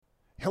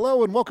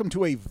Hello and welcome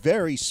to a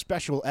very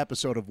special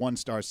episode of One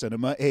Star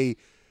Cinema, a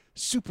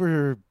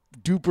super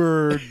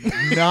duper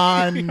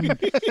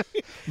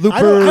Looper. I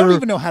don't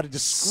even know how to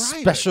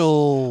describe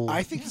special. it.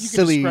 I think you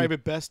silly. can describe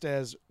it best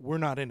as we're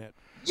not in it.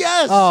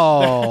 Yes.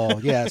 Oh,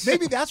 yes.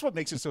 Maybe that's what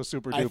makes it so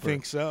super duper. I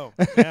think so.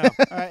 Yeah.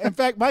 In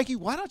fact, Mikey,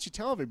 why don't you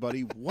tell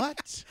everybody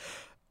what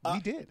we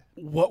did?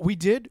 What we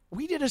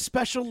did a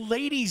special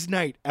ladies'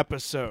 night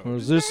episode.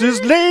 This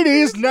is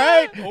ladies'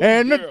 night,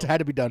 and yeah. it had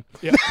to be done.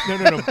 Yeah.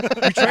 No.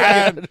 We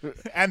tried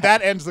And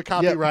that ends the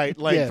copyright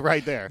length Yeah.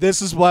 right there.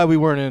 This is why we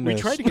weren't in we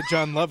this. tried to get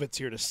John Lovitz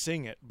here to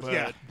sing it, but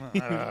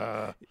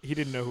Yeah. he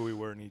didn't know who we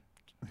were and he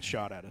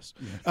shot at us.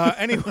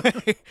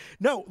 Anyway,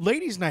 no,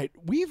 ladies' night.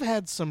 We've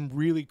had some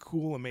really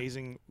cool,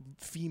 amazing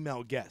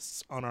female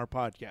guests on our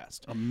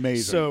podcast.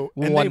 Amazing. So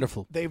and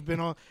Wonderful. They've been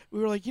on. We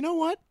were like, you know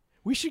what?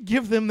 We should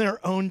give them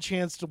their own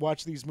chance to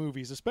watch these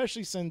movies,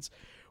 especially since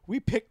we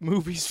picked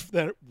movies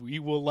that we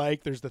will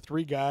like. There's the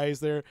three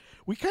guys there.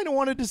 We kind of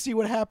wanted to see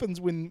what happens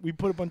when we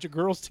put a bunch of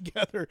girls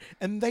together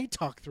and they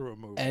talk through a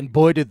movie. And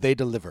boy, did they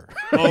deliver.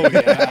 Oh,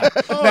 yeah.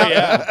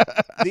 Yeah.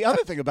 The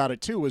other thing about it,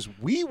 too, was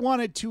we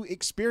wanted to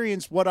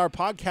experience what our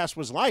podcast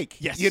was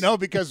like. Yes.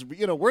 Because,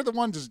 we're the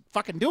ones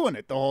fucking doing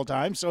it the whole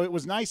time. So it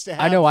was nice to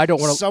have I know, I don't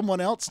wanna- someone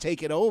else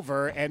take it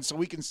over, and so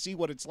we can see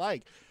what it's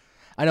like.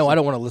 I know I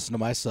don't want to listen to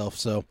myself,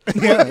 so.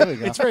 Yeah, there we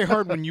go. It's very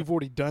hard when you've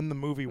already done the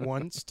movie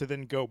once to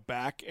then go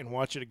back and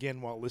watch it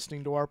again while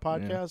listening to our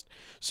podcast.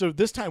 So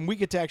this time we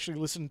get to actually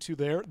listen to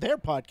their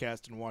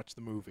podcast and watch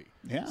the movie.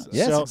 Yeah.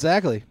 Yes, So-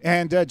 exactly.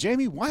 And,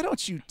 Jamie, why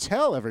don't you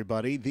tell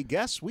everybody the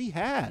guests we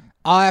had?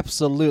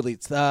 Absolutely.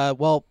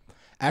 Well,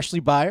 Ashley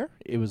Beyer.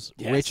 It was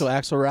Yes. Rachel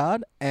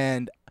Axelrod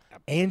and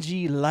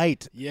Angie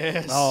Light.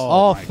 Yes.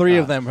 All my three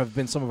of God. them have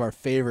been some of our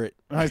favorite.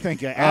 I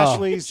think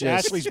Ashley's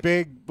just-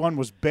 big one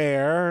was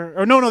Bear.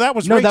 Or no, that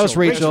was No, Rachel. that was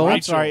Rachel.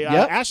 I'm sorry.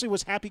 Yep. Ashley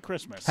was Happy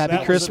Christmas. Happy That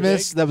was a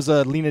Christmas. That was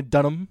Lena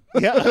Dunham.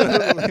 big-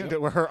 yeah,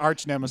 were her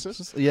arch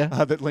nemesis. Yeah.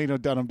 That Lena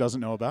Dunham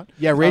doesn't know about.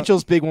 Yeah,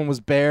 Rachel's big one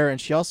was Bear,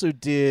 and she also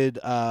did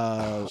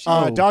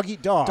Dog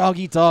Eat Dog. Dog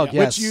Eat Dog,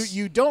 yes. Which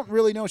you don't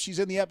really know she's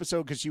in the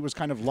episode because she was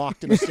kind of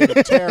locked in a state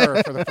of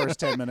terror for the first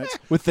 10 minutes.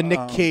 With the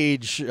Nick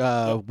Cage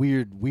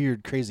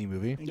weird, crazy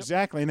movie.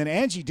 Exactly. And then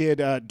Angie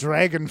did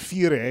Dragon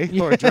Fury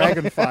or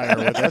Dragon Fire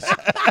with us.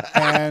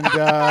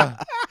 And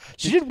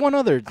She did one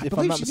other, if I'm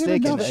believe not she did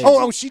mistaken. another-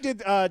 Oh, she did.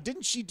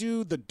 Didn't she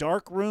do the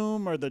Dark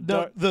Room or the?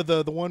 No,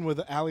 Dark... the one with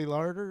Ali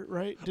Larder,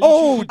 right? Didn't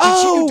Oh, she? did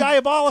she do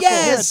Diabolical?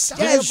 Yes,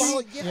 yes.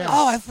 Diabolical, yes.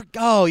 Oh, I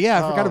forgot. Oh,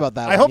 yeah, I forgot about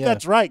that. I one, hope yeah.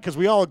 that's right because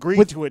we all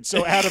agreed to it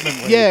so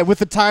adamantly. Yeah, with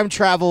the time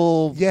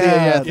travel.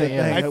 Yeah, thing.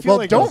 yeah. I feel Well,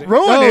 like don't it was-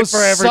 ruin Oh, it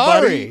for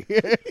everybody.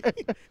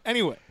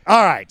 Anyway,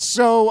 All right,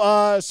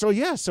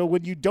 so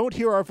when you don't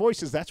hear our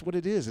voices, that's what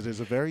it is. It is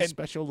a very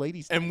special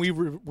ladies' and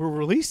we're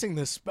releasing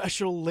this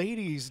special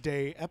Ladies'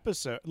 Day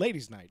episode,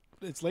 Ladies' Night.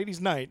 It's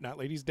Ladies' Night, not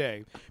Ladies'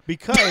 Day,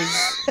 because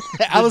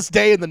Alice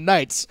Day and the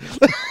Knights.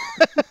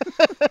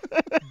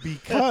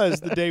 because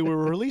the day we're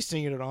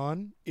releasing it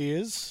on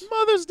is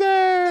Mother's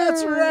Day.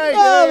 That's right.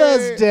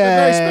 Mother's It's a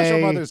very Day.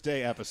 special Mother's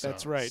Day episode.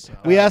 That's right. So-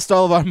 We asked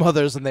all of our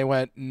mothers, and they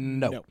went,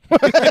 no.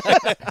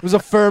 It was a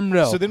firm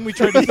no. So then we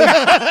tried to think.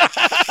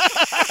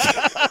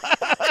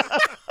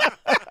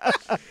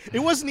 It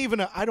wasn't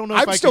even I don't know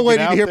if I'm I still could get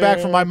waiting to out hear back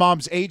there. from my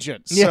mom's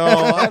agent. So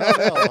I don't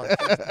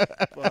know.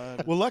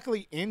 But- Well,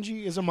 luckily,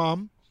 Angie is a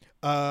mom.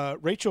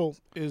 Rachel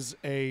is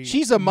a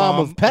She's a mom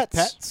of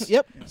pets.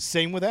 Yep.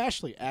 Same with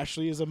Ashley.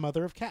 Ashley is a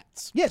mother of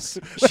cats. Yes.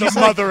 She's the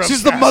mother of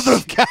She's the cats. mother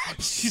of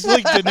cats. She's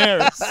like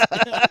Daenerys.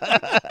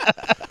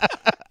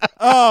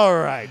 All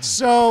right.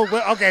 So,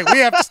 okay, we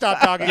have to stop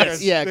talking.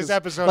 This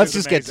episode Let's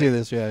is just amazing. get to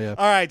this. Yeah.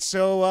 All right,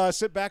 so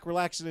sit back,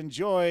 relax, and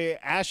enjoy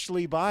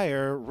Ashley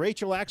Beyer,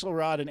 Rachel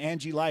Axelrod, and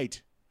Angie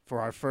Light for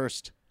our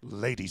first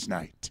Ladies'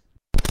 Night.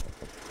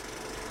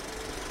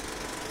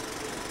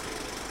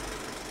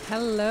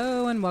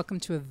 Hello and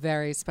welcome to a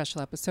very special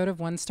episode of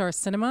One Star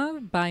Cinema.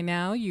 By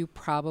now, you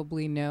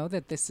probably know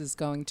that this is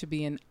going to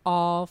be an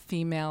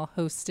all-female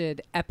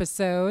hosted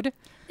episode.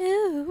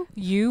 Ew.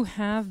 You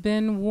have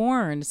been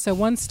warned. So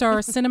One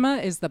Star Cinema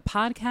is the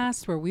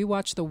podcast where we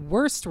watch the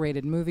worst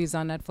rated movies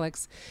on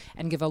Netflix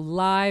and give a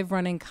live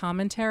running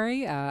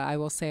commentary. I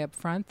will say up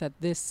front that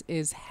this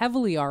is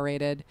heavily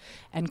R-rated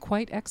and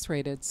quite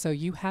X-rated, so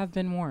you have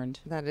been warned.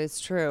 That is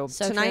true.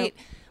 So Tonight,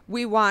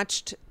 we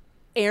watched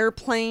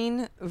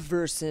Airplane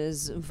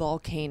VS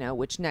Volcano,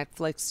 which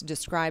Netflix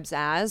describes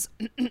as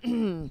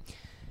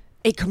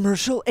a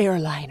commercial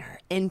airliner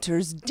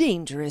enters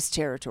dangerous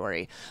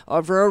territory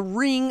over a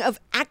ring of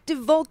active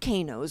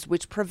volcanoes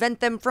which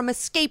prevent them from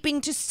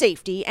escaping to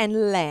safety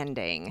and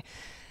landing.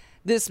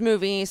 This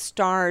movie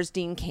stars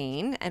Dean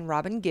Cain and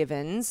Robin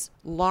Givens,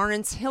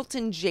 Lawrence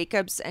Hilton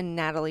Jacobs and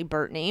Natalie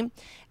Burtney,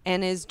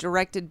 and is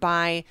directed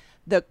by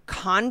the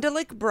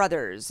Kondelik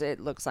Brothers. It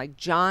looks like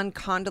Jon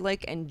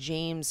Kondelik and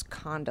James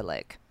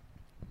Kondelik.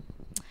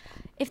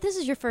 If this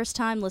is your first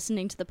time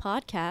listening to the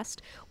podcast,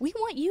 we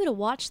want you to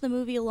watch the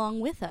movie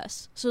along with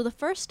us. So the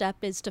first step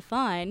is to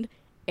find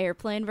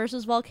Airplane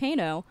vs.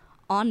 Volcano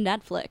on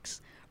Netflix.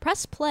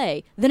 Press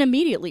play, then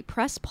immediately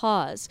press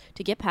pause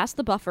to get past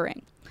the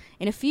buffering.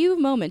 In a few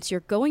moments, you're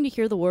going to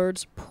hear the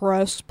words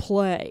press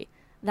play.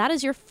 That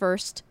is your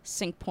first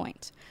sync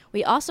point.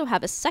 We also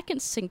have a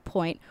second sync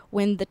point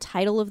when the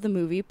title of the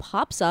movie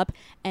pops up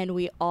and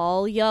we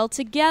all yell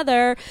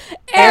together,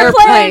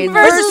 Airplane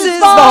versus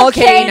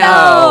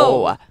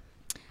Volcano!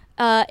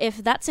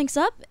 If that syncs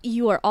up,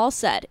 you are all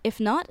set. If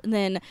not,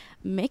 then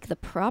make the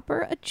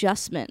proper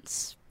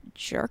adjustments.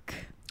 Jerk.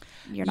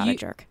 You're not a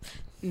jerk.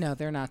 No,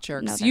 they're not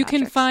jerks. No, they're You not can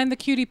jerks. find the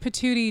Cutie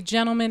Patootie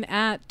gentlemen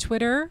at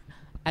Twitter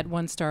at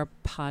One Star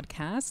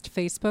Podcast,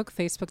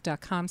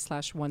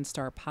 Facebook.com/One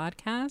Star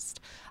Podcast,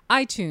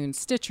 iTunes,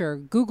 Stitcher,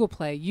 Google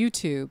Play,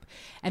 YouTube.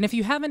 And if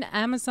you have an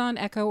Amazon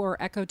Echo or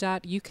Echo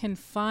Dot, you can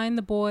find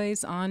the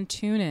boys on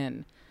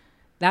TuneIn.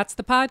 That's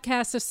the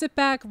podcast, so sit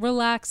back,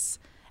 relax,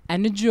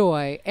 and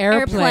enjoy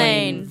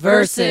Airplane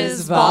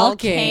versus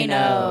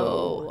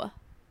Volcano.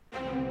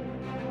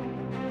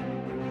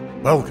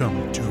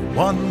 Welcome to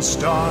One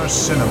Star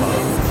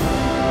Cinema.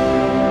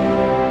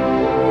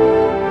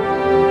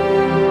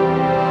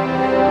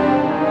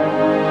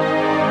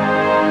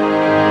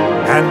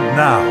 And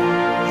now,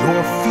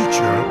 your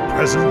feature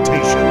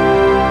presentation.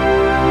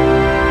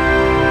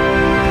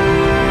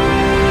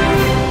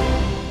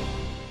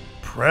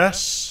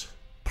 Press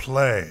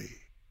play.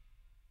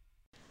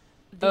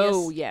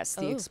 Oh, yes,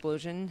 the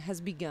explosion has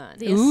begun.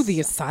 Ooh, the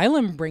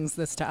asylum brings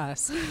this to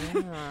us.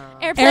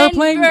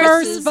 Airplane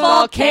versus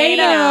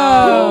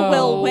Volcano. Who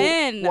will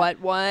win?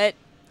 What?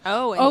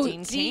 Oh, and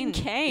Dean Dean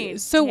Cain. Cain.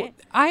 So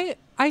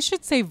I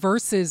should say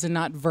verses and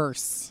not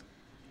verse.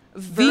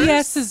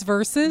 VS is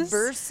verses?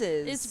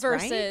 Verses. It's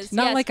verses. Right?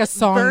 Not yes. like a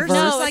song Verse verse.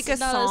 No, is like it's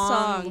a not a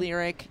song song.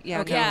 lyric. Yeah,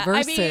 Okay, no. Yeah,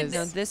 verses. I mean,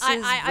 No, this is I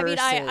mean,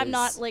 I'm verses.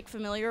 not like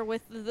familiar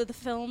with the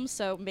film,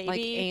 so maybe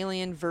Like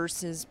Alien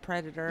versus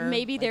Predator.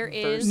 maybe like there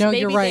is. versus- No, maybe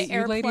you're the right.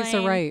 You ladies are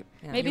airplane- right.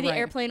 Yeah. Maybe You're the right.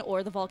 airplane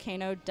or the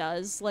volcano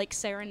does like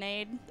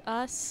serenade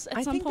us at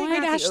I some think they point.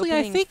 have Right, the Ashley, I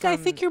opening think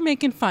from- you're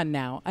making fun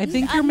now. I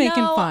think you're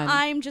making no, fun.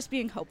 I'm just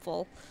being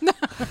hopeful.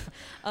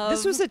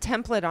 This was a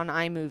template on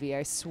iMovie,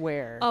 I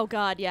swear. Oh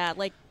God, yeah,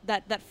 like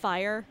that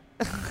fire.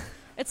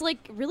 It's like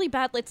really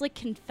bad. It's like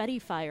confetti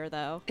fire,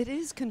 though. It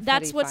is confetti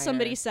That's what fire.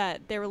 somebody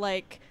said. They were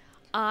like,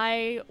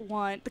 "I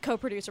want." The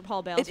co-producer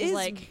Paul Bales It was is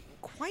like,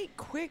 quite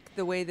quick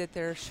the way that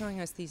they're showing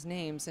us these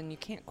names, and you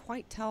can't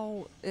quite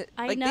tell.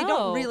 I Like they know.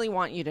 don't really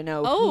want you to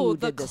know "Oh, who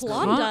the did this.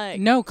 Klondike."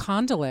 No,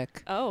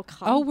 Kondelik. "Oh,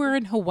 Oh, we're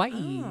in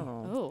Hawaii.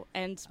 oh,"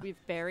 and we've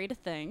buried a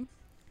thing.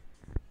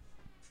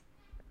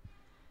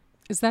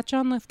 Is that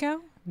John Lithgow?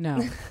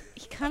 No.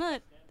 He kind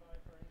of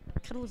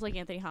looks like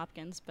Anthony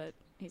Hopkins, but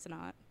he's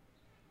not.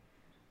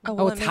 Oh, Oh,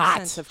 well, it's it makes hot.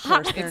 sense, of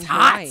Hot. course. They're It's in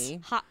hot. Hawaii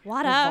Hot with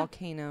water.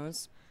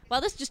 volcanoes. Well,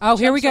 this just. Oh,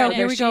 here we jumps go. right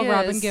Here in. we go. she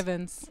Robin is.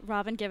 Givens.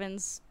 Robin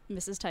Givens,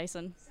 Mrs.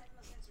 Tyson.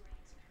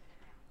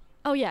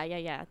 Oh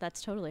yeah.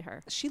 That's totally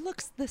her. She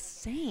looks the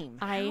same.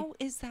 I- How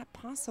is that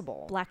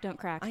possible? Black don't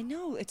crack. I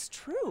know it's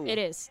true. It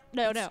is.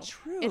 No, It's no.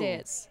 true. It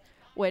is.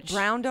 Which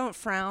Brown don't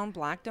frown,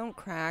 black don't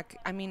crack.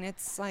 I mean,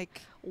 it's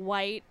like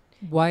white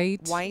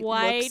White. white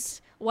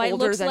looks white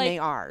older looks than like they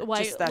are.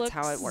 white Just that's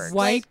how it looks works.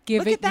 White, give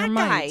Look it at that your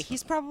guy. might.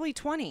 He's probably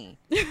 20.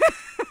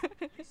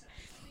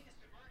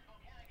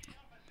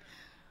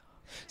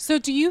 So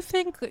do you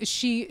think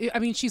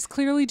she's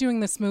clearly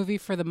doing this movie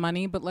for the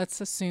money, but let's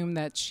assume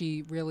that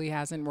she really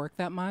hasn't worked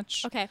that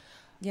much. Okay.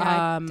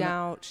 Yeah, I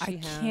doubt she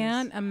I has.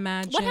 can't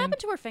imagine. What happened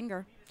to her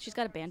finger? She's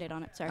got a Band-Aid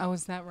on it. Sorry. Oh,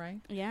 is that right?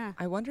 Yeah.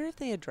 I wonder if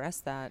they address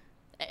that.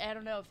 I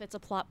don't know if it's a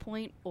plot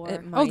point or.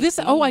 It Oh, might this.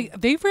 be. Oh,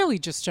 they really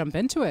just jump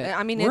into it.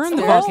 I mean, we're it's in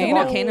the there's the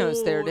volcano.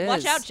 volcanoes. There it is.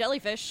 Watch out,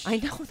 jellyfish. I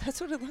know. That's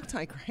what it looked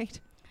like, right?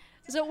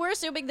 So we're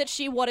assuming that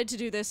she wanted to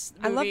do this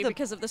I love movie the-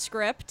 because of the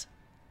script.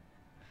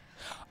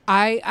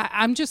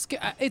 I'm just.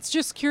 It's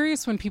just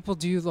curious when people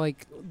do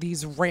like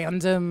these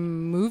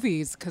random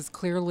movies because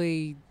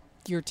clearly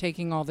you're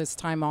taking all this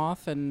time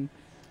off and.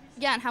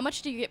 Yeah, and how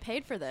much do you get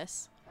paid for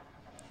this?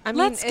 I mean,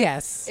 Let's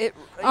guess.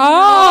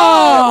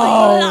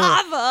 Oh,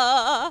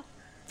 Lava.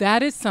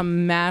 That is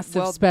some massive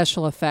Well-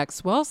 special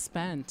effects. Well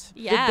spent.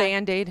 Yeah. the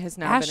Band-Aid has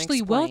now been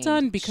Ashley, well explained.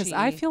 done because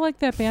I She- feel like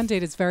that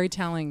Band-Aid is very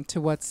telling to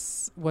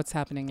what's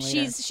happening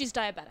later. She's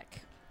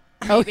diabetic.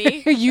 Oh,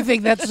 maybe. you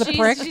think that's the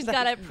prick She's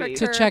got to prick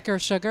to her. check her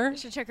sugar?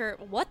 To check her.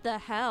 What the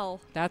hell?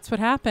 That's what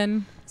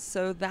happened.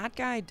 So that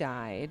guy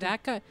died.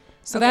 That guy.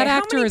 So Okay, that how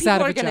actor many is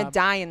out of a people are job.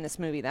 die in this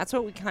movie? That's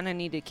what we kind of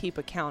need to keep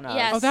account of.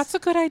 Yes. Oh, that's a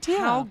good idea.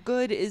 How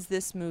good is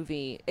this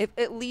movie? If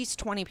at least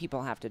 20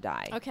 people have to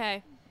die.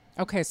 Okay.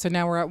 Okay, so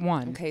now we're at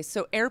one. Okay,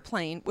 so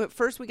Airplane.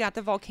 First, we got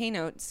the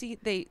volcano. See,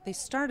 they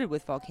started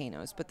with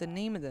volcanoes, but the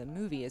name of the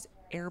movie is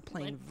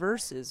Airplane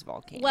versus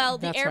Volcano. Well,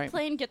 the That's right.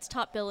 airplane gets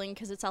top billing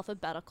because it's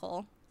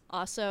alphabetical.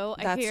 Also,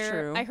 That's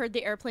true. I heard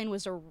the airplane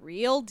was a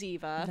real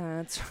diva.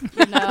 that's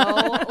You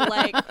know,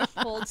 like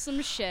pulled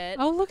some shit.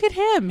 Oh, look at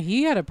him.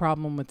 He had a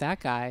problem with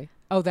that guy.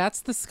 Oh,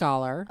 that's the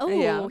scholar. Oh,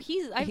 Yeah.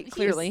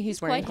 clearly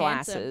he's wearing quite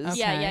handsome. glasses.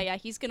 Yeah, Okay. yeah, yeah.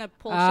 He's gonna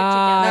pull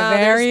Ah, shit together.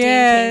 there there's he Dean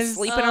Cain is.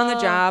 sleeping on the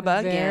Oh. job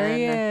again. There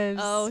he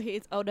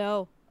is. Oh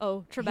no. Oh,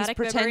 He's traumatic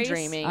pretend memories.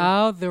 dreaming.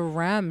 Oh, the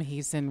REM.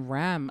 He's in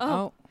REM.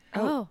 Oh.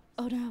 Oh.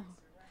 Oh no.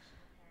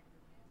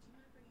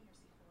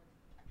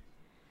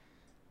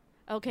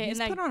 Okay, He's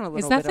and put then on a little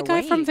Is that bit the of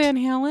guy from weight. Van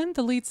Halen,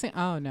 the lead singer?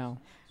 Oh no.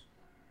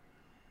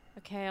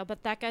 okay, I'll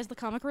bet that guy's the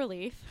comic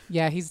relief.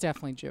 Yeah, he's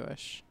definitely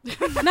Jewish.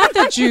 Not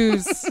that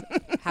Jews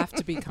have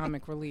to be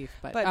comic relief,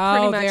 but, But oh,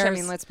 pretty much, I there's-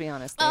 mean, let's be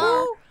honest. They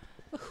Oh,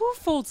 who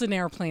folds an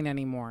airplane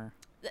anymore?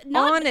 are.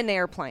 not On an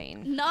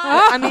airplane.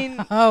 not I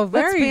mean, Oh, let's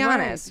very be right,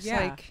 honest. yeah.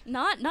 Like,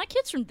 not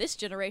kids from this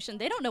generation.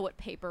 They don't know what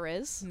paper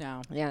is.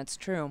 No. yeah, it's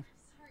true.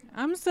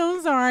 I'm so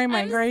sorry,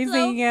 my I'm crazy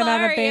so kid on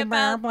a sorry paper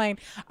about- airplane.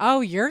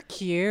 Oh, you're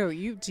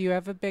cute. Do you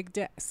have a big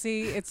dick?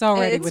 See, it's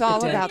already It's with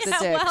all the dick. about the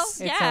Yeah, well, dicks.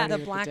 yeah. already The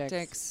with black dicks.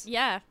 dicks.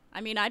 Yeah, I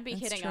mean, I'd be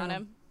That's hitting on true.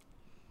 him.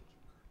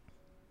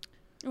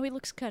 Oh, he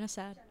looks kind of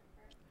sad.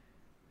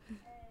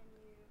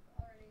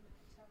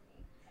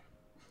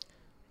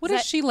 What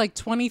Is is that- she, like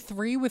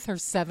 23 with her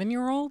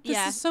 7-year-old? This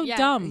Yeah, is so yeah,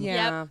 dumb.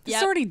 Yeah. This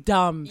is already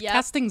dumb. Yep.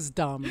 Casting's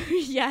dumb.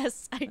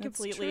 Yes, I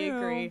completely true.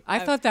 agree. I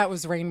thought that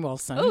was Rainn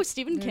Wilson. Oh,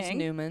 Stephen There's King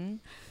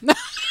Newman. working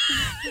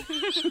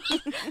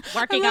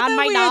I love on that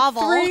my we had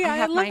novel. three- I I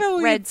have love my that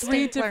we red had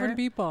three stapler. different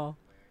people.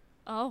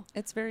 Oh,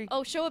 It's very.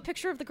 oh, show a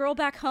picture of the girl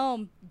back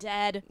home,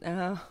 dead.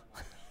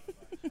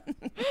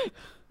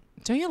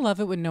 Don't you love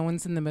it when no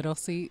one's in the middle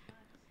seat?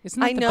 Isn't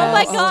that I the know. Oh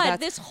my best? Oh, god, that's-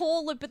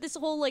 this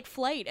whole like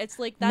flight. It's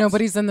like that's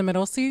Nobody's in the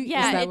middle seat?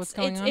 Yeah, is that it's what's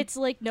going on? it's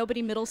like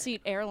nobody middle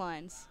seat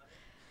airlines.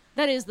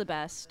 That is the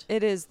best.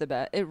 It is the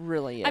best. It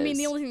really is. I mean,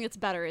 the only thing that's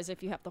better is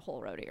if you have the whole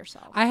row to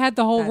yourself. I had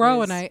the whole That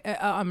row, is- and I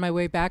on my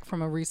way back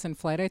from a recent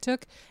flight I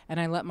took, and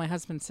I let my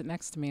husband sit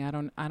next to me. I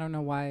don't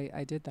know why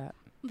I did that.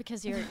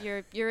 Because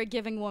you're a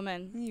giving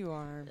woman. You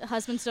are.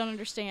 Husbands don't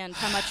understand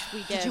how much we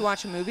give. Did you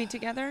watch a movie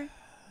together?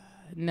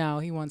 No,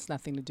 he wants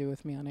nothing to do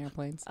with me on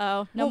airplanes.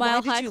 Oh, no Well,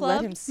 Mile why High did you Club.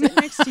 let him sit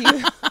next to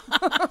you?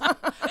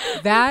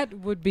 That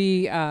would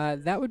be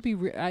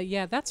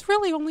yeah. That's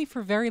really only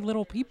for very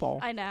little people.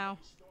 I know.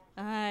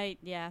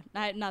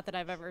 Not that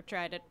I've ever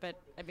tried it, but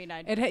I mean,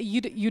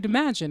 You'd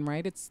imagine,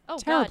 right? It's oh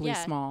terribly God,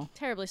 yeah. small.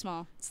 Terribly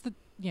small. It's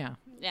yeah.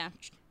 Yeah.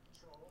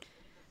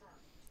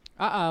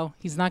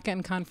 He's not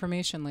getting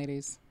confirmation,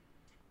 ladies.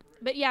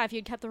 But yeah, if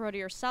you'd kept the row to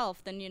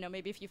yourself, then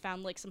maybe if you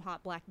found like some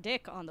hot black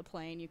dick on the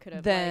plane, you could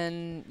have.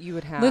 Then you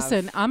would have.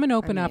 Listen, I'm an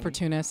open mean-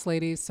 opportunist,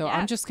 ladies, so Yeah.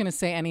 I'm just gonna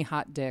say any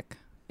hot dick.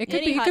 It could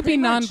Any be. It hot could be dick.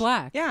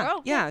 non-black. Yeah,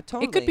 Oh, yeah,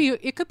 totally.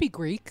 It could be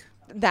Greek.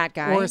 that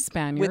guy or a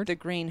Spaniard. with the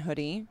green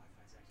hoodie.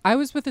 I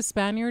was with a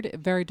Spaniard.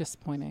 Very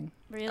disappointing.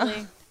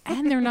 Really.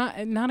 And they're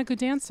not a good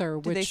dancer,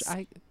 Do they which s-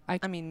 I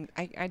I mean,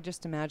 I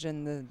just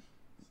imagine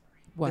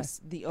what?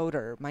 the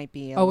odor might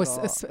be. Oh,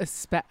 little,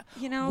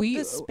 you know, we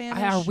the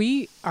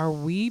Spanish. are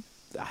we?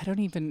 I don't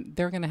even.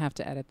 They're gonna have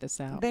to edit this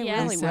out. They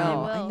Yes, really they will.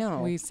 will. I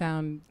know. We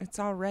sound. It's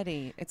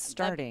already. It's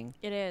starting.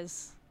 It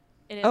is.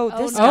 It is. Oh,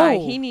 this no. guy.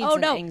 no. He needs Oh,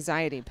 an no.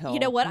 anxiety pill. You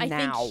know what? Now. I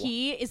think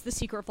he is the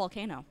secret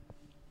volcano.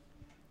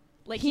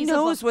 Like He he's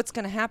knows what's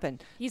going to happen.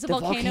 he's a the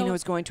volcano.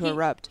 is going to he-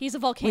 erupt. He's a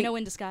volcano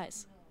in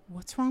disguise.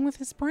 What's wrong with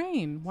his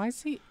brain? Why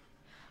is he?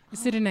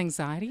 Is it an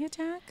anxiety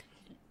attack?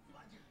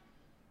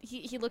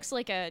 He looks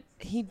like a.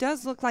 He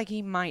does look like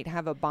he might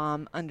have a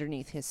bomb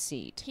underneath his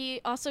seat. He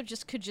also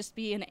could just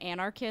be an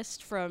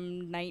anarchist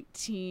from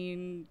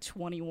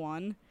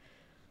 1921.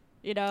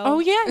 You know. Oh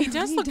yeah, he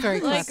does He look very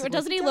does. Like, classical.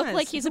 doesn't he He look does.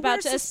 like he's He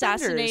about wears to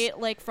suspenders. assassinate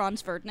like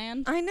Franz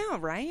Ferdinand? I know,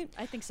 right?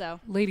 I think so.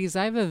 Ladies,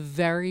 I have a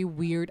very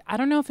weird. I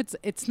don't know if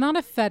it's not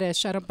a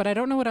fetish. But I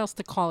don't know what else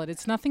to call it.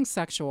 It's nothing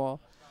sexual.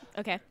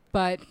 Okay.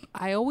 But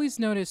I always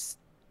notice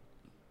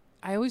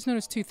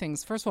two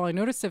things. First of all, I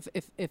notice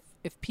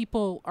if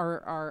people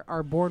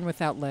are born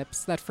without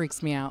lips, that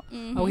freaks me out.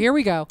 Oh, here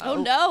we go. Oh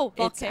no,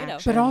 It's volcano.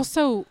 actually- But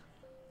also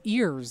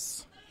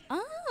ears.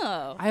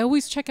 Oh. I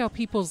always check out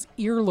people's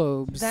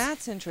earlobes.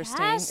 That's interesting.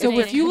 Fascinating.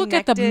 so if you look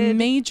at the Connected-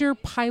 major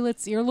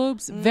pilot's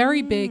earlobes,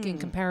 very big in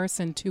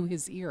comparison to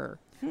his ear.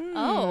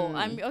 Oh,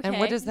 I'm okay. And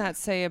what does that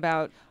say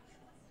about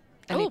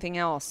anything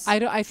else?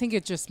 I think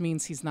it just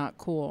means he's not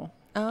cool.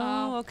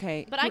 Oh,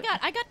 okay. But I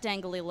got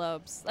dangly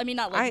lobes. I mean,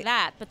 not like I-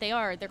 that, but they're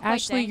quite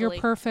Ashley, dangly. you're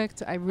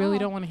perfect. I really Oh.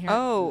 don't want to hear it.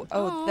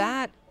 Oh,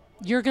 that.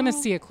 You're going to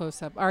see a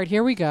close-up. All right,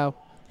 here we go.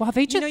 Wow,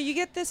 they You just... know, you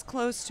get this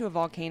close to a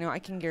volcano, I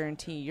can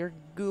guarantee you're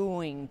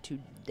going to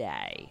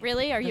die.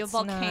 Really? Are you a That's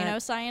volcano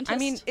not- scientist? I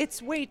mean,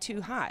 it's way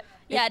too hot.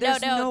 yeah,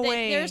 there's no they-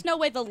 way. there's no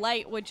way the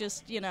light would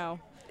just, You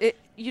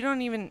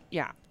don't even.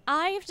 Yeah.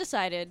 I've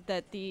decided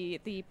that the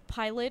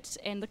pilot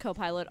and the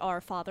co-pilot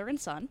are father and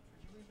son.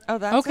 Oh,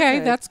 that's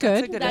Okay, that's a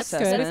good. good That's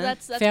good. assessment.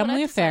 That's Family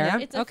what I've decided. affair.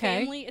 It's a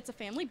Okay. It's a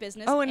family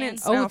business. Oh, and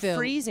it's Oh, now the-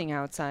 freezing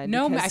outside.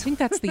 No, because- I think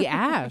that's the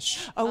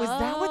ash. Oh, is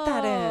that what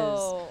that is?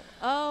 Oh.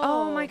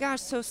 Oh my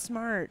gosh, so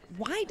smart.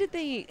 Why did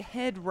they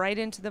head right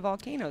into the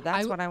volcano?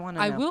 That's what I want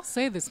to know. I will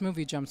say this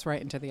movie jumps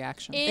right into the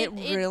action. It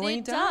really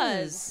it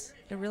does.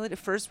 It really does.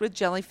 First with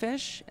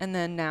jellyfish, and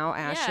then now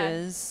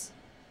ashes.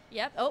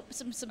 Yep. Oh,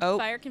 some Oh.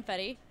 fire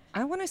confetti.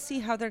 I want to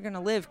see how they're going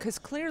to live, because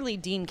clearly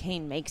Dean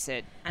Cain makes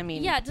it. I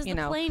mean, Yeah, does you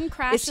the know, plane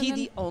crash Is he and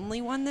the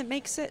only one that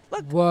makes it?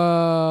 Look,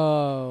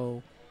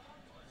 Whoa.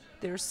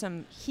 there's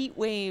some heat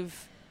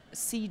wave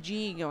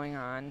CG going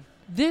on.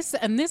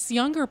 this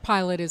younger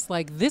pilot is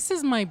like, this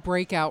is my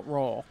breakout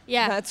role,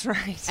 Yeah. That's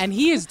right. and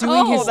he is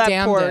doing his that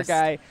damnedest. poor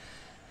guy.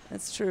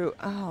 That's true.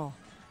 Oh.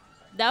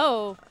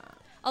 No.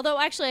 Although,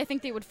 actually, I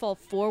think they would fall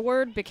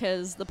forward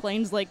because the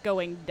plane's, like,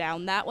 going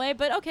down that way.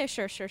 But, okay,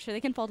 sure. They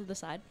can fall to the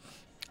side.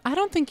 I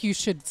don't think you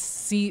should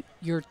seat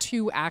your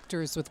two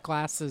actors with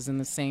glasses in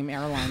the same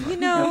airline. You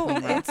know,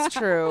 it's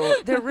true.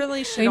 There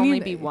really should only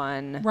be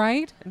one.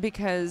 Right?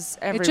 Because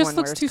everyone It just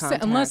looks wears too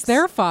contacts. unless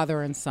they're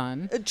father and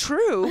son.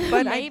 True,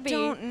 but I Maybe.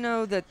 don't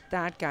know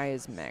that guy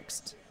is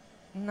mixed.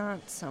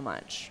 Not so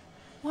much.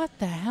 What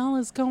the hell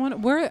is going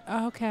on? Where?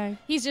 Okay.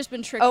 He's just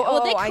been tricked.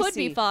 Oh, they I could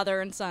see. be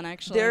father and son,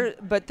 actually.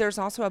 But there's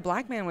also a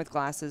black man with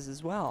glasses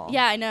as well.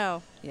 Yeah, I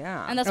know.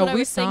 Yeah. And that's Oh, what I we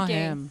was saw thinking.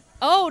 him.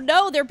 Oh,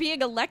 no, they're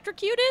being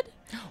electrocuted?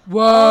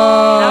 Whoa!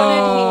 How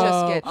did he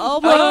just get?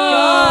 Oh, my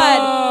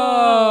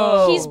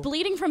God. He's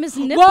bleeding from his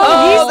nipples.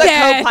 Oh, he's the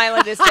dead.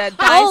 co-pilot is dead.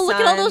 Bye, Oh, look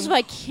at all son. those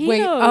volcanoes.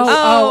 Wait,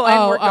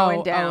 And we're going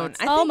oh, down.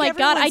 it's- I Oh think my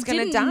God! I everyone's gonna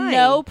didn't die.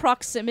 know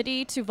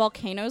proximity to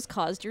volcanoes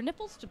caused your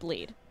nipples to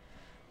bleed.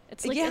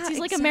 It's like he's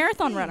like a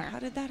marathon runner. How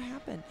did that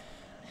happen?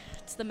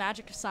 It's the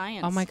magic of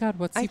science. Oh my God!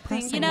 What's he I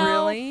think pressing?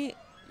 really.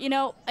 You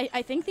know,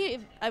 I think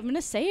I'm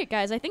gonna say it,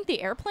 guys. I think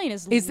the airplane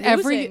is Is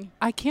losing.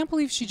 I can't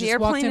believe she The just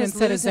walked airplane in and is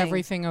said, "Is losing.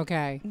 everything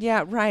okay?"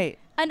 Yeah, right.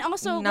 And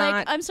also, Not-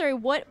 like, I'm sorry,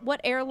 what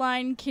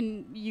airline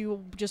can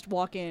you just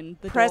walk in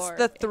the Press door?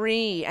 the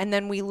 3 and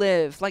then we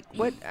live. Like,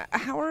 what?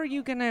 How are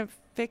you gonna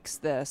fix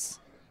this?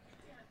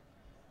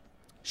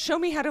 Show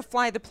me how to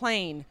fly the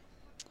plane.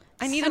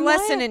 I need a And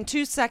lesson why- in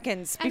 2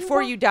 seconds and before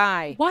why- you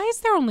die. Why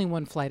is there only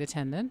one flight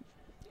attendant?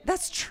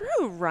 That's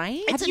true, right?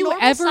 It's Have a you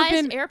normal ever sized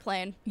been-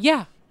 airplane.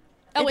 Yeah.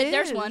 Oh It wait,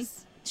 there's one.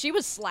 is. She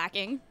was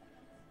slacking.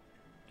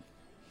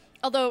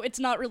 Although it's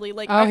not really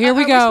like. Oh, here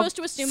we are go. We supposed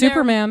to assume they're-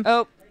 Superman.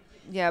 Oh,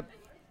 yep.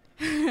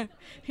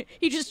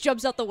 He just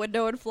jumps out the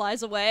window and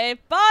flies away.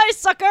 Bye,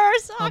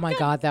 suckers! Oh my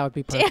God, that would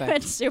be Damn it,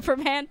 perfect.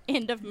 Superman.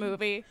 End of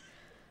movie.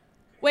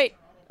 Wait.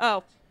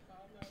 Oh.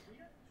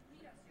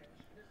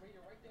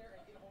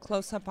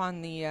 Close up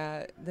on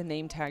the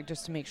name tag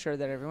just to make sure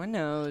that everyone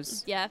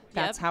knows. Yeah.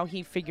 That's yep. how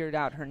he figured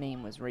out her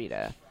name was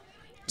Rita.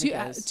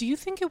 Because- Do you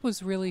think it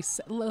was really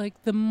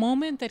like the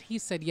moment that he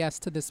said yes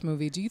to this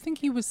movie? Do you think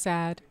he was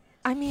sad?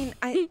 I mean,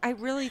 I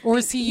really think Or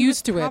is he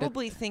used was to it?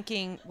 probably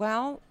thinking,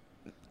 well,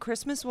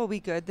 Christmas will be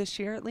good this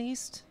year at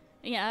least.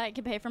 Yeah, I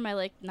can pay for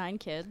my 9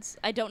 kids.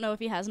 I don't know if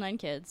he has 9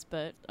 kids,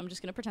 but I'm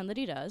just gonna pretend that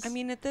he does. I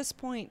mean, at this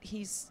point,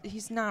 he's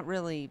not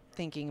really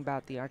thinking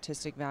about the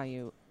artistic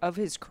value of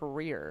his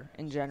career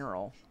in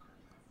general.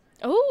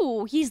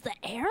 oh, he's the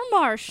air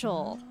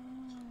marshal.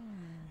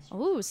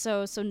 Oh,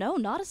 so no,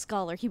 not a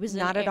scholar. He was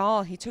Not an at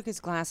all. He took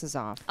his glasses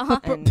off. Uh-huh.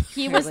 and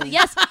He was really-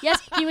 yes,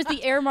 he was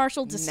the air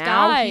marshal Now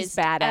disguised he's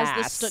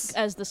badass.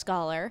 as the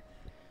scholar.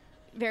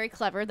 Very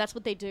clever. That's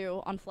what they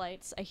do on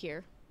flights. I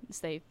hear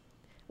is they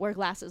wear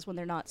glasses when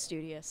they're not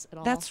studious at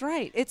all. That's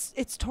right. It's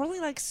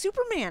totally like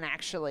Superman.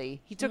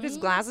 Actually, he took his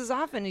glasses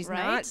off, and he's not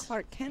Right?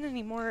 Clark Kent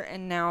anymore,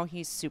 and now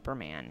he's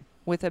Superman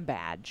with a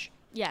badge.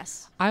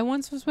 yes. I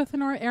once was with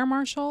an air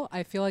marshal.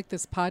 I feel like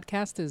this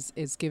podcast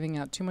is giving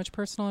out too much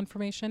personal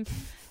information.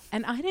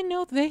 And I didn't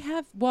know they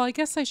have, well, I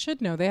guess I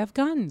should know. They have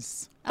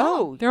guns.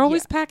 Oh, They're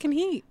always yeah. packing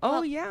heat.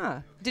 Oh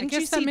yeah. Didn't you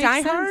guess that see makes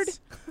Die Hard? sense.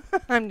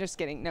 I'm just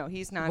kidding. No,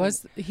 he's not.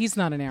 He's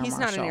not an air he's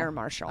marshal. not an air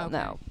marshal. Okay.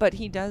 No, but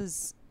he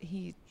does.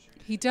 He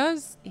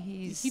does.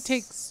 He's He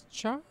takes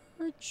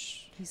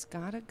charge. He's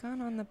got a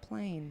gun on the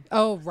plane.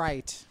 Oh,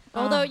 right.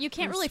 Although you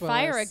can't Bruce really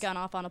fire a Willis. gun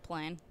off on a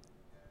plane.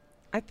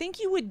 I think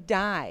you would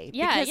die.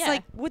 Yeah, because yeah.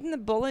 like, wouldn't the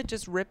bullet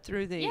just rip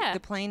through the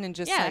plane and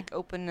just Yeah. like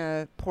open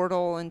a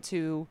portal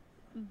into?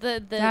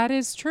 The That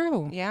is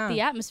true. Yeah.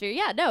 the atmosphere.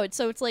 Yeah, no. It's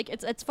like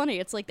it's funny.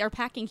 It's like they're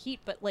packing heat,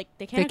 but like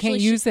they can't. They can't actually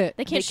use it.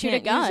 They can't They shoot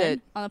can't a gun use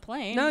it. on a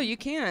plane. No, you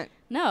can't.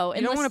 No,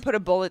 You don't want to put a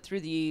bullet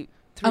through the.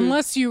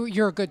 Unless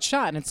you're a good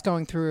shot and it's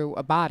going through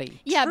a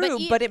body. Yeah, True,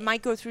 but it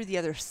might go through the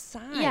other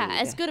side. yeah,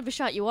 as good of a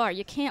shot you are,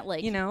 you can't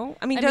like. You know,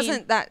 I mean, I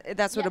doesn't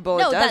that's what yeah, a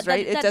bullet no, does, that-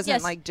 right? that- It doesn't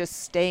yes. like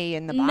just stay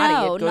in the body.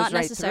 No, it goes not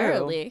right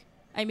necessarily. through.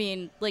 I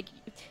mean, like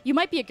you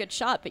might be a good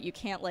shot, but you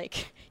can't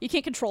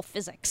control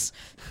physics.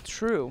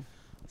 True.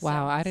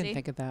 Wow, So, I didn't see?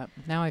 think of that.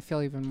 Now I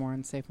feel even more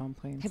unsafe on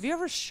planes. Have you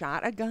ever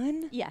shot a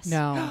gun? Yes.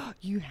 No.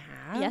 You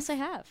have? Yes, I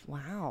have.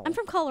 Wow. I'm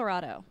from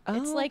Colorado.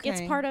 It's Oh, like it's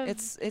okay. part of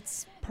It's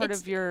part it's-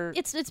 of your.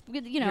 it's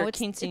you know your it's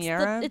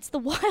quinceañera? it's the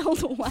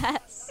Wild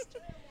West.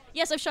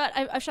 Yes, I've shot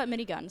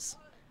miniguns.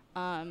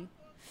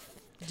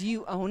 Do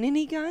you own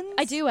any guns?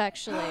 I do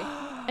actually.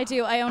 I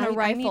do. I own a I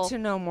rifle. need to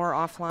know more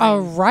offline.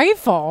 A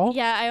rifle?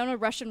 Yeah, I own a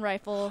Russian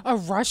rifle. A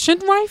Russian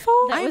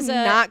rifle? That I'm was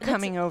not that's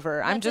coming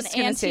over. I'm that's just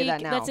an going to say that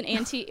antique- now. That's an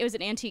antique. It was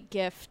an antique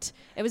gift.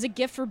 It was a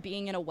gift for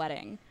being in a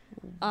wedding.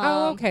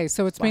 Oh, okay.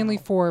 So it's mainly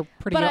for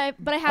pretty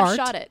But I have art?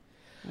 shot it.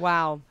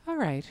 Wow. All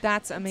right.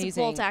 That's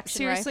amazing. bolt-action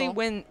Seriously,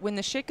 rifle. when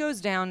the shit goes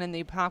down and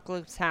the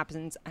apocalypse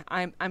happens,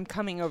 I'm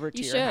coming over to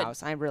You your should.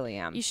 house. I really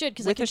am. You should,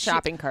 'cause I with can a shoot-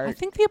 shopping cart. I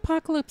think the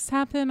apocalypse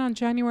happened on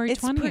January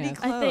It's 20th. pretty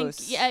close. I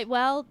think, yeah.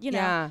 Well, you know,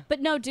 Yeah. but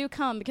no, do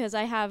come because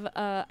I have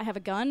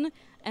a gun,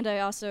 and I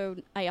also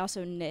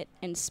knit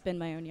and spin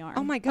my own yarn.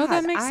 Oh my god! Oh,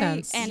 that makes I-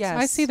 sense. And- yes,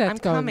 I see that I'm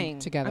going coming.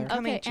 together. I'm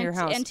coming to your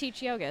house. and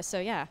teach yoga. So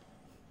yeah.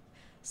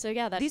 So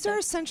yeah, These are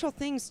essential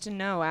things to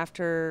know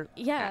after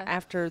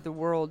after the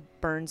world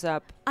burns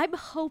up.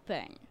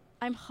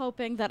 I'm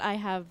hoping that I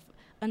have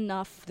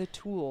enough The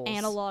tools.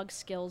 analog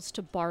skills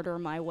to barter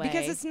my way.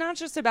 Because it's not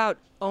just about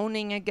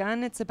owning a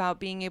gun, it's about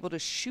being able to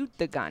shoot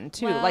the gun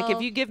too. Like if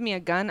Well- you give me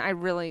a gun, I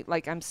really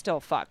I'm still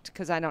fucked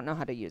because I don't know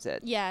how to use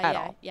it. at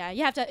all.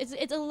 You have to.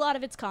 It's a lot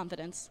of it's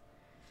confidence.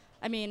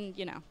 I mean,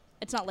 you know,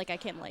 it's not like I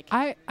can like.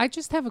 I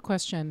just have a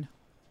question.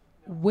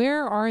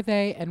 Where are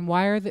they, and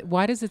why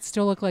does it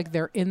still look like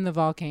they're in the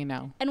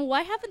volcano? And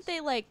why haven't they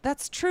like?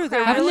 That's true.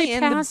 They're Haven't really they in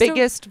the passed o-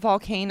 biggest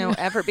volcano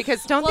ever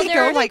because don't Well, they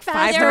there go are like there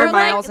 500 are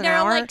miles an there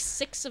hour? are like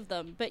 6 of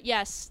them, but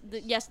yes,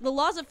 the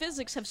laws of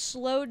physics have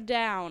slowed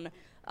down.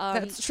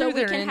 That's so true. we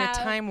They're can in have, a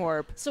time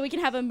warp. So we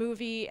can have a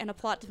movie and a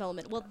plot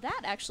development. Well,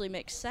 that actually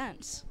makes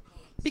sense.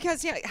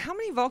 Because how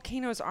many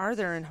volcanoes are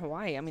there in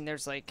Hawaii? I mean,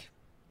 there's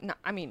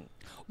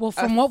Well,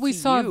 from what we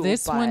saw, few,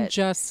 this one but-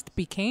 just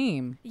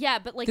became. Yeah,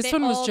 but like This they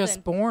one was all just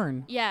then-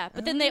 born. Yeah,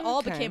 but then they all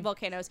Okay. became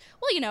volcanoes.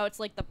 Well, you know, it's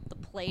like the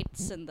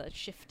plates and the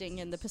shifting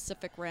in the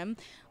Pacific Rim.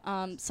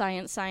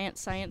 Science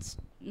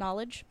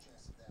knowledge.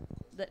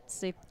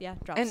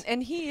 Drops.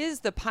 And he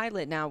is the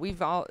pilot now.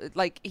 We've all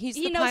he's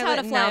He the knows how pilot. to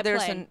and fly now a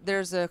plane.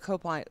 there's a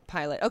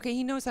co-pilot. Okay,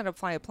 he knows how to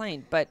fly a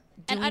plane, but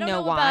do And we I don't know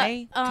know about,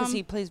 why? Because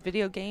he plays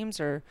video games,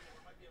 or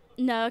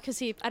no,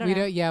 because I don't We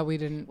know. don't. Yeah, we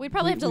didn't. We'd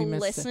probably have to we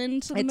missed it.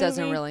 listen to the it movie.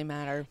 doesn't really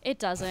matter. It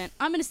doesn't.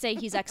 I'm gonna say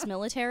he's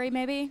ex-military,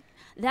 maybe.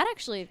 That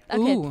actually.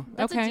 Okay, Ooh,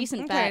 that's okay. a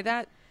decent Okay,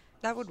 bet.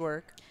 that would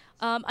work.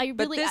 I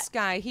But really. this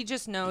guy, he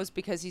just knows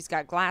because he's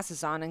got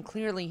glasses on, and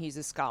clearly he's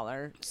a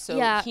scholar, so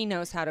Yeah, he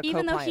knows how to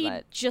even though he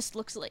co-pilot. just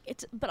looks like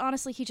it, but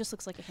honestly, he just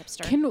looks like a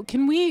hipster.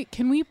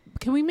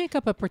 Can we make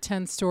up a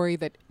pretend story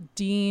that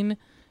Dean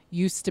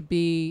used to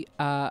be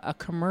a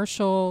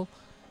commercial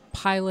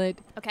pilot,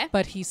 Okay.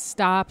 but he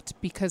stopped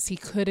because he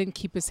couldn't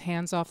keep his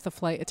hands off the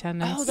flight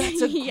attendants? Oh,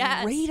 that's a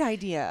Yes. great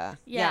idea.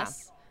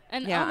 Yes.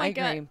 And Yeah, oh my I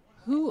God. agree.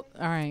 Who?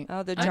 All right.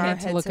 Oh, the I meant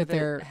to jarheads look at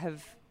their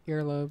have.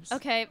 earlobes.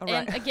 Okay, All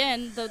and right.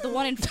 again, the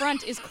one in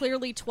front is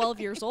clearly 12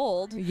 years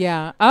old.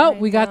 Yeah. Oh, I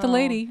we got the know.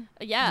 lady.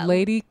 Yeah,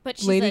 Lady. but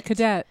she's Lady a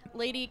cadet.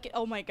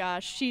 Oh my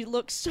gosh, she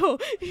looks so.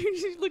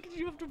 Look,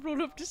 you have to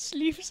roll up the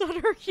sleeves on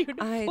her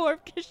uniform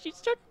because she's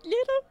so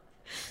little.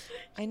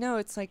 I know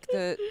it's like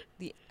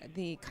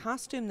the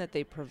costume that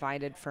they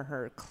provided for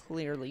her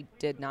clearly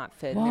did not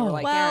fit. And they were Whoa.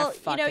 like, Well,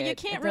 fuck you it.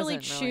 can't It really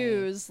doesn't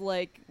choose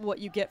like what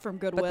you get from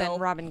Goodwill. But then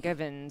Robin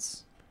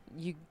Givens,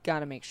 you got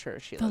to make sure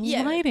she The looks.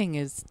 Yeah. lighting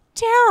is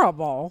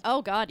terrible.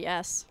 Oh God,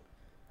 yes.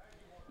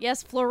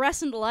 Yes,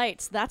 fluorescent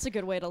lights. That's a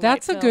good way to light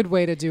That's a film. good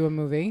way to do a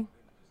movie.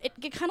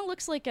 It kind of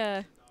looks like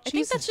a. I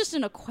think that's just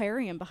an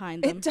aquarium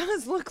behind them. It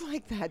does look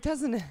like that,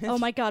 doesn't it? Oh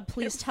my God!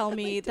 Please tell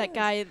me really that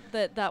does.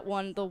 guy, that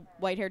one, the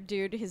white-haired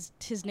dude. His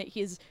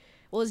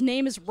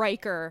name is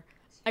Riker.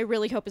 I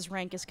really hope his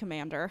rank is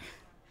commander.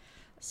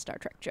 Star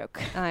Trek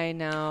joke. I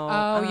know.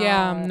 Oh,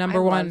 yeah, number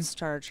I love one.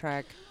 Star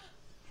Trek.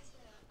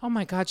 Oh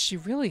my God, she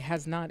really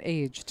has not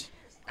aged.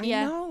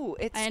 Yeah. I know.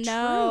 It's I true.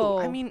 know.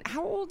 I mean,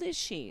 how old is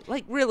she?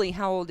 Like, really,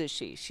 how old is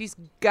she? She's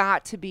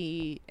got to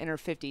be in her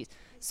 50s.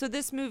 So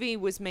this movie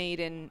was made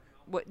in,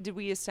 what did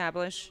we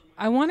establish?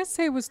 I want to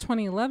say it was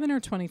 2011 or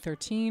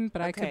 2013,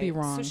 but I could be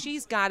wrong. So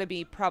she's got to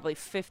be probably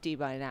 50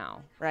 by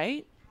now,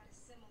 right?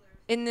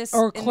 In this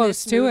Or in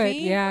close this to it. movie,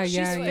 Yeah, she's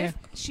yeah, yeah.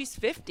 She's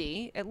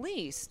 50 at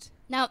least.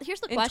 Now, here's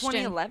the In question: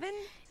 2011?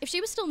 If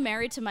she was still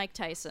married to Mike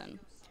Tyson,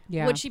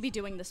 Yeah. would she be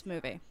doing this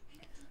movie?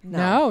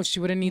 No, she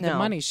wouldn't need the No.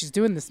 money. She's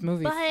doing this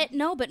movie.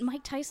 But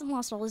Mike Tyson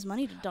lost all his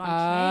money to Don Cain.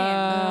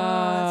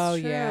 Oh,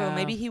 that's true. yeah.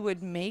 Maybe he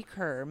would make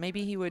her.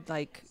 Maybe he would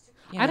like.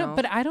 I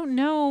don't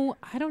know.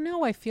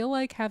 I feel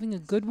like having a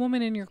good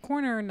woman in your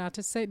corner, not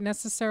to say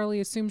necessarily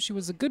assume she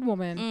was a good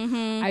woman.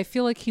 Mm-hmm. I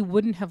feel like he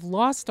wouldn't have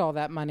lost all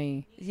that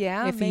money.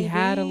 Yeah, if he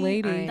had a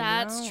maybe. lady. I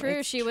That's know, true.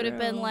 it's She would have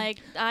been true. like,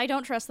 I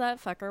don't trust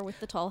that fucker with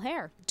the tall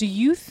hair. Do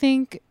you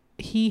think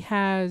he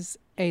has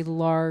a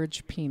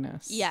large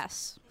penis?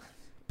 Yes.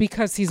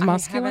 Because he's I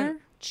muscular?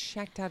 haven't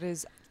checked out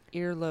his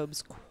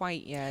earlobes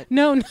quite yet.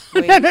 No,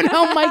 Wait.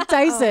 no, Mike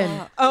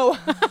Tyson. Oh,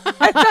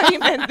 I thought you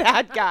meant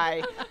that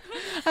guy.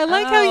 I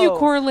like how you Oh.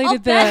 correlated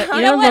the bet-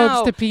 You know what?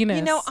 earlobes to penis.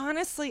 You know,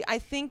 honestly, I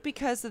think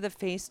because of the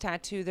face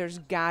tattoo, there's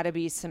got to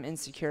be some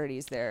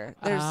insecurities there.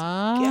 There's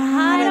Ah. gotta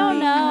I don't be.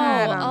 know.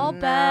 I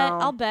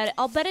don't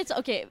I'll bet it's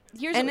okay.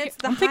 Here's And what it's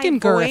the I'm high thinking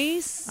girth.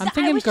 voice. I'm I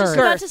thinking was just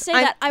girth. about to say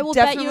that. I will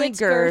bet you definitely it's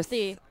girth.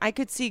 girthy. I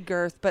could see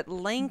girth, but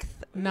length.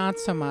 Not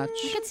so much.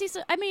 I could see.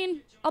 I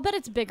mean, I'll bet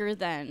it's bigger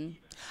than.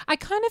 I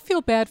kind of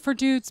feel bad for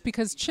dudes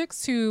because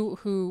chicks who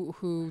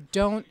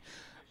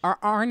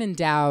aren't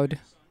endowed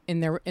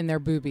in their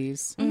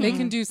boobies. They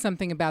can do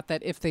something about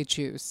that if they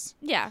choose.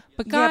 Yeah.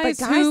 But Yeah, guys,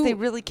 but who, they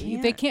really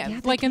can't. They can't. Yeah,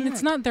 they like, and can't.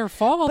 it's not their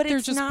fault. But They're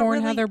it's just not born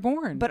how really- they're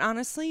born. But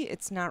honestly,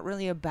 it's not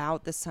really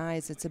about the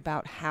size. It's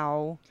about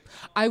how.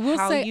 I will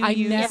how say you I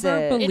use never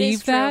it. It is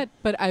believe true. that.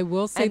 But I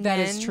will say and that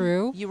is then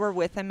true. You were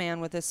with a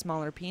man with a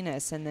smaller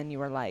penis, and then you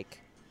were like,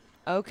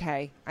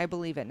 "Okay, I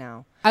believe it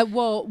now."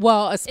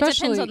 Well, It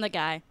especially depends on the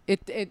guy.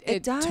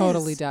 It does.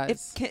 totally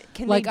does.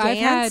 Can Like, they I've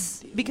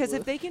dance? had- Because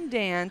if they can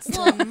dance,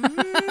 Well, then then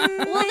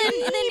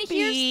here's the.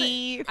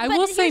 maybe. I but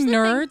will say here's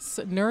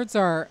the thing. nerds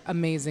are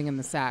amazing in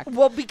the sack.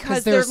 Well,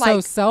 because they're they're so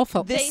like,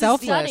 selfless. this is the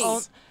Selfless.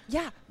 on-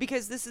 yeah,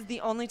 because this is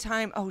the only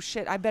time. Oh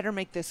shit! I better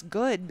make this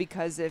good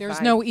because if There's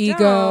I no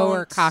ego or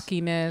don't-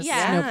 cockiness.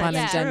 Yeah, no pun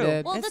yeah.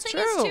 intended. Well, It's the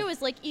thing true. is, too,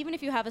 is like even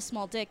if you have a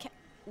small dick,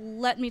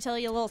 let me tell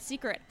you a little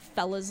secret,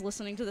 fellas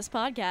listening to this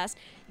podcast.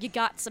 You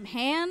got some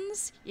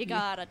hands, you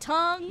got a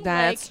tongue.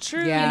 That's like, true.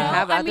 Yeah. You You know,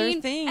 have I other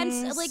mean, things.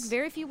 and like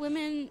very few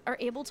women are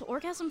able to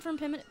orgasm from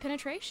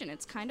penetration.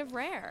 It's kind of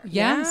rare.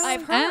 Yes,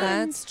 I've heard.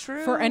 and That's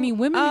true. For any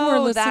women who are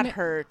Oh, listening, that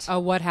hurt. Oh,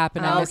 what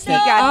happened? I Oh, missed he it.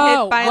 got hit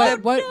oh, by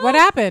what, the- what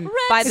happened?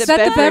 by Is the that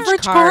the beverage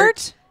beverage cart.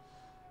 cart?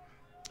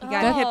 He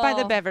got hit by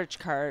the Oh. beverage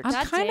cart. I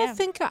God kind damn. of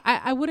think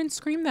I wouldn't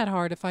scream that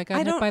hard if I got I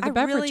hit don't. by the I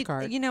beverage really,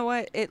 cart. You know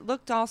what? It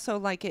looked also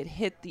like it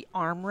hit the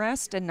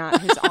armrest and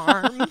not his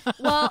arm.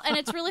 Well, and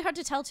it's really hard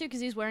to tell too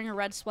because he's wearing a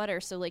red sweater.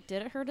 So like,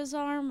 did it hurt his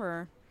arm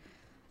or?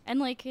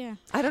 And like, yeah.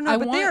 I don't know, I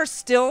but they want- are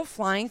still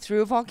flying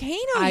through a volcano.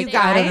 You I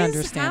guys, don't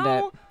understand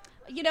How-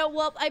 it. You know,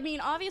 well, I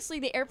mean, obviously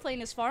the airplane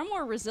is far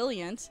more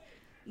resilient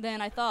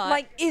than I thought.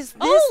 Like, is this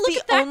oh, look the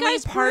at that only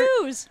guy's part?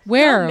 bruise.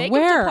 Where? The makeup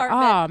Where?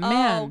 department. Aw,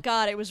 man. Oh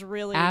God, it was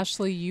really.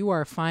 Ashley, you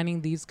are finding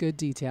these good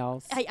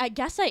details. I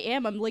guess I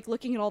am. I'm like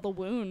looking at all the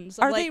wounds.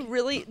 I'm Are like, they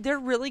really? They're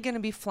really going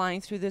to be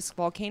flying through this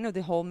volcano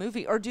the whole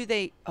movie, or do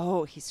they?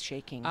 Oh, he's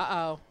shaking.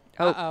 Uh-oh.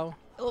 Oh.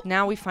 Uh-oh.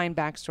 Now we find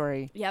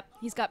backstory. Yep,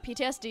 he's got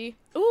PTSD.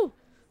 Ooh.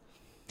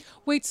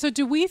 Wait, so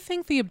do we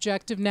think the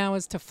objective now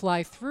is to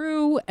fly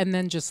through and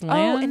then just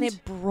land? Oh, and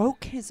it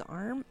broke his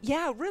arm.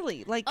 Yeah,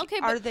 really. Like, Okay,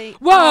 are but- they?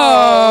 Whoa!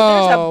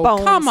 Oh, there's a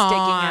bone Come sticking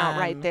out on.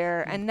 right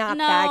there, and not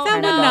No, that that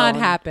kind would of not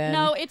bone. happen.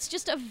 No, it's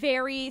just a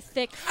very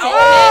thick.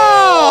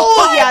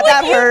 Oh, yeah,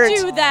 that you hurt.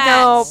 do that?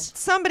 No,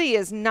 somebody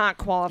is not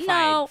qualified.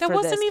 No. That for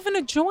wasn't this. even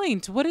a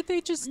joint. What did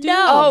they just do?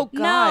 No. Oh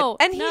God! No,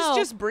 and he's no.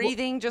 just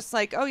breathing, just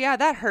like, oh yeah,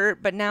 that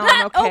hurt, but now I'm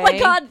That, okay. Oh my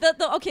God!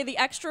 The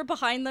extra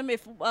behind them.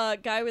 If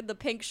guy with the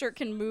pink shirt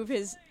can move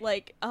his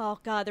like. Oh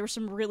God, there was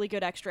some really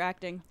good extra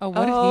acting. Oh,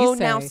 what Oh, did he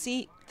say? now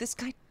see, this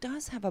guy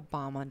does have a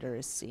bomb under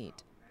his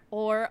seat.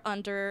 Or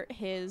under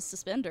his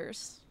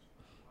suspenders.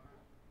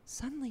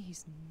 Suddenly,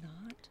 he's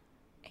not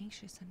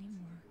anxious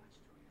anymore.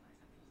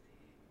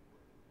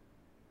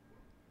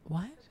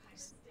 What?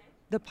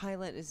 The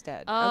pilot is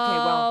dead. Oh, okay,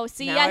 well,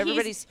 see, now yeah, he's-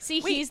 everybody's see,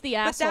 Wait, he's the But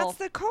asshole. that's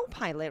the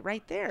co-pilot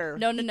right there.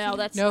 No,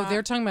 that's No, not.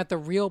 they're talking about the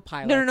real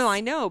pilot. No,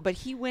 I know, but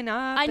he went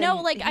up. I know,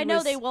 and like he I know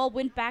was- they all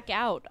went back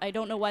out. I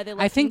don't know why they.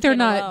 Left I think Dean they're Cain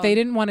not. alone. They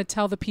didn't want to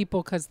tell the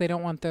people because they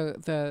don't want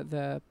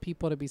the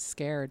people to be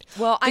scared.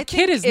 Well, the I kid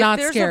think is if not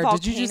there's a scared.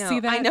 Did you just see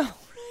volcano- that? I know.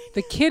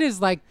 The kid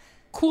is like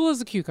cool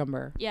as a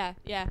cucumber. Yeah.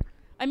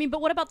 I mean, but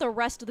what about the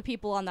rest of the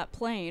people on that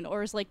plane?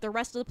 Or is like the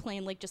rest of the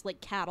plane like just like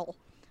cattle?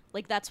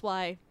 Like that's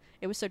why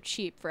it was so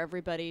cheap for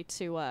everybody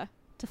to fly.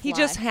 He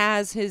just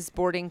has his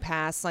boarding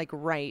pass like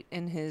right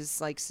in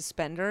his like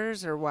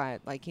suspenders or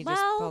what? Like he just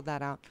Well- pulled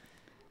that out.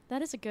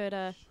 That is a good.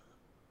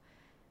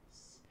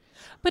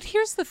 But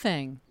here's the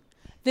thing.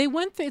 They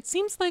went. It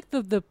seems like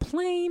the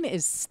plane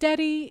is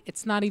steady.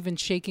 It's not even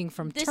shaking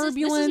from This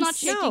turbulence. is not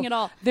shaking No. at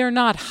all. They're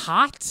not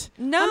hot.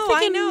 No, I'm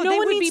thinking I know. No They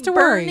one would needs be to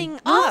worry. burning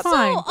We're up.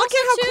 fine. Also- Look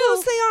at how too,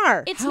 close they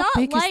are. It's How not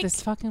big like is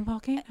this fucking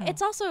volcano?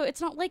 it's also it's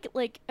not like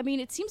I mean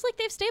it seems like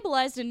they've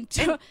stabilized and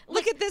And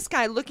look at this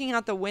guy looking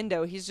out the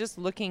window. He's just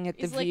looking at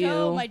the he's like view.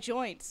 oh my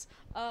joints.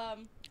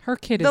 Her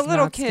kid the is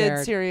little not kid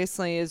scared.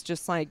 seriously is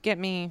just like, get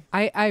me.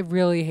 I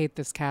really hate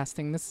this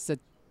casting. This is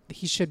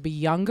he should be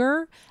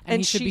younger and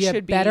he should she be a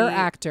should better be-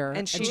 actor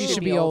and she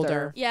should be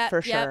older. Yeah, for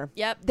yep, sure.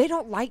 yep. They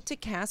don't like to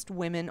cast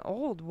women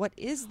old. What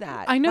is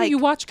that? I know like, you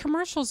watch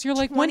commercials. You're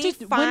like, when did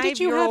you have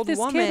 25-year-old this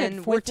woman kid at with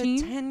a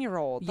 14?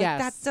 10-year-old?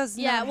 Yes. Like, that does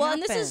Yeah, not well,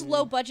 and this is happen.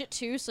 low budget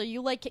too, so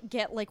you like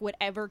get like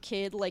whatever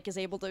kid like is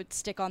able to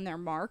stick on their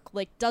mark.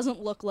 Like doesn't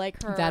look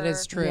like her. That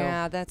is true.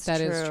 Yeah, that's That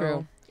true. is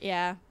true.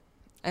 Yeah.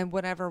 And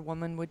whatever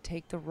woman would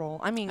take the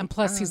role. I mean, And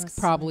plus, he's honestly.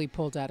 probably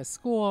pulled out of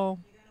school.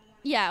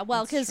 Yeah,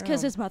 well, That's because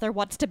true. his mother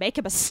wants to make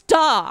him a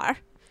star.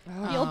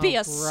 You'll be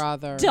a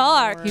brother.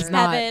 star, He's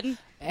not. Kevin.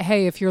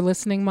 Hey, if you're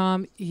listening,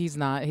 Mom, he's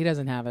not. He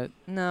doesn't have it.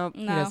 Nope.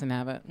 No. He doesn't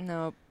have it.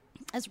 Nope.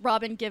 As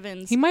Robin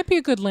Givens, He might be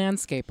a good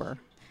landscaper.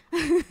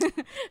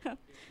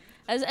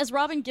 as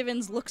Robin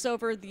Givens looks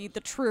over the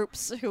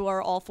troops who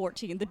are all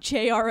 14, the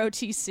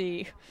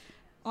JROTC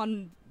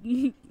on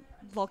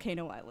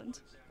Volcano Island.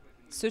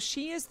 So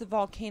she is the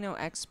volcano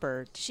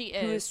expert. She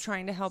Who is. is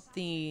trying to help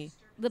the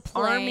The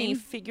plane. army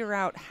figure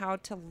out how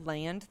to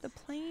land the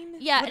plane?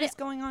 Yeah, What and is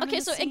going on? Okay, in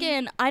the so scene?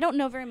 again, I don't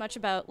know very much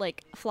about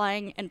like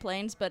flying and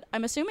planes, but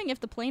I'm assuming if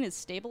the plane is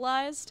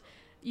stabilized,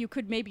 you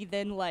could maybe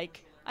then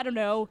like I don't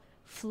know,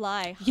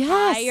 fly Yes.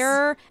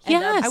 higher. And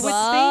Yes. I would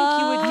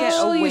think you would get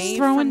Ashley is away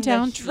throwing from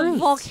down the truth. the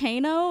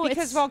volcano.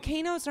 because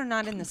volcanoes are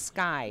not in the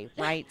sky,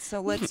 right?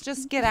 So let's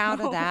just get out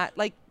of that,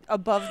 like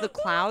above the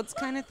clouds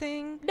kind of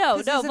thing. No,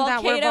 'Cause no, isn't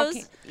that where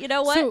volcanoes. You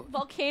know what? So-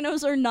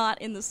 Volcanoes are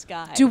not in the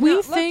sky. Do we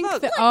look, think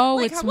look, that?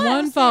 look, It's how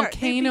one close they are. They'd be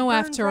volcano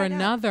burned after right up.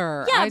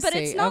 another. Yeah, I but see.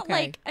 it's not okay.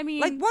 like, I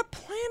mean, Like, what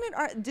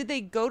planet did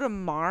they go to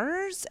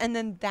Mars, and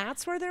then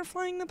that's where they're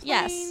flying the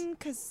Yes. plane?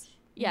 Because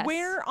Yes.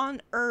 where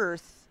on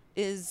Earth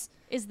is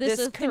this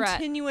a threat?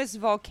 continuous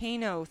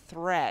volcano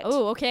threat?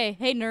 Oh, okay.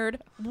 Hey,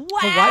 nerd.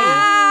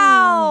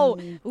 Wow.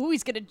 Ooh,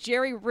 he's gonna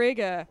jerry rig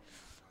a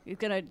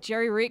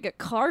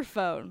car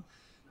phone.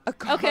 a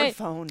car okay.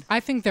 phone. I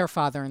think they're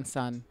father and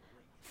son.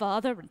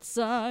 Father and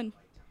son.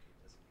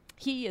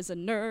 He is a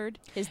nerd.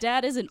 His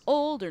dad is an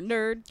older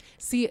nerd.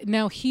 See,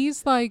 now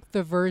he's like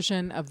the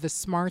version of the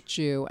smart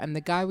Jew, and the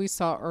guy we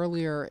saw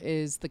earlier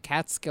is the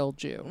Catskill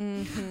Jew.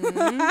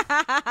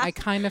 I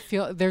kind of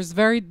feel there's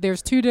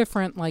two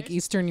different like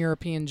Eastern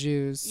European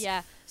Jews.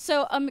 Yeah.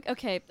 So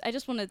okay, I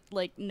just want to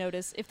like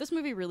notice if this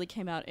movie really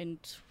came out in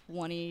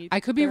 2013. I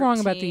could be wrong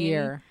about the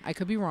year. I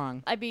could be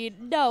wrong. I mean,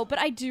 no, but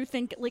I do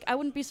think like I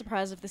wouldn't be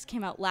surprised if this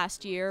came out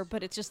last year,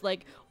 but it's just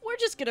like we're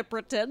just going to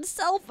pretend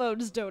cell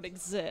phones don't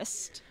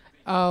exist.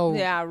 Oh,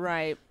 Yeah,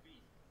 right.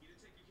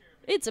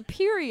 It's a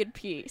period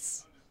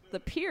piece. The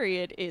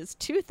period is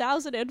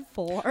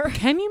 2004.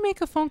 Can you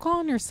make a phone call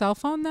on your cell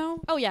phone though?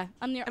 Oh yeah,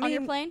 on your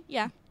mean- plane?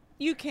 Yeah.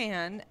 You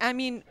can. I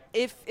mean,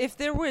 if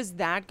there was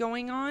that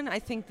going on, I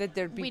think that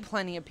there'd be We'd-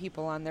 plenty of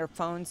people on their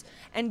phones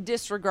and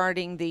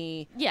disregarding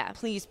the Yeah.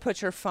 please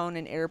put your phone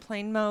in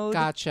airplane mode.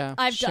 Gotcha.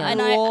 I've Sure. done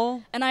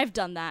Rule. and I've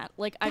done that.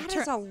 Like I've That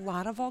is turned a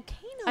lot of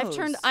volcanoes. I've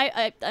turned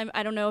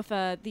I don't know if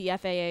the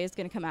FAA is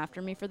going to come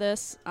after me for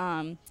this.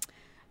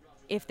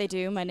 If they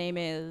do, my name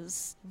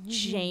is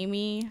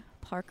Jamie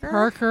Parker.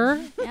 Parker.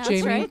 Yeah, that's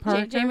Jamie right.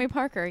 Parker. Jamie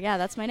Parker. Yeah,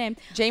 that's my name.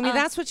 Jamie,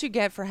 that's what you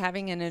get for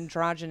having an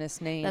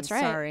androgynous name. That's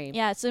right. Sorry.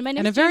 Yeah, so my name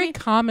And a is very Jamie.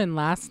 common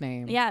last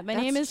name. Yeah, my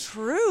name That's is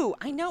true.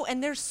 I know,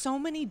 and there's so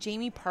many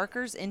Jamie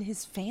Parkers in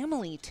his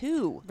family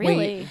too. really.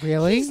 Wait,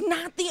 really? He's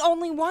not the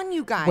only one,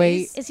 you guys.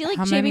 Wait, Is he like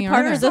how Jamie many are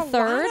Parker there? the There's a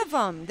third? lot of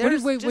them. Wait,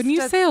 There's when just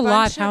you say a bunch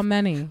lot, how of-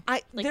 many?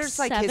 Like there's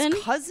like 7?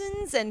 his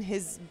cousins and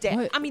his dad.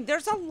 What? I mean,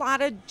 there's a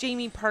lot of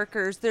Jamie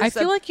Parkers. There's I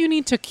feel like you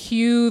need to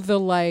cue the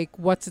like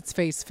what's its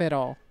face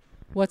fiddle.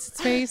 What's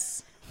its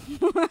face?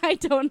 I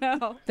don't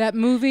know. That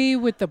movie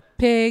with the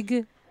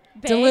pig.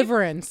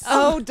 Deliverance.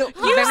 you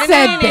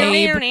said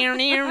babe.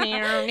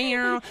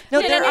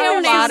 No, there are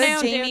a lot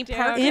of Jamie down,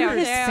 Parkers In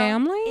his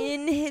family?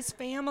 in his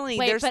family.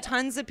 Wait, There's but-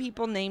 tons of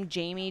people named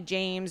Jamie,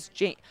 James,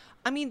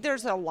 I mean,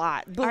 there's a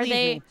lot. Are Believe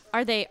they me.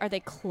 are they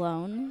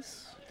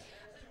clones?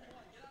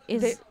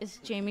 Is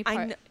Jamie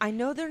Parker? I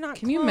know they're not.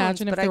 Can you clones,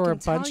 imagine if but there I were can a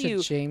bunch tell of you,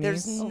 Jamies?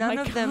 There's Oh none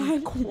my of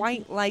them God.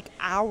 quite like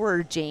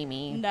our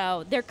Jamie.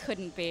 No, there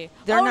couldn't be.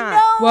 They're oh, not.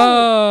 No!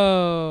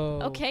 Whoa.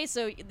 Okay,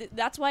 so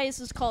that's why this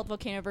is called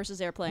Volcano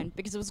versus Airplane,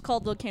 because it was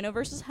called Volcano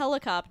versus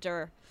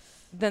Helicopter.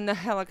 Then the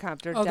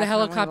helicopter. Oh, the definitely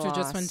helicopter just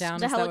lost. went down.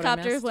 The Is that what I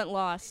helicopter missed? went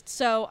lost.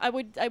 So I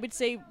would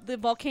say the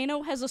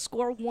Volcano has a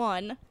score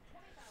 1.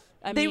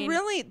 I mean,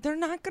 They're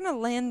not going to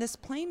land this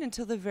plane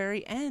until the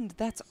very end.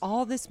 That's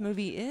all this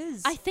movie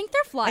is. I think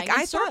they're flying like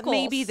in I thought circles.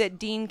 maybe that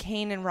Dean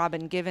Cain and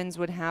Robin Givens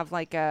would have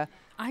like a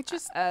I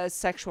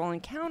sexual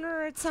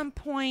encounter at some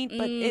point,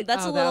 but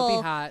that's Oh, a that would be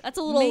little hot. That's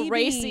a little Maybe-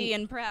 racy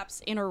and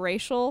perhaps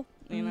interracial.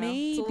 You know?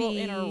 It's a little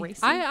Maybe. interracy.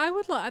 I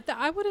would.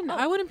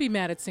 I wouldn't be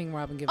mad at seeing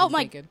Robin Givens oh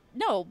my naked.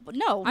 no.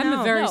 I'm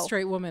a very no.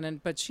 straight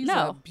woman, but she's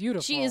No,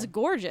 beautiful. she is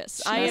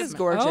gorgeous. She is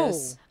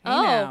gorgeous.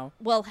 Oh, hey now.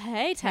 Well,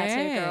 hey, tattoo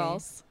Hey.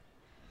 girls.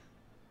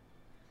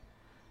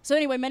 So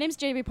anyway, my name's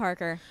Jamie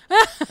Parker.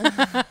 And,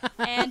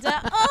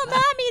 oh,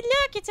 Mommy,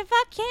 look, it's a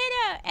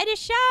volcano and a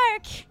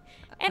shark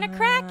and a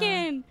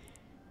kraken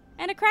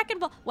and a kraken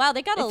ball. Wow,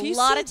 they got a If you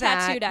lot see of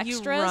tattooed that,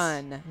 extras. You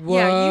run. Whoa.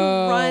 Yeah,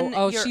 you run.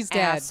 Oh, your she's dead.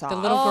 ass The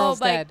off. little Oh,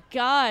 girl's my dead.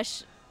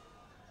 gosh.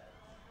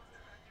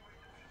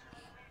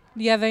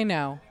 Yeah, they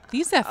know.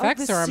 These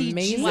FX the are CG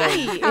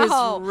amazing.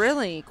 Wow. is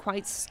really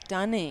quite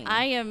stunning.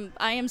 I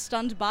am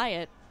stunned by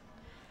it.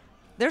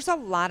 There's a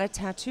lot of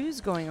tattoos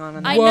going on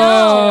in I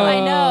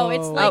that. know.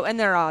 It's Whoa. like Oh, and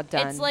they're all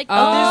done. it's like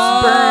Oh.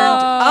 there's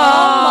burned.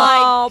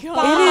 Oh, my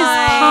God. It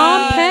is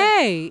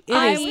Pompeii. It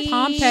I is was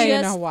Pompeii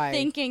in just Hawaii.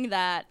 thinking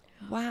that.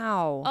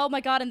 Wow. Oh my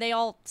God, and they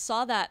all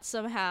saw that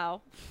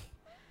somehow.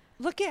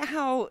 Look at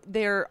how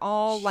they're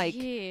all like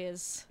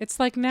Jeez. It's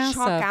like NASA,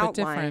 chalk but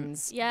different.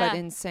 outlines, Yeah. but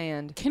in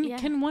sand. Can Yeah.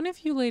 can one of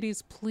you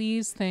ladies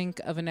please think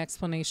of an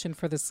explanation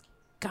for this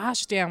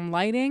gosh damn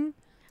lighting?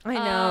 I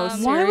know.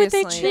 Why would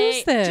they seriously.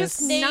 choose this?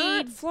 Just They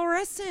not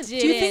fluorescent. didn't.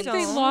 Do you think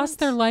they Don't. lost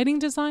their lighting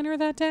designer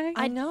that day?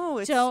 I know.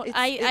 It's, Don't it's,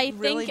 I it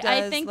really think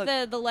I does think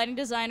look- the lighting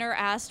designer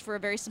asked for a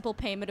very simple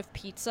payment of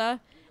pizza,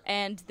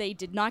 and they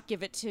did not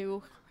give it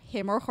to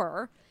him or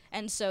her.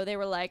 And so they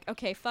were like,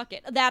 okay, fuck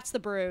it. That's the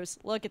bruise.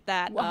 Look at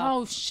that.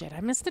 Oh shit! I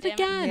missed it Damn it.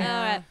 again.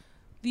 Yeah.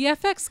 The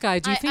FX guy.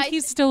 Do you I- think I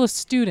he's th- still a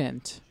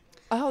student?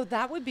 Oh,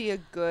 that would be a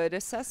good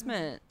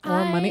assessment.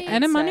 Or money I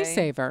and a would money say-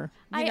 saver.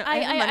 You know, I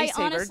and a money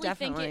saver, honestly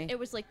definitely. think it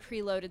was like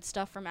preloaded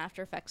stuff from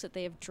After Effects that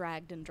they have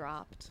dragged and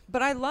dropped.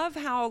 But I love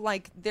how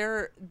like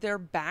their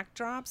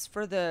backdrops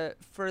for the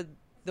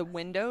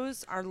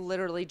windows are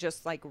literally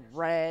just like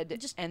red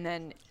Just and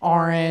then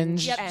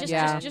Orange. Yep,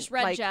 and just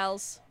red like,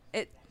 gels.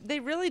 They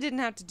really didn't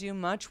have to do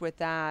much with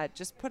that.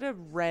 Just put a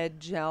red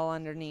gel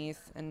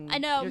underneath, and I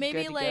know, you're maybe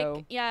good to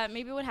like go.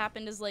 maybe what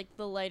happened is like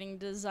the lighting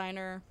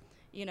designer,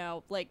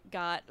 like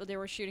they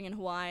were shooting in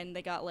Hawaii and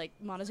they got like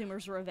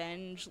Montezuma's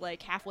Revenge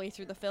like halfway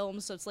through the film,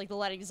 so it's like the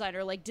lighting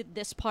designer like did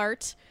this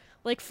part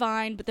like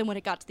fine, but then when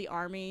it got to the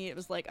army, it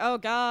was like, oh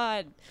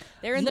god,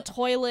 they're in the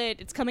toilet,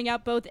 it's coming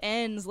out both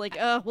ends, like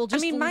we'll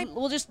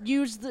just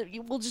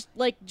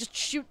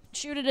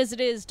shoot it as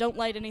it is, don't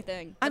light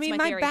anything. That's my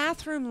theory.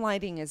 bathroom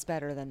lighting is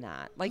better than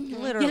that. Like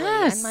literally,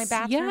 Yes, and my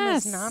bathroom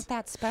yes. is not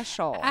that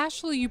special.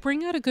 Ashley, you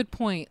bring out a good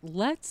point.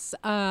 Let's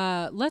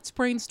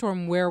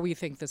brainstorm where we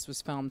think this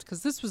was filmed,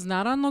 because this was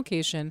not on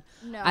location.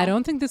 No. I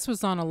don't think this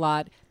was on a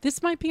lot.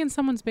 This might be in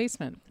someone's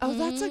basement. Oh,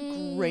 that's a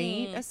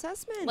great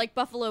assessment. Like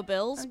Buffalo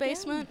Bill's Again.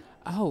 basement.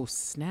 Oh,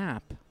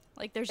 snap.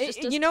 Like there's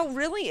just a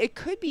really, it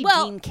could be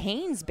Well- Dean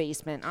Cain's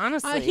basement.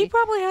 Honestly, He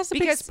probably has a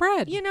big because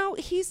spread.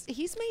 he's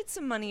made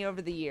some money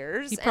over the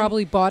years. He and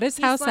probably bought his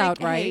he's house like,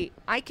 outright. Hey,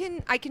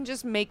 I can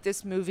just make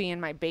this movie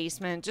in my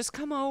basement. Just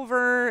come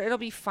over. It'll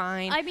be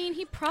fine. I mean,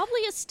 he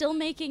probably is still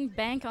making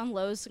bank on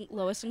Lois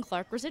and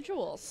Clark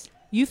residuals.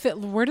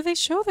 Where do they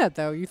show that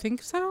though? You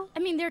think so? I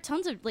mean, there are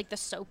tons of like the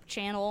Soap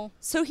Channel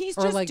So he's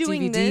Or just like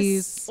doing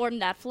this. DVDs. or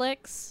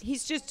Netflix.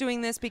 He's just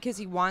doing this because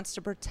he wants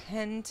to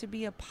pretend to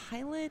be a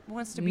pilot.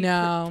 Wants to be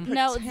No.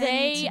 No, pretend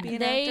they to be an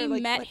they actor.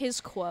 Like, met what-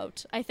 his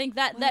quote. I think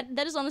that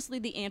is honestly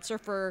the answer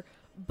for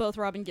both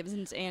Robin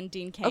Givens and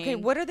Dean Cain. Okay,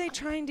 what are they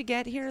trying to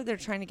get here? They're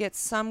trying to get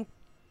some.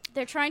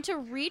 They're trying to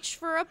reach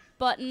for a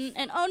button,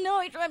 and oh no,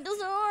 he grabbed his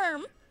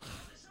arm.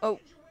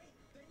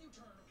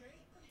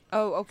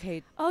 Oh,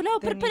 okay. Oh no,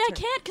 They but need I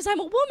to- can't because I'm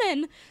a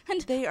woman,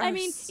 and They I are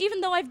mean, s- even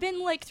though I've been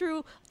like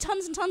through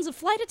tons and tons of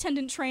flight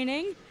attendant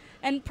training,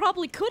 and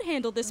probably could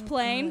handle this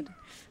plane. God.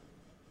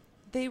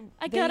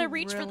 I gotta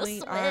reach for the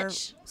really are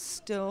switch.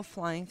 still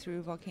flying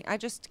through volcano. I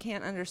just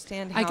can't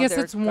understand how I guess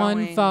they're it's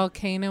one going.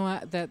 volcano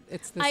that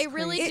it's this I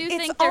really crazy. do It's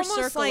think they're almost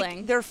circling.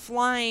 like they're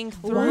flying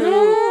through.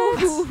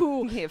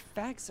 Ooh. The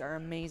effects are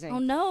amazing. Oh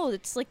no,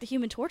 it's like the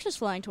Human Torch is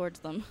flying towards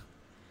them.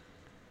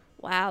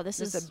 Wow, this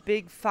There's is a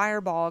big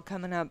fireball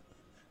coming up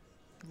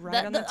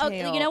right on the oh,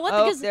 tail. you know what?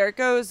 Oh, Because there it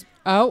goes.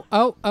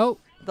 Oh.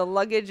 The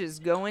luggage is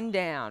going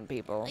down,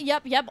 people.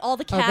 Yep, all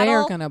the Oh, cattle. they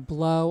are going to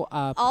blow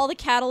up. all the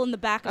cattle in the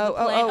back of the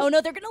Oh, plane. oh. Oh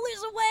no, they're gonna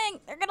lose a wing.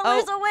 They're gonna Oh.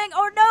 lose a wing.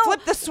 Oh no.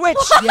 Flip the switch.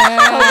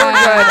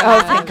 Yeah.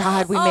 Oh, thank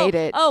God, we made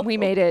it. We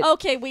made it.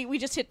 Okay, we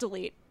just hit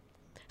delete.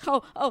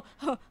 Oh,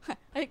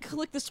 I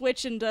clicked the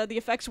switch and the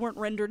effects weren't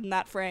rendered in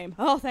that frame.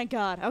 Oh, thank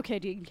God. Okay,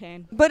 Dean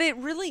Cain. But it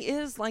really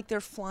is like they're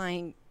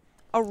flying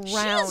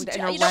around and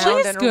you around know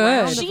what? and She's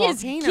around good. the She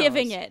is volcanoes.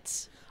 giving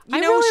it. You I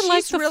know, really like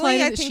she's the really,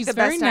 flight. I think, She's the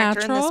very best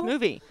actor in this natural.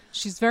 movie.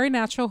 She's very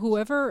natural.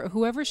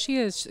 Whoever she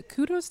is,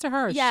 kudos to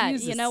her. Yeah, she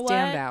is you a know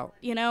standout. what?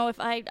 You know, if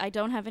I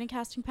don't have any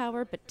casting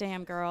power, but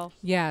damn girl.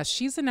 Yeah,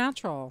 she's a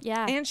natural.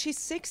 Yeah. And she's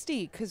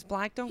 60 because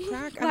black don't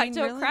crack. Black I mean,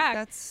 don't really, crack.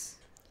 That's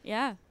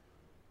Yeah.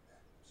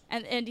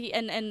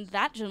 And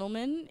that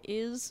gentleman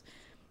is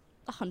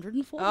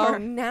 104. oh,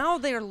 now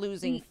they're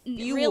losing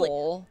fuel.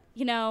 really.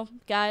 You know,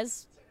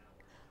 guys,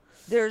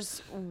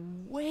 There's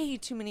way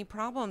too many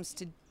problems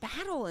to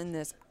battle in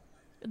this.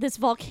 this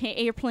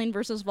airplane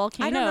versus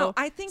volcano I don't know.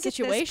 I think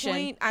situation. at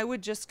this point, I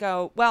would just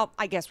go, well,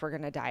 I guess we're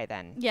going to die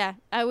then. Yeah,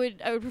 I would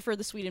prefer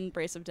the sweet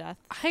embrace of death.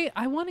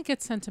 I want to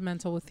get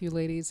sentimental with you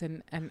ladies,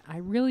 and I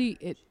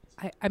really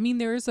I mean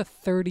there is a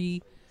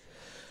 40%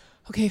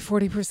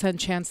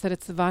 chance that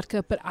it's the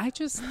vodka, but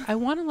I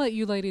want to let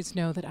you ladies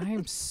know that I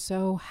am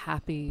so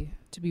happy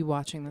to be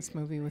watching this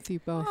movie with you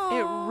both.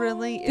 It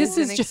really This is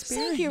is an just-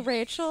 experience. Thank you,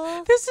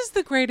 Rachel. This is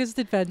the greatest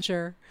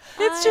adventure.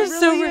 It's I just It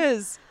so really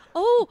is.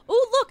 Oh,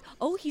 look.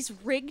 Oh, he's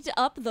rigged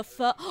up the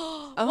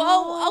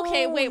Whoa,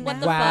 okay, wait, what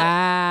the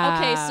Wow.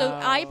 fuck? Okay, so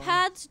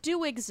iPads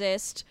do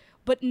exist,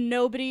 but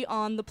nobody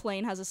on the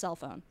plane has a cell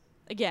phone.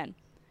 Again.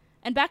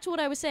 And back to what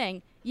I was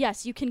saying.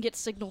 Yes, you can get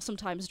signal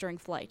sometimes during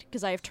flight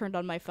because I have turned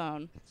on my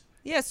phone.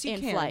 Yes, you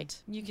in can.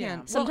 flight. You Yeah.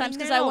 can. Sometimes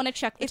Well, 'cause I now, wanna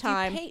check the if you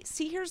time.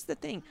 see, here's the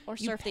thing. Or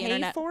you surf the pay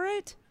internet. for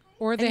it.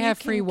 Or they and you have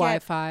free can get-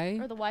 Wi-Fi.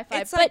 Or the Wi-Fi.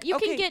 It's But like, you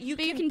okay, can get you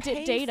but you can pay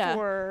get data.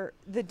 for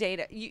the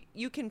data.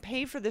 You can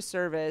pay for the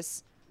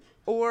service,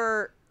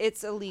 or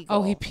it's illegal.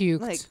 Oh, he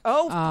puked. Like,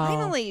 Oh.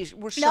 finally,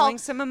 we're showing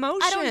some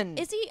emotion. I don't.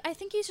 Is he? I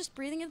think he's just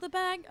breathing into the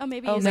bag. Oh,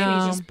 maybe Oh, he's. maybe No.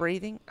 he's just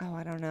breathing. Oh,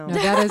 I don't know. No,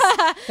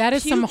 that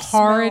is some Puke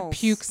horrid smells.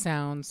 puke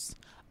sounds.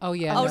 Oh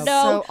yeah. Oh no. no!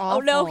 So Oh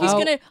no! He's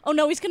awful.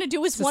 gonna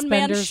do his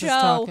one-man Suspenders is show.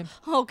 talking.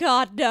 Oh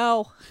God,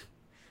 no!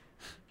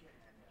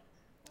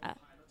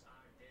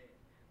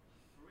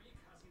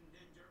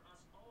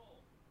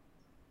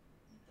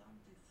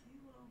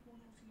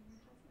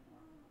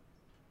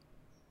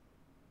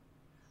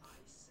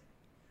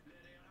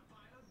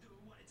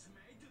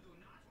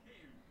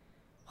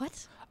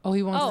 What? Oh,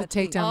 he wants to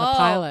take down the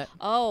pilot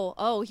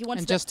He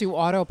wants and just do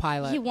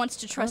autopilot. He wants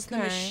to trust the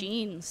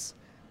machines.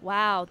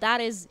 Wow,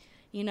 that is,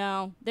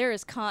 there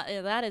is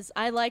that is.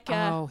 I like.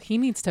 He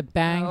needs to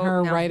bang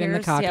her now right in the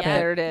here's- cockpit. Yeah,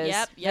 there it is.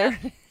 Yep.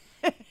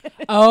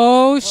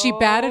 Oh, she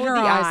batted her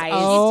the eyes. eyes.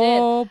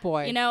 Oh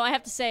boy. I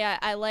have to say,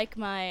 I like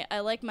my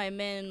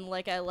men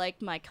like I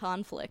like my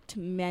conflict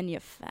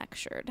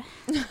manufactured.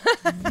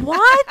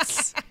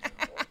 What?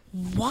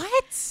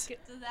 What?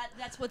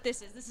 That's what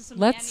this is. This is some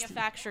Let's-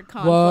 manufactured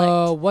conflict.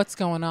 Whoa, what's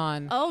going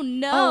on? Oh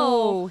no!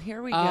 Oh,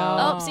 here we go.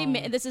 Oh, see,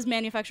 this is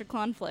manufactured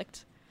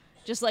conflict.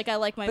 Just like I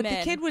like my But men.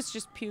 the kid was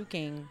just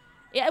puking.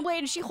 Yeah,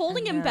 wait, is she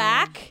holding him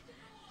back?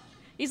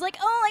 He's like,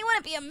 oh, I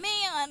want to be a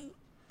man.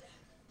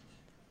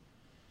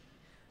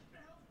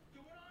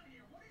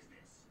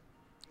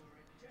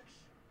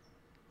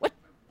 What?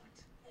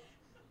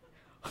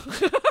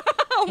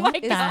 Oh my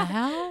What the god!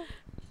 hell?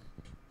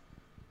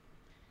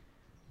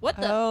 What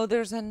the? Oh,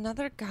 there's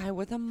another guy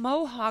with a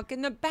mohawk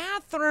in the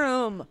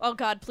bathroom. Oh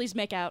god! Please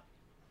make out.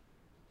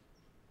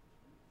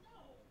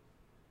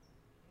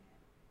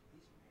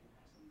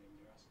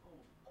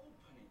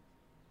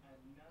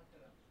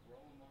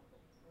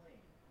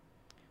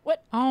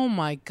 What? Oh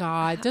my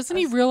God! Doesn't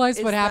he realize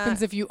Is what happens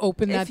that- if you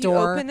open that if door?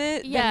 you open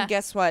it, Yeah. then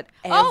guess what?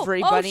 Oh,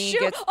 Everybody shoot.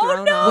 gets Oh,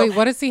 thrown no. off. Wait,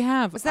 what does he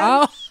have?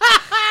 that-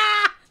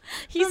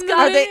 He's Are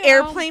got they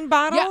airplane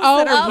bottles Yeah, oh,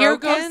 that are here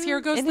broken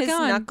goes in the his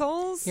gun.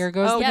 knuckles? Here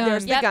goes oh, the gun.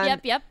 there's the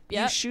gun. Yep.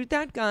 You shoot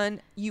that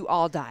gun, you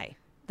all die.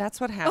 That's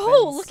what happens.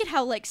 Oh, look at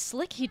how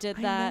slick he did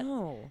I that.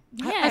 know.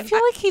 Yeah. I feel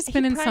like he's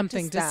been in practiced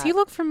something. Does that. he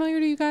look familiar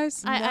to you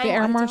guys? I- The air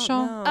I don't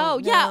marshal? know. Oh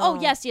yeah. Oh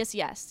No.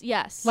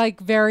 yes. Like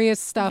various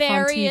stuff on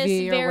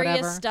TV or various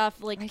whatever.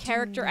 stuff like I do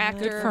character not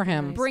actor. Good for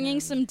him. Bringing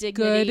some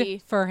dignity.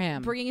 Good for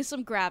him. Bringing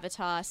some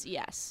gravitas.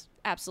 Yes,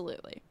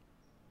 absolutely.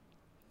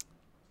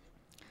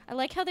 I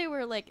like how they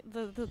were like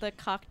the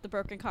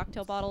broken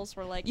cocktail bottles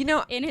were like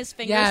in his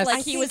fingers, Yes. like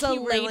I he was think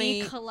a he lady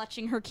really-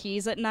 clutching her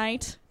keys at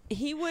night.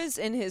 He was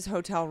in his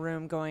hotel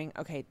room going,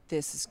 okay,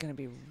 this is going to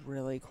be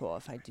really cool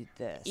if I do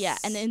this. Yeah,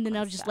 and then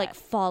I'll just like that?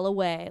 fall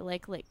away,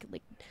 like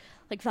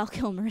Val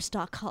Kilmer's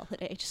Doc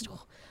Holliday. Just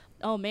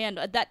oh man,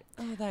 that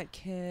Oh, that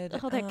kid.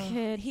 Oh, that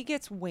kid. He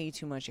gets way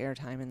too much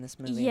airtime in this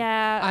movie.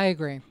 yeah, I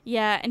agree.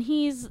 yeah, and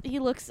he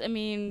looks. I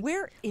mean,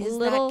 Where is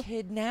Little- that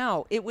kid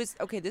now? It was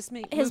okay. his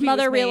movie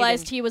mother was made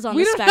realized in- he was on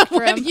We the don't know spectrum.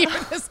 what year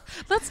this.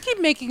 Let's keep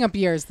making up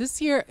years.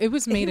 This year, it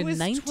was made It in was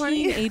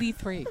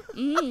 1983.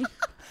 Mm.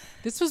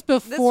 This was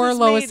before was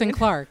Lois made and in-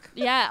 Clark.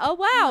 Yeah. Oh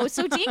wow.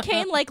 So Dean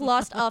Cain like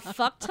lost a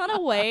fuck ton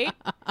of weight.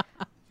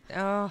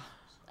 Oh,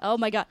 Oh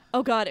my god.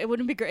 Oh god. It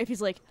wouldn't be great if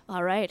he's like,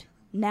 all right,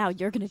 now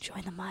you're gonna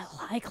join the Mile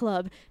High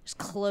Club. Just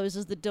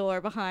closes the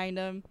door behind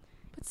him.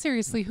 But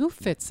seriously, who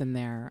fits in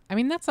there? I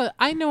mean,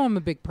 I know I'm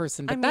a big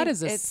person, but I that mean,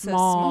 is a it's a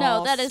small.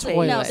 No, that is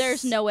toilet. no.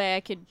 There's no way I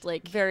could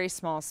like. very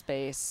small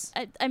space.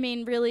 I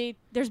mean, really,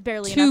 there's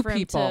barely Two enough room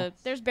people. to.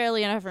 There's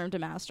barely enough room to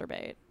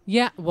masturbate.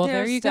 Yeah, well, there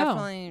There's you go.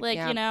 definitely- Like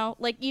yeah.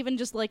 like even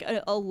just like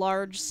a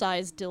large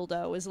size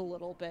dildo is a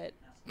little bit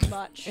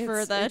much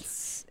for the.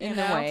 It's in you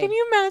a know? way. Can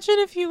you imagine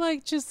if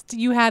you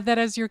you had that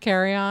as your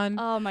carry-on,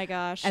 Oh my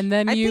gosh. and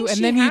then I you think and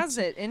she then has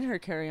it in her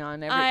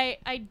carry-on. I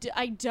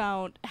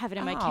don't have it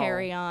in my Oh.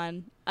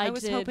 carry-on. I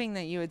was did. hoping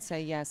that you would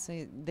say yes,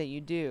 that you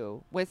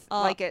do with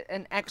Uh, like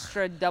an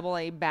extra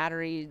AA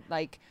battery.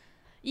 Like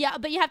Yeah,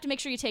 but you have to make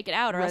sure you take it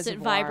out, or else it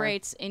Reservoir.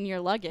 vibrates in your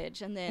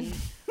luggage, and then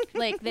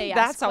like they ask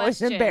that's always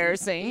questions.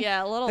 embarrassing.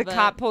 Yeah, a little the bit.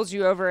 cop pulls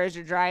you over as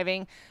you're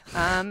driving.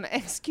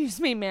 Excuse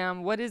me,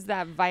 ma'am. What is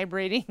that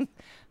vibrating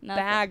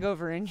Nothing. bag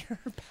over in your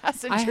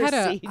passenger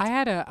I seat?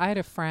 had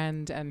a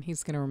friend, and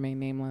he's going to remain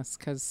nameless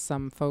because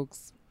some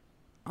folks,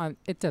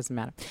 it doesn't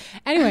matter.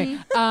 Anyway,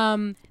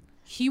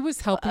 he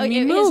was helping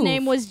me move. His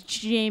name was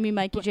Jamie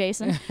Mikey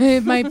Jason.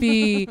 It might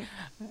be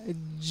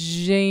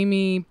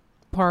Jamie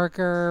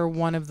Parker,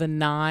 one of the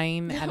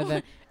 9 out of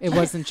the. It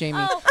wasn't Jamie.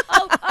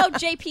 oh,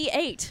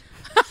 JP8.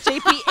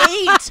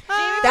 JP8. That's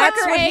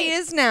Parker what 8. he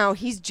is now.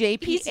 He's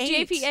JP8. He's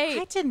JP8.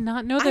 I did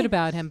not know that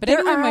about him. But there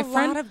anyway, are my a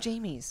friend. lot of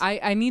Jamies.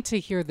 I need to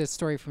hear this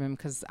story from him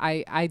because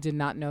I did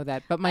not know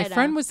that. But my I know.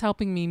 friend was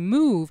helping me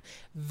move.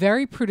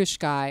 Very prudish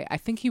guy. I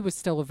think he was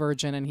still a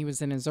virgin and he was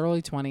in his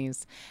early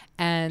 20s.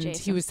 And he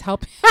Jason. was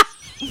helping.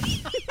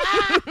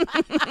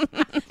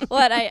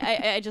 What?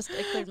 I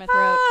cleared my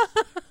throat.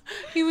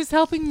 He was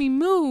helping me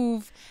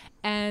move.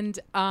 And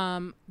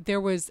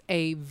there was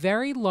a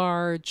very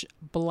large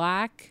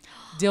black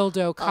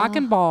dildo, cock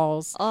and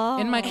balls,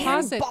 in my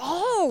closet.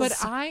 balls.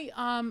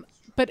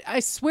 But I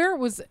swear it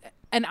was,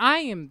 and I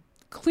am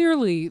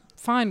clearly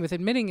fine with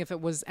admitting if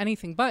it was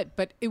anything but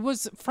it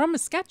was from a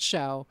sketch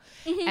show,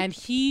 and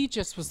he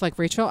just was like,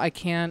 Rachel, I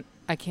can't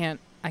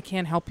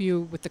help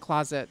you with the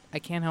closet. I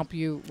can't help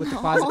you with the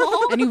closet.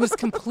 And he was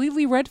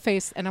completely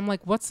red-faced, and I'm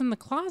like, what's in the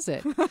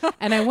closet?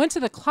 And I went to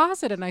the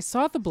closet, and I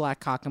saw the black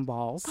cock and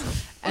balls.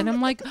 And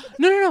I'm like,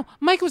 no,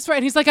 Mike was right.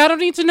 And he's like, I don't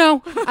need to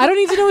know.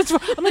 It's from.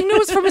 I'm like, no,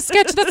 it's from a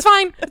sketch. That's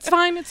fine. It's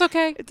fine. It's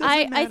okay.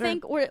 I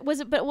think was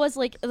it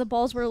like the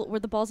balls were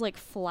the balls like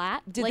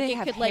flat? Did like they it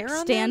have could hair like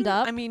on stand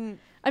them? up? I mean,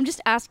 I'm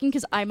just asking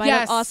because I might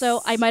Yes.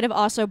 have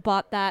also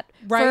bought that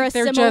Right, for a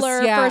they're similar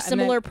just- yeah, for a and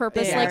similar then-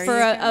 purpose, There like for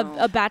you a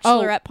go.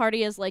 bachelorette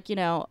party, as like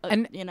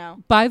And- you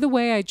know. By the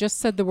way, I just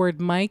said the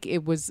word Mike.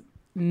 It was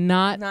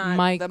not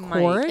Mike the mic.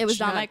 Korich. It was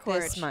not Not Mike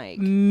this Korich. mic.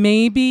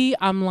 Maybe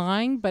I'm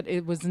lying, but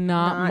it was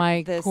not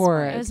Mike this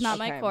Korich. mic. It was not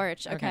Okay. Mike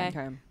Korich. Okay.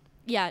 Okay.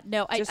 Yeah,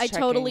 no, I Just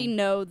totally checking.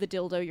 know the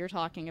dildo you're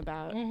talking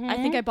about. I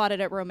think I bought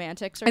it at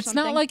Romantics or It's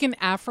something. not like an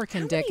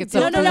African dick. It's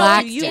How a many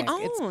black dildos do you dick.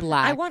 own? It's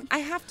black. I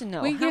have to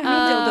know. Wait, How yeah.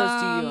 many dildos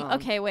do you own?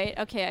 Okay, wait.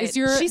 Okay. Is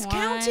your- She's One,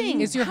 counting.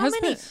 Is your How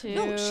many? husband-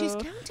 No, she's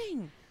Two.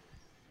 counting.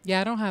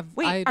 Yeah, I don't have.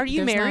 Wait, are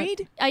you there's not-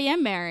 married? I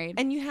am married.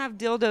 And you have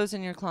dildos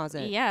in your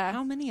closet? Yeah.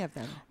 How many of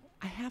them?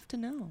 I have to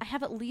know. I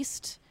have at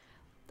least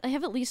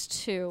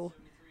 2.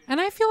 And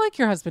I feel like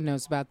your husband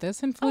knows about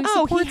this and fully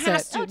Oh, he supports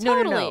has it. to. Oh,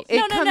 No. totally. It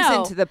No, no, comes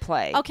no. into the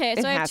play. Okay,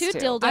 so It I have has 2 to.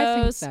 dildos.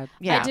 I think that.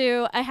 Yeah. I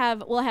do. I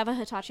have a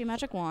Hitachi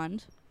magic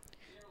wand.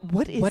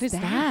 What is What is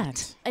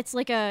that? It's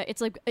like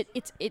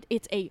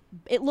it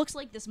looks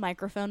like this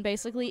microphone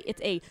basically.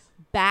 It's a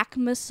back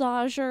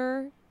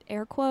massager,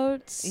 air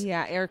quotes.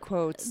 Yeah, air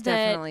quotes. that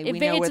Definitely. it- We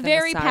know it's where the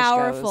very massage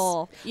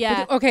powerful.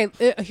 Yeah. Okay,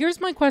 here's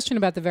my question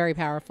about the very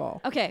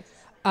powerful. Okay.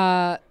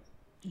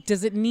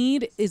 Is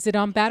it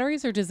on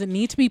batteries or does it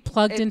need to be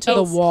plugged It- into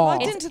the it's wall?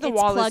 Plugged It's- into the it's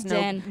wall plugged is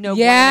in. no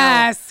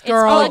Yes, It's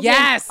girl. plugged in.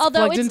 Yes, Although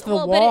plugged it's into the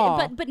well,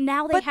 wall. but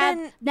now they But have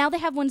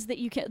then- ones that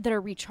that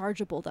are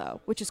rechargeable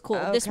though, which is cool.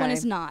 This one Okay.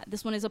 is not.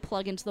 This one is a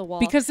plug into the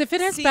wall. Because if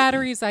it has See-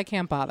 batteries, I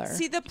can't bother.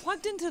 See, the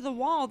plugged into the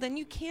wall, then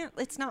you can't.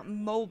 It's not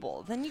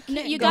mobile. Then you No,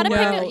 can't. you go gotta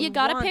where pick. you You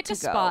gotta want pick to a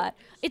go. spot.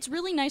 It's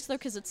really nice though,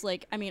 because it's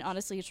like, I mean,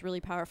 honestly, it's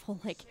really powerful.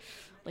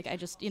 Like I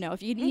just,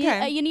 if you need,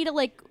 Okay. you need to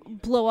like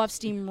blow off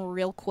steam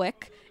real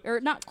quick,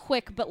 or not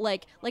quick, but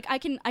like I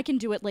can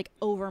do it like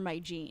over my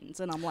jeans,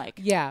 and I'm like,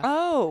 yeah.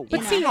 Oh, But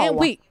you see, know.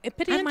 wait,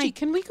 but I Angie, might-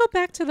 can we go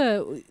back to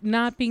the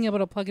not being able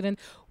to plug it in?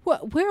 Where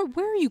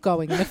are you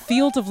going? In the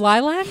field of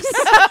lilacs?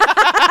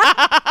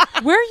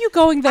 Where are you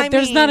going that I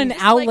there's not mean, an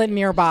it's outlet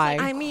nearby?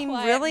 I mean,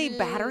 Quiet. really,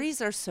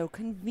 batteries are so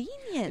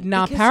convenient.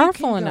 Not because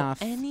powerful you can go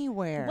enough.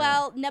 Anywhere.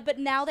 well, no, but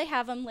now they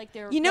have them like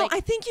they're. You know, like, I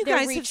think you they're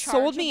guys have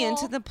sold me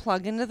into rechargeable. the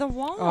plug into the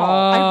wall. Oh.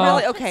 I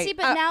really But okay. see,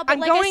 but now- but I'm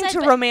like I going said, to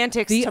but-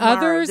 romantics the tomorrow.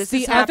 others, This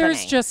the is others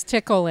happening. just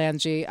tickle,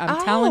 Angie.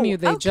 I'm telling you,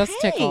 they just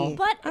okay. tickle.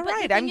 But All but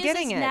right, the I'm thing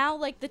getting is it. now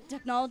like the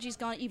technology's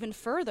gone even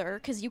further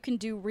because you can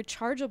do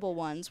rechargeable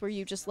ones where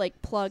you just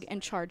like plug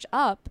and charge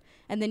up,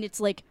 and then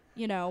it's like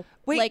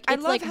Wait, like I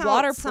it's love like how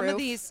waterproof. some of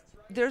these.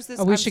 There's this.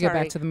 Oh, we I'm should get sorry.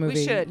 back to the movie.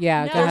 We should.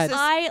 Yeah, No, go ahead.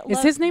 I Is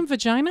love- his name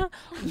Vagina?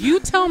 You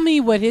tell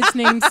me what his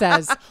name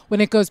says when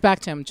it goes back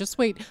to him. Just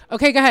wait.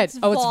 Okay, go ahead. It's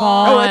Oh, it's Vaughn.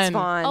 Vaughn. Oh, it's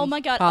Vaughn. Oh my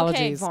god! Apologies.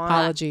 Okay, Vaughn.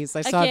 Apologies.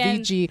 I saw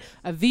Again.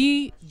 a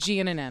V, G,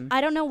 and an N. I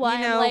don't know why.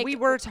 You I'm know, like, we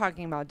were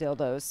talking about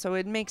dildos, so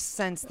it makes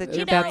sense that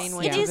your that's- brain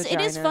went it to is. It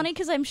is vagina. funny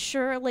because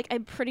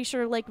I'm pretty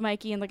sure like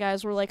Mikey and the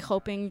guys were like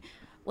hoping.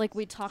 Like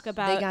we talk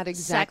about, got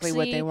exactly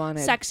what they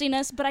wanted.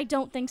 sexiness, but I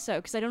don't think so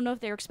because I don't know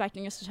if they were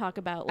expecting us to talk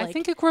about like I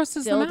think it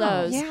grosses them out.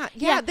 dildos. Yeah,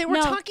 Yeah, they were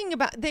no. talking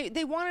about.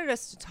 They wanted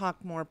us to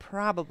talk more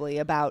probably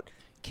about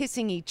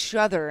kissing each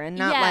other and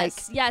not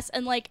yes,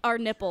 and like our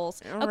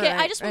nipples. All Okay, I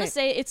right, just want right. to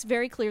say it's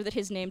very clear that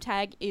his name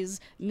tag is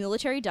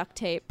military duct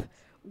tape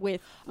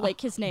with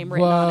like his name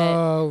written on it.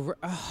 Whoa.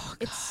 Oh,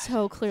 It's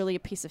so clearly a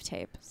piece of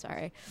tape.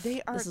 Sorry.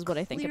 They are This is what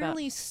I think about.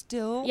 clearly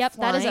still Yep,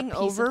 that is a flying piece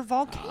over of-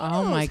 volcanoes.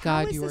 Oh my How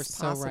God, is you are this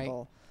so right.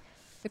 possible?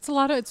 it's a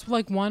lot of. It's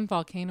like one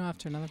volcano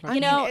after another volcano. You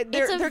know,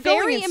 they're, it's a they're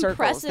very going in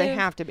circles. They impressive-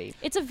 have to be.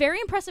 It's a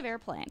very impressive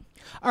airplane.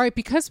 All right,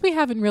 because we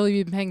haven't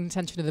really been paying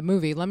attention to the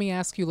movie, let me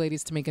ask you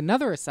ladies to make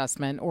another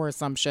assessment or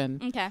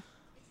assumption. Okay.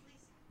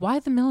 Why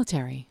the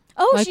military?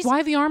 Oh, like she's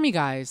why the army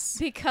guys?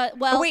 because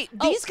Oh wait,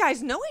 these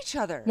guys know each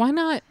other. Why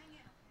not?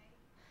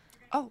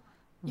 Oh,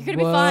 you're gonna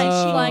be fine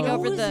Whoa. flying knows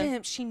over the.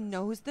 him. She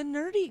knows the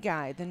nerdy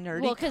guy, the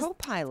nerdy Well, 'cause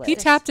co-pilot. He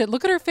tapped it.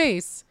 Look at her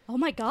face. Oh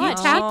my god,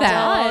 He tapped she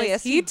that. does.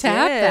 yes, He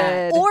tapped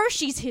that. did. Or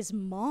she's his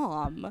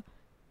mom.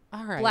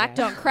 All right. Black Ash.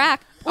 don't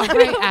crack. All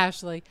right,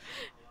 Ashley.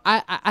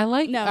 I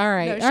like. No, all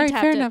right. no, she all right.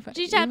 tapped Fair it. enough.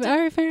 She tapped it. All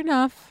right. Fair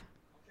enough.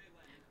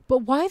 But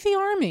why the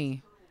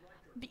army?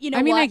 You know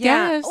I mean, what? I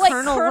guess. Like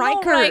Colonel Colonel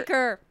Riker.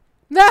 Riker.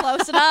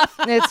 Close enough.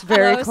 It's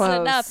very close close.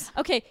 enough.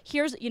 Okay,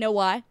 you know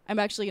why? I'm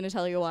actually going to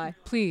tell you why.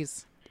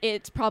 Please.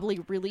 It's probably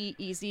really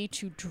easy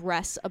to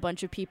dress a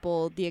bunch of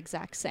people the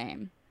exact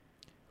same.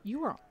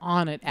 You are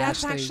on it,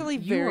 That's Ashley. actually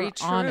You very are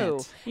on true.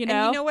 it. You And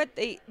know? you know what?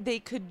 They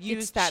could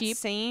use It's that cheap.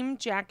 same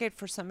jacket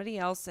for somebody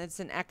else. It's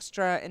an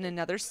extra in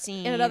another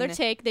scene. In another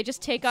take, they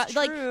just take off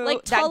like true.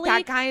 like That- Tully,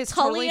 that guy is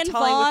Tully totally and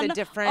Tully with a Vaughn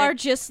different- are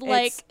just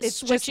like it's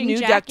just switching new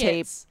duct tape.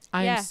 jackets.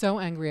 I yeah. am so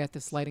angry at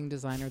this lighting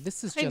designer.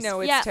 This is I just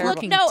know, it's yeah,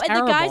 terrible. look, no, and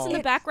the guys in terrible.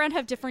 the background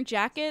have different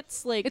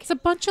jackets. Like, It's a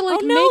bunch of like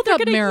oh no, they're makeup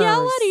gonna mirrors.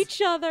 yell at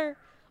each other.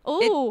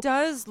 Ooh, It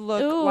does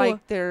look Ooh.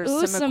 like there's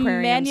Ooh, some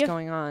aquariums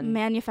going on.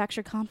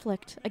 Manufactured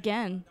conflict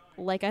again.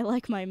 Like I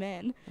like my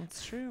men.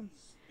 That's true.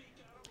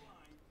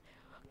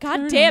 God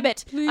Colonel, damn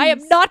it! I am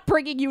please. not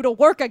bringing you to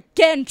work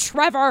again,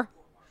 Trevor.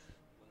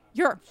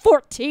 You're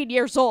 14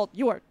 years old.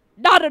 You are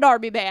not an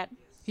army man.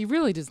 He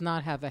really does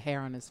not have a hair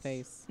on his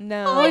face.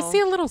 No. Oh, I see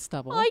a little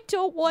stubble. I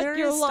don't want There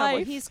your is stubble.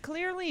 life. He's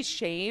clearly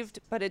shaved,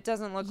 but it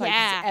doesn't look like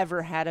Yeah. he's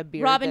ever had a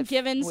beard Robin that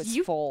Givens, was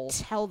you full.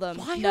 tell them.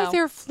 Why no. are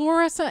there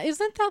fluorescent?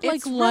 Isn't that like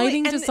It's really-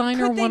 lighting and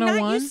designer could they not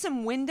 101? use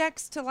some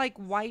Windex to like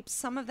wipe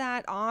some of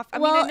that off? I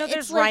Well, mean, I know it's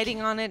there's like-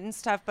 writing on it and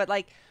stuff, but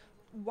like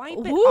wipe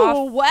it Ooh,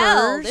 off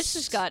well, first. this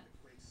just got.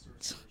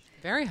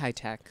 Very high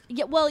tech.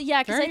 Yeah, well,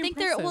 yeah, because I Very think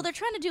impressive. they're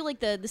trying to do like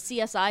the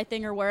CSI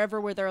thing or wherever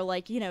where they're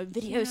like video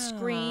Yeah.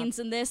 screens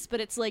and this, but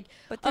it's like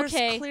But there's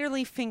okay,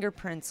 clearly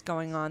fingerprints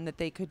going on that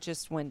they could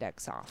just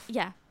Windex off.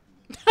 yeah.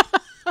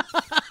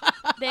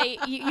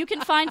 You can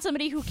find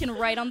somebody who can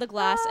write on the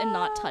glass and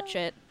not touch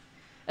it.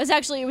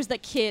 It was the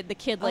kid. The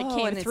kid like Oh,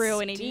 came and it's through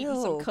and he'd eaten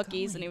some still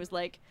cookies and going. he was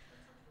like,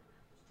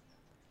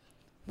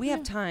 We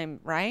have time,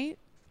 right?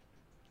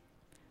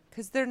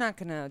 Because they're not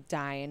going to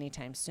die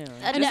anytime soon.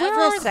 I Is know, there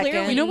for a-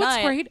 clearly You know what's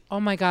not. great? Oh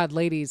my God,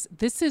 ladies,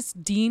 this is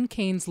Dean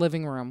Cain's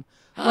living room.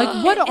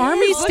 Like, what It army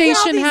is. Look at all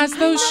station these has those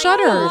blinds.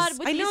 shutters? God,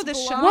 with I know these the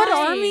shutters. What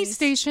army blinds.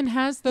 station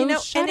has those You know,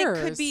 shutters?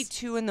 and it could be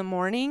 2 in the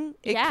morning.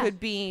 It Yeah. could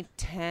be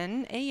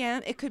 10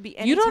 a.m. It could be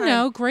any You don't time.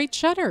 know. Great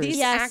shutters. These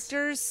Yes.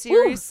 actors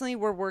seriously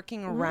were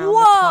working around Whoa!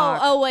 the clock.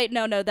 Oh wait,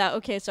 no, that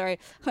okay. Sorry.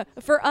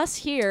 For us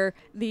here,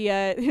 the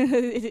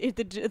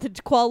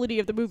the quality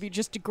of the movie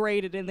just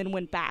degraded and then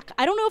went back.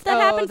 I don't know if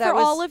that happened that for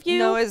was- all of you.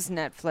 No, it was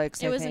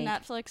Netflix. it I was in think.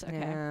 Netflix. Okay.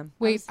 Yeah.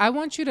 Wait, I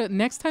want you to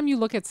next time you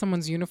look at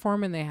someone's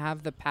uniform and they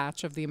have the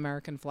patch of the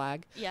American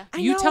flag. Yeah. I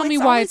You know, tell me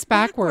it's why always it's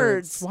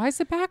backwards. backwards. Why is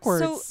it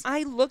backwards? So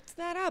I looked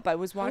that up. I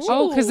was watching.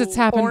 Oh, 'cause it's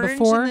happened Orange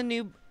before? And the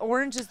new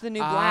Orange is the new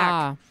black.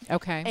 Ah,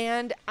 okay.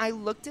 And I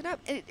looked it up.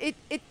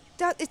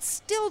 It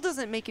still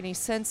doesn't make any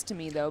sense to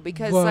me though,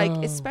 because like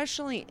Whoa.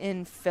 especially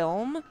in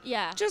film,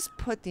 Yeah. just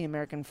put the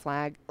American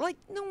flag. Like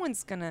no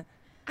one's gonna.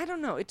 I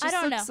don't know. It I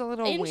just don't looks know. a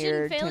little Engine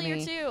weird failure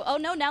to me. too. Oh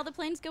no! Now the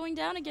plane's going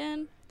down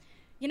again.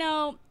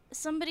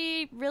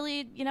 Somebody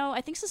really.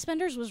 I think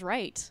Suspenders was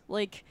right.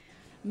 Like,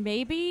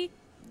 maybe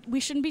we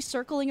shouldn't be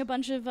circling a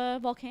bunch of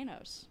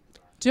volcanoes.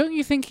 Don't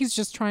you think he's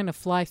just trying to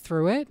fly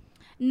through it?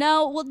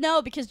 No,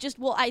 because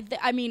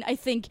I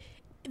think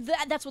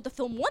that's what the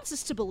film wants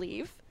us to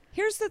believe.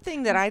 Here's the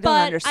thing that I don't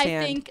But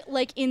understand. I think,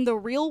 like, in the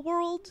real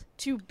world,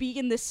 to be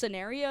in this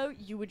scenario,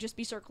 you would just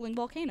be circling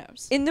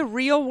volcanoes. in the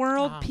real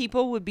world, Ah.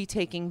 people would be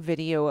taking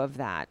video of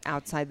that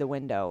outside the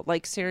window.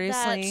 Like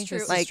seriously, That's true.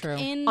 This is like true.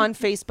 on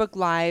Facebook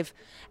Live.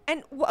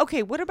 And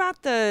okay, what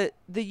about the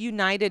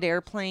United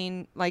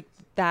airplane? Like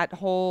that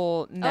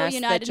whole mess that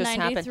United just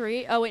happened.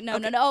 93. Oh wait, no.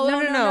 Okay,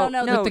 No,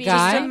 With the beach.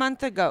 guy? just a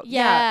month ago.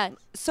 Yeah.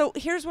 So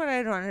here's what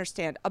I don't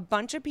understand. A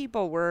bunch of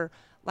people were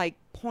like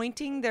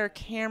pointing their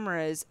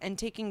cameras and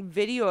taking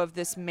video of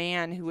this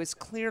man who was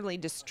clearly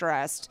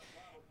distressed,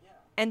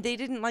 and they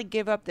didn't like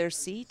give up their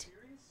seat.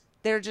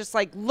 They're just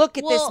like, look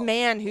at this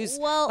man who's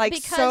like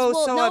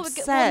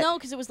upset. No,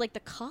 because it was like the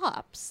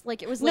cops.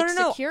 Like it was No, like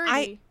no, no.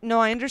 security.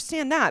 I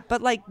understand that,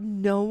 but like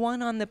no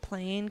one on the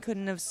plane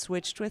couldn't have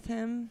switched with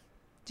him.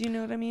 Do you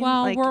know what I mean?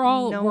 Well, Like, we're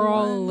all no a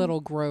one-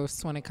 little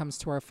gross when it comes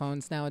to our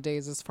phones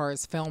nowadays, as far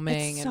as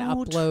filming It's and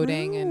so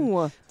uploading and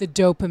true. the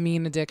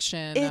dopamine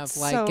addiction It's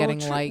of like so getting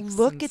true. likes.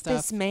 Look and at stuff.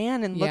 this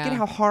man and look at Yeah.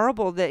 how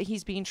horrible that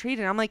he's being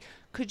treated. I'm like,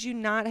 could you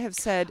not have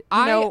said,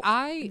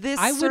 I this wouldn't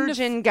have-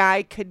 surgeon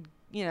guy could,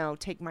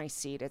 take my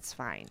seat. It's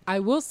fine. I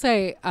will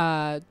say,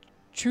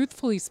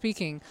 truthfully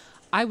speaking,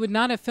 I would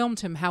not have filmed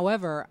him.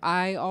 However,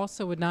 I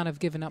also would not have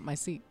given up my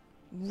seat.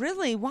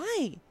 Really?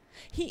 Why?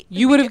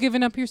 You would have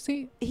given up your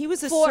seat? He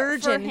was a For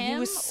surgeon. He him,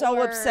 was so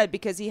or- upset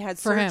because he had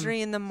For him.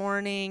 surgery in the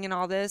morning and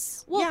all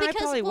this. Well, yeah, because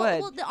I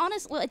probably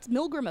would. it's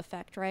Milgram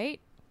effect, right?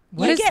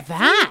 What You is get free-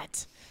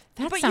 that?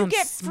 That but sounds you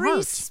get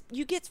smart.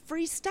 you get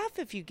free stuff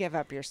if you give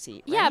up your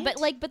seat. Yeah,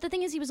 right? but the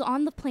thing is, he was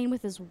on the plane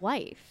with his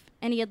wife,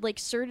 and he had like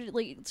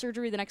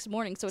surgery the next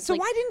morning. So it's so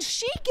like, why didn't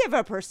she give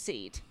up her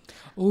seat?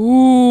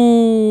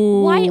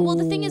 Ooh. why? Well,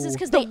 the thing is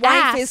because The they wife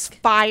ask. is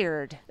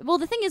fired. Well,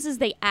 the thing is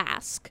they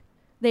ask.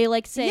 They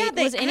like say, Yeah,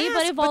 they was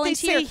anybody ask, but they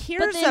volunteer? say,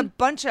 here's a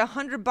bunch of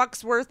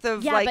 $100 worth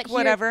of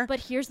whatever. But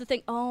here's the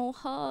thing. Oh,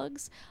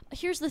 hugs.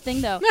 Here's the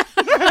thing, though.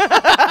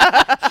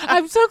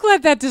 I'm so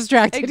glad that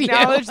distracted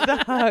Acknowledge you. the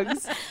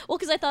hugs. Well,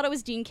 because I thought it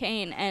was Dean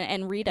Cain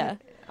and Rita.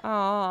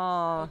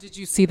 Oh, Did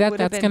you see that?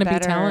 Would've That's been going to be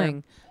better.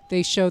 telling.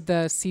 They showed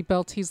the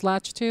seatbelt he's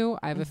latched to.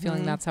 I have a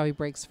feeling that's how he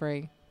breaks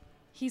free.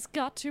 He's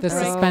got to The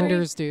break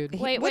suspenders, dude.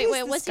 Wait, What is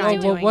this what's he guy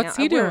doing? Well, what's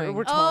now? he doing?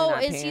 We're totally Oh,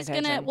 not is paying he's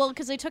attention. gonna? Well,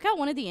 because they took out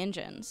one of the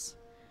engines,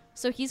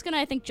 so he's gonna,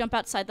 I think, jump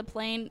outside the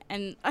plane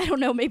and I don't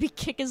know, maybe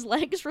kick his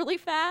legs really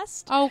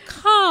fast. Oh,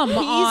 come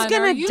on. He's Are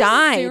gonna you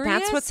die. serious?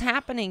 That's what's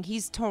happening.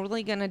 He's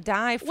totally gonna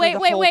die for Wait, the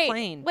wait, whole wait,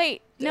 plane.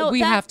 wait. No, We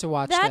that- have to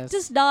watch that this.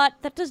 Does not.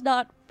 That does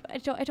not. I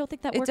don't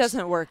think that It works.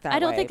 doesn't work that way. I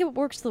don't think it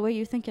works the way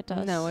you think it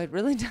does. No, it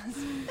really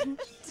doesn't.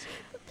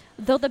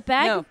 Though the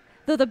bag. No.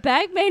 Though the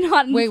bag may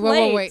not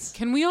inflate. Wait.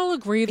 Can we all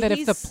agree that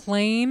if the He's-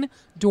 plane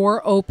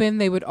door opened,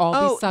 they would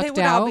all be sucked they would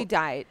out? all be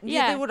died.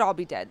 Yeah. They would all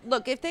be dead.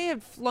 Look, if they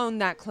had flown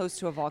that close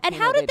to a volcano,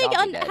 And how did they'd they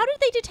all be dead. how did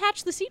they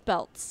detach the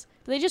seatbelts?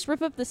 Did they just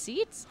rip up the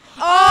seats?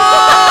 Oh,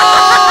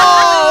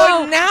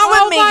 now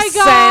Oh it my makes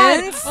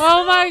God. sense.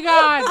 Oh my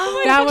God.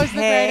 That was the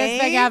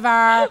greatest thing ever.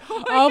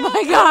 Oh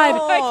my God.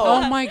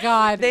 Oh my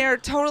God. They are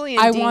totally in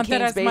I Dean want that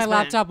Cain's as my basement.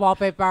 laptop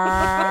wallpaper.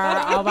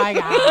 Oh my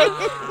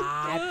God.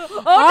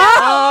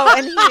 Oh,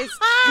 and he's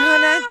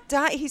gonna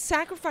die. He's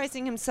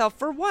sacrificing himself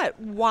for what?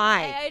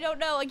 Why? I don't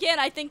know. Again,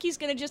 I think he's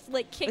gonna just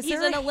like kick. Is He's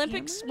there an a Olympic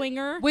hammer?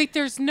 swinger. Wait,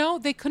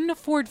 they couldn't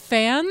afford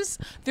fans?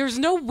 There's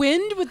no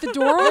wind with the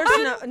door There's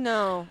open?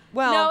 no.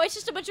 Well, No, it's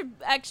just a bunch of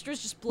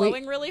extras just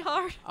blowing really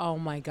hard. Oh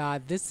my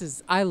God.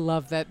 I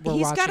love that we're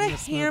he's watching got a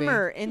this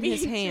hammer in Me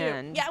his too.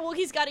 hand. Yeah, well,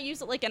 he's got to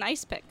use it like an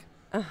ice pick.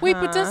 Wait,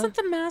 but doesn't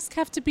the mask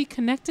have to be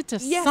connected to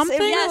Yes, something? it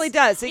really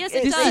does. Yes,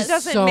 it it does.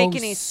 doesn't So make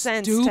any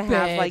sense to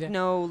have like stupid.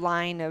 no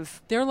line of.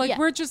 They're like, Yeah.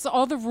 we're just,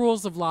 all the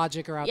rules of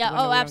logic are out Yeah. the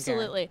window. Oh, We don't care.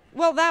 absolutely.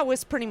 Well, that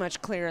was pretty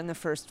much clear in the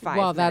first 5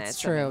 Well, minutes.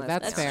 that's true. let's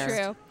That's be fair. honest.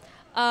 True.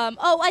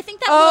 I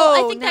think that.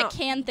 Oh, I think now- that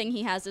can thing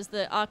he has is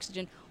the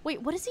oxygen.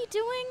 Wait, what is he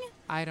doing?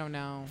 I don't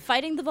know.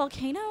 Fighting the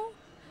volcano?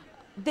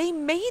 They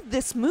made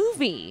this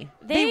movie.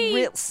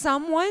 They-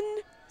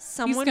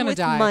 Someone gonna with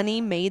die.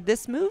 money made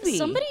this movie.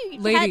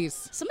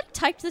 Ladies. Somebody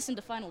typed this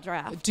into Final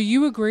Draft. Do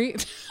you agree?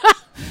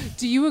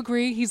 Do you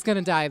agree he's going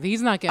to die?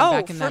 He's not getting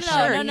back in for that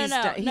sure. shit. No, He's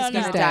no, he's no,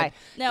 gonna no. die.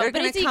 No, They're but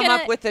gonna is he come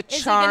gonna, up with a is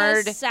he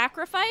charred. gonna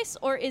sacrifice,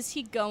 or is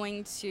he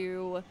going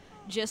to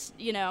just,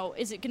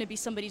 is it going to be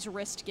somebody's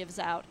wrist gives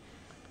out?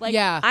 Like,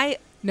 Yeah.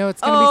 No, it's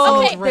going to be Oh,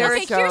 someone's Okay, there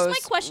wrist. it here's my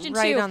goes. question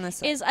Right too. on the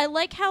side. Is I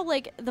like how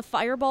like the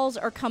fireballs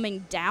are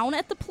coming down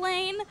at the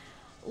plane,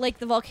 like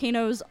the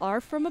volcanoes are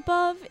from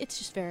above. It's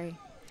just very.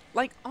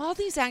 Like all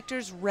these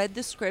actors read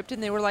the script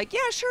and they were like, "Yeah,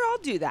 sure, I'll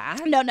do that."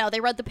 No, they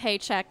read the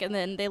paycheck and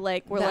then they were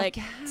I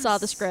saw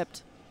the guess.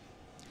 script.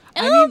 I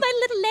Oh, need- my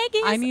little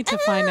leggies. I need to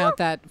find out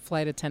that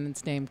flight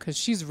attendant's name because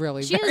she's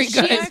really She very is,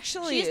 good. she is,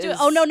 actually she's doing. is.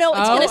 Oh no, it's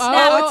Oh, gonna oh,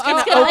 snap. oh, it's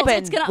oh, gonna open.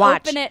 It's gonna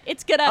Watch. open it.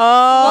 It's gonna.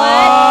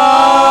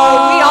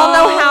 Oh, we all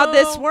know how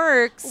this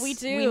works. We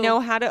do. We know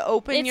how to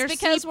open It's your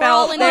because we're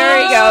all seatbelt. in There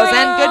he love. goes,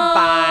 and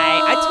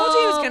goodbye. I told you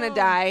he was gonna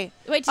die.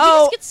 Wait, did you Oh,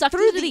 just get sucked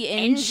through into the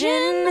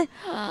engine?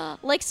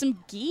 Like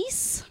some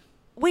geese?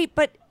 Wait,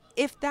 but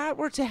if that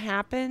were to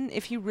happen,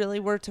 if he really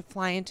were to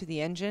fly into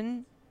the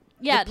engine,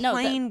 Yeah, the no.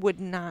 plane would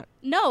not.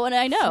 No, and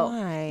I know.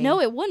 Fly. No,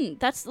 it wouldn't.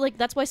 That's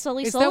why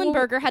Sully Is that what-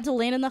 Sullenberger had to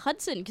land in the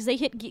Hudson because they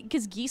hit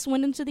because geese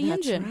went into the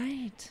That's engine.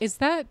 right. Is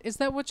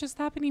that what just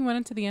happened? He went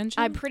into the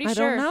engine? I'm pretty I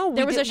sure. don't know.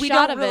 There was a we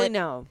shot don't of really it.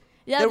 know.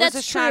 Yeah, there that's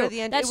was a true. shot of the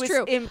engine. That's it was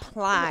true.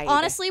 implied.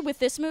 Honestly, with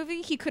this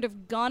movie, he could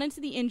have gone into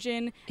the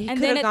engine, He and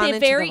could then have at gone the into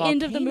the very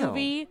end of the volcano.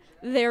 movie,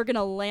 they're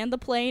gonna land the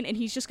plane, and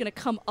he's just gonna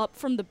come up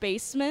from the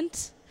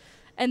basement,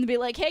 and be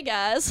like, "Hey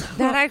guys."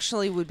 that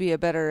actually would be a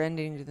better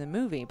ending to the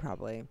movie,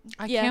 probably.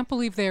 I Yeah. can't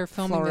believe they are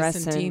filming this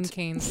in Dean Fluorescent.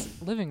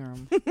 Cain's living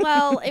room.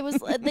 Well, it was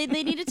they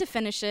needed to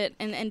finish it,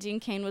 and Dean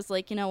Cain was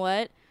like, you know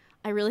what?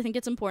 I really think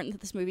it's important that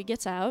this movie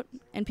gets out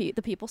and the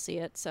people see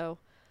it. So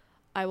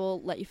I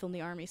will let you film the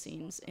army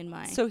scenes in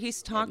my. So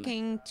he's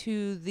talking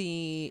to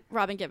the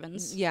Robin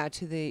Givens.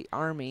 to the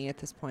army at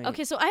this point.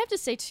 Okay, so I have to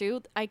say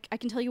too, I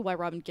can tell you why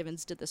Robin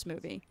Givens did this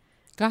movie.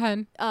 Go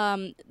ahead.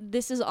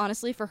 This is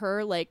honestly for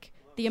her like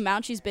the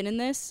amount she's been in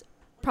this,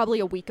 probably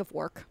a week of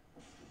work.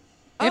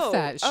 If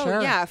that, sure.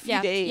 Oh yeah, a few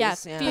Yeah, days. yeah,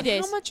 Yeah. few But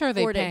days. how much are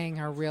they 4 days. paying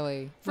her,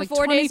 really? For like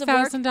 4 days of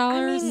work?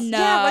 $20,000? I mean, No.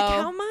 yeah, like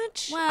how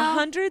much? Well,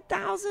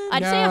 100,000?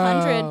 I'd say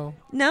 100. No.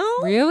 No.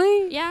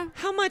 Really? Yeah,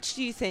 How much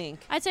do you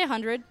think? I'd say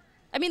 100.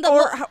 I mean, the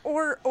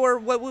Or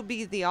what would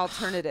be the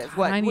alternative? God,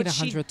 What I need would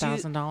she do?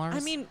 $100,000. I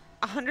mean,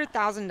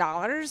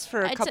 $100,000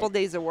 for a I'd couple say-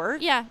 days of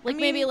work. yeah, like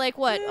maybe mean, like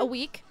what, eh. a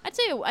week? I'd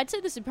say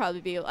this would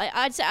probably be.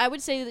 I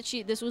would say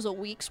that this was a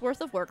week's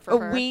worth of work for A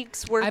her.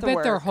 week's worth I of bet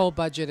work. their whole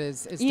budget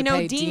is You to know,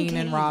 pay Dean Dean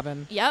and Cain.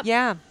 Robin. Yep.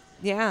 Yeah,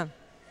 yeah.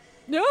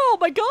 No, oh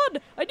my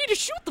God! I need to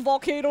shoot the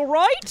volcano,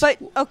 right? But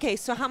okay,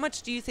 so how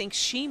much do you think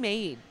she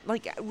made?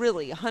 Like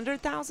really,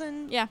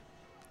 100,000? Yeah,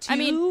 I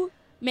mean, Two?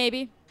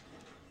 maybe.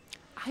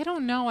 I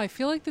don't know. I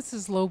feel like this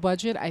is low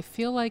budget. I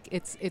feel like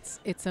it's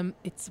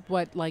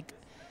what, like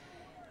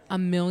 $1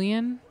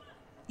 million.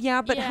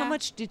 Yeah, but how Yeah.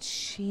 much did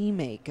she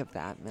make of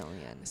that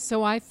million?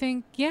 So I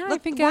think, I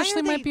Look, think why are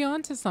Ashley they- might be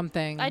onto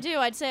something. I do.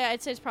 I'd say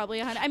it's probably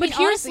 100. I But mean,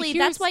 here's- honestly,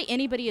 here's- that's why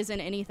anybody is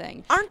in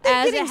anything. Aren't they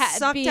As it getting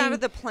sucked being- out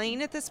of the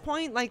plane at this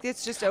point? Like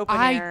it's just open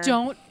air. I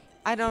don't.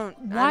 I don't.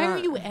 Why I are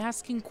don't- you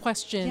asking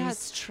questions Yeah,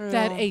 it's true.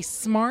 that a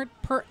smart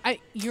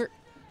you're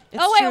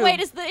It's Oh wait, true. wait.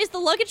 Is the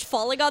luggage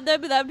falling on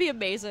them? That'd be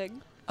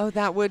amazing. Oh,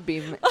 that would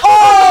be.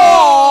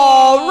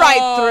 Oh,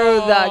 right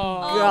through the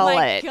Oh gullet.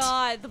 my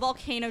God! The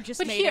volcano just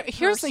But made it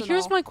here's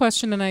personal. my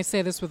question, and I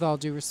say this with all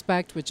due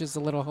respect, which is a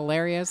little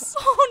hilarious.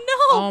 Oh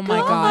no! Oh, my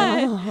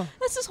God.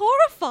 This is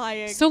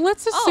horrifying. So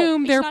let's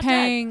assume he's they're not dead.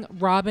 paying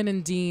Robin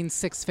and Dean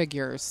 6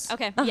 figures.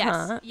 Okay. Uh-huh.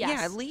 Yes. Yes.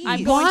 Yeah, at least.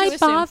 I'm going Why to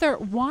assume. bother?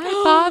 Why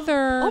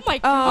bother? Oh my Oh,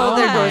 God!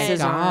 there Oh goes my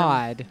his arm.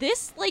 God.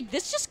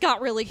 This just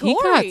got really He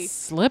got gory.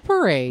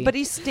 slippery. But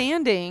he's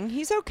standing.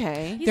 He's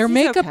okay. their He's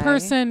makeup okay.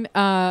 person,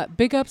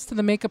 big ups to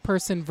the makeup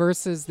person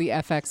versus the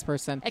FX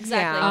person.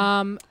 Exactly.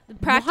 Yeah.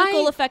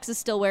 Practical why- effects is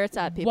still where it's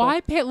at, people. Why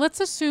pay? Let's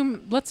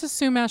assume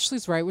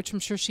Ashley's right, which I'm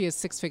sure she has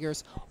 6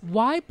 figures.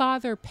 Why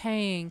bother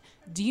paying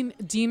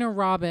Dean or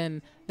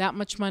Robin that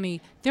much money,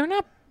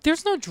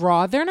 there's no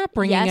draw. They're not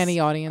bringing Yes. any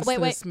audience Wait,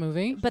 to wait. this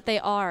movie. But they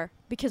are,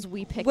 because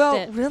we picked Well,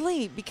 it.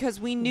 really, because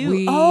we knew.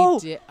 We Dean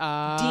did-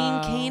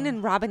 Cain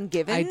and Robin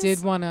Givens. I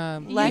did want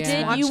to. Let's You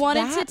did. watch You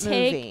wanted that to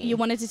take. movie. You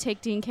wanted to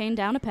take Dean Cain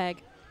down a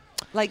peg.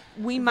 Like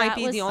we might That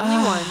be was- the only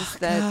ones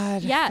that.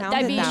 God. Yeah, found I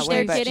it mean, that way,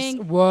 they're but getting.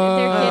 Whoa.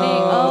 They're getting.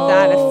 Oh, Oh,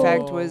 that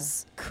effect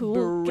was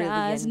cool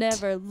guys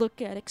brilliant. never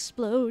look at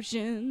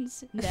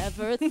explosions.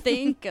 Never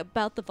think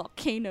about the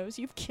volcanoes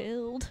you've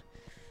killed.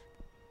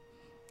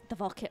 The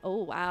volcano.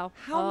 Oh wow.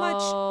 How much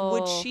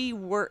would Oh. she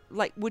work?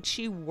 Like, would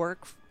she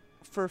work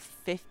for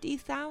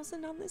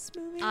 50,000 on this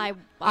movie?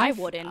 I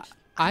wouldn't.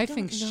 I don't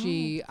think know.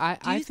 she. Do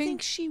I you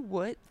think she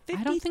would?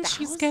 I don't think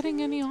she's getting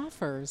 50,000? any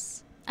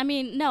offers. I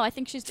mean, no. I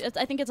think it's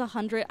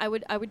 100. I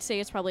would say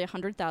it's probably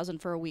 100,000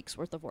 for a week's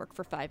worth of work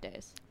for 5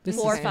 days. This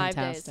Or is 5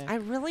 fantastic. I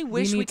really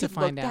wish we need to could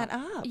find look that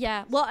out. up.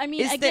 Yeah. Well, I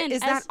mean, Is, again, is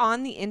that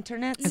on the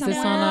internet? Is somewhere?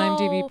 this on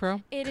IMDb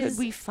Pro? It Could is.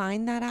 we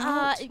find that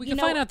out? We you can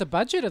know, find out the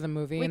budget of the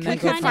movie we and could then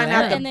we go could find find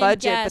out out the and then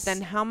budget, guess. but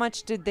then how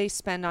much did they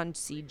spend on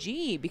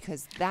CG?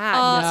 Because that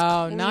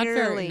Uh, was No, not very.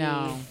 clearly-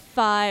 No.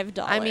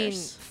 $5. I mean,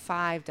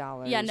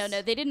 $5. Yeah, no,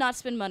 they did not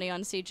spend money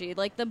on CG.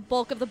 Like, the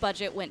bulk of the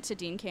budget went to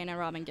Dean Cain and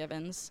Robin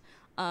Givens.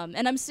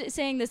 And I'm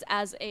saying this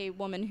as a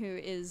woman who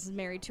is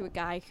married to a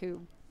guy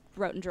who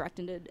wrote and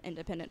directed an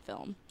independent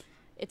film.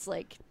 It's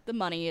like the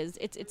money is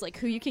it's like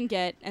who you can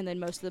get, and then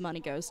most of the money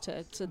goes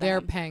to them.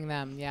 They're paying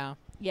them. Yeah.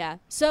 Yeah.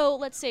 So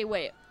let's say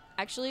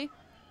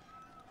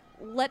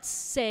let's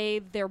say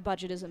their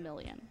budget is $1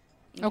 million.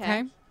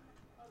 Okay.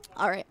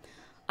 All right.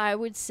 I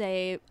would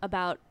say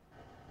about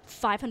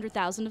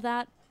 500,000 of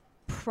that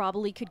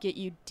probably could get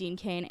you Dean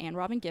Cain and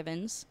Robin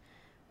Givens.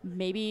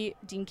 Maybe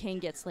Dean Cain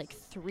gets like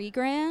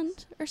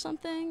 $3,000 or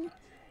something.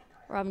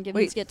 Robin Givens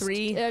Wait, gets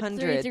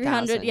 300,000,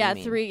 300. Yeah, you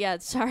mean. 3. Yeah,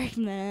 sorry.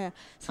 Nah.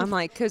 I'm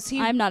like, because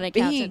I'm not an he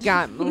accountant.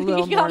 got a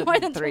little He got more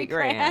than than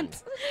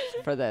 $3,000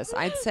 for this.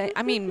 I'd say,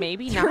 I mean,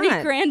 maybe not.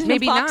 $3,000 in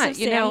maybe a box not. of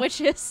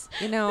sandwiches.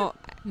 No,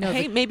 No,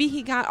 hey, the- maybe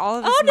he got all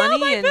of his Oh no, money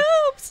my and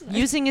boobs!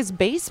 using his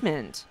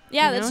basement.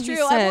 Yeah, You that's know, he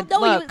true. said,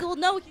 "Look,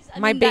 I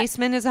my mean, that-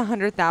 basement is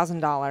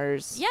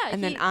 $100,000. Yeah,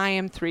 and then he- I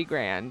am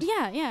 $3,000.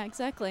 Yeah,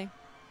 exactly.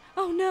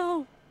 Oh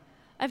no.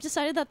 I've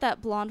decided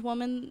that blonde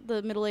woman,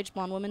 the middle-aged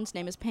blonde woman's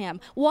name is Pam.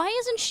 Why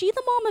isn't she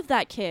the mom of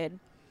that kid?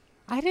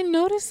 I didn't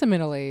notice the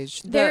middle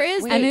aged. There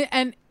is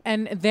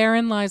And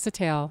therein lies the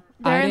tale.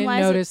 I Therein didn't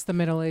lies the- notice the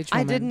middle aged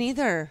woman. I didn't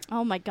either.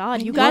 Oh my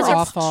God, you I guys know. are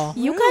awful.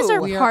 You guys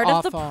are We are part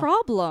of the awful.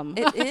 problem.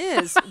 It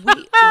is.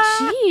 We,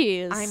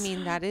 Jeez. I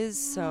mean, that is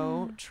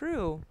so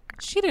true.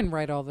 She didn't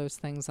write all those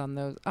things on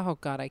those. Oh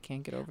God, I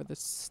can't get over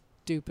this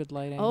stupid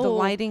lighting. Oh, The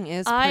lighting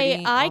is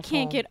pretty I awful.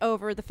 can't get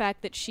over the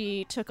fact that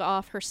she took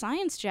off her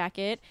science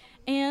jacket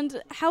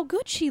and how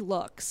good she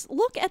looks.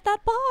 Look at that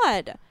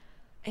bod.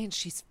 And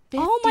she's 50.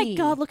 Oh my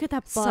God, look at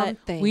that butt.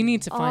 Something. We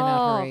need to find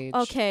out her age.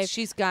 Okay.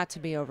 She's got to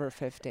be over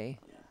 50.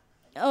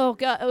 Oh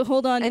God,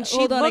 hold on. And she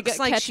hold on, I looks got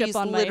like ketchup she's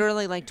on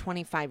literally like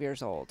 25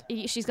 years old.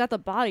 She's got the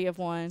body of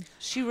one.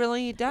 She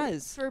really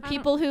does. For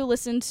people who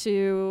listen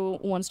to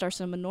One Star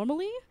Cinema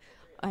normally,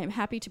 I am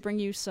happy to bring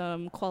you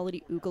some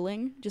quality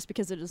oogling just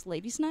because it is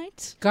ladies'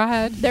 night. Go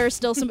ahead. There's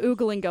still some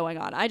oogling going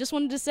on. I just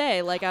wanted to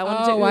say, like, I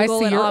wanted to I oogle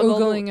see. and You're ogle.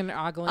 oogling and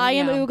ogling. I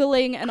am yeah.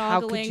 oogling and How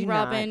could ogling you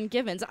Robin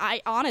Givens.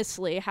 I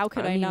honestly, how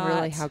could I mean, not?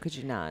 really, how could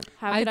you not?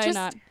 How could I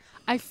not?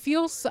 I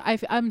feel so.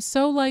 I'm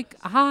so like,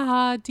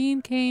 ha,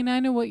 Dean Cain. I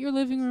know what your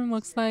living room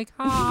looks like.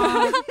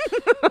 Ha.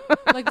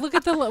 Like, look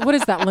at what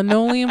is that?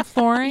 Linoleum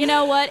flooring. You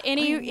know what?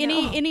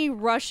 Any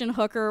Russian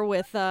hooker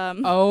with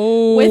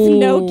Oh. with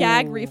no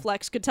gag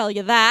reflex could tell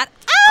you that.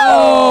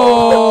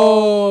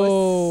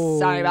 Oh.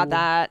 Sorry about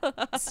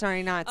that.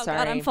 Sorry, not Oh sorry.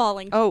 God, I'm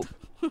falling. Oh,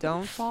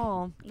 don't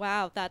fall.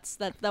 Wow,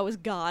 that was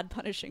God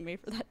punishing me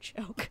for that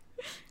joke.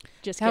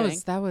 Just That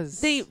kidding. was.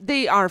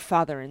 They are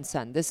father and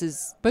son. This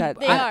is. But that,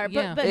 They I- are,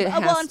 yeah. but It well,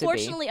 has to be.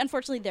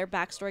 unfortunately, their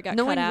backstory got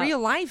no, cut in out. real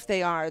life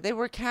they are. They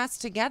were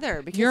cast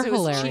together because You're it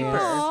was hilarious. cheaper.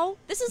 Aw,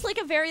 this is like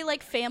a very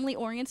like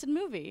family-oriented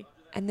movie.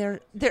 And they're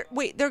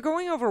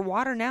going over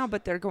water now,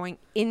 but they're going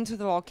into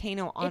the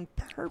volcano on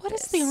purpose. What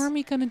is the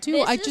army gonna do?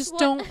 This I is just what-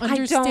 don't I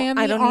understand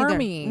I the don't either.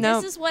 army.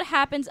 No. This is what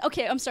happens.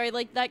 Okay, I'm sorry.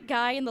 Like that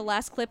guy in the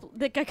last clip,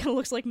 that guy kind of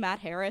looks like Matt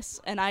Harris,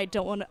 and I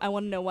want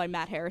to know why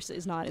Matt Harris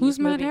is not in Who's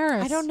this Matt movie.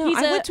 Harris? I don't know. He's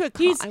I went to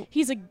a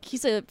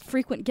he's a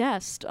frequent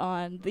guest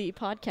on the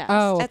podcast.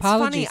 Oh, That's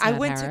apologies, funny. I Matt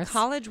went Harris. to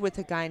college with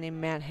a guy named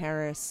Matt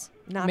Harris.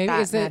 Not Maybe that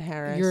is Matt it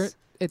Harris.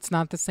 It's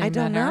not the same. I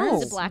don't Matt know.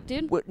 Harris? Is it black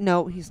dude?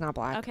 No, he's not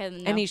black. Okay,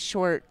 then no. And he's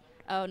short.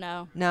 Oh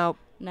no, No.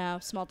 no,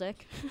 small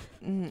dick.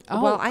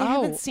 Well, I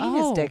haven't seen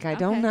his dick. I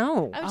don't Okay.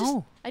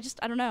 know. I just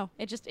I don't know.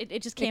 It just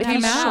came If out.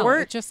 he's of my mouth.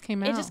 short- It just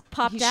came out. It just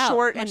popped He's out.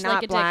 short much and like not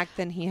a dick. black.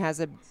 Then he has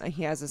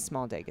a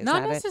small dick. Is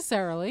not that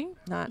necessarily.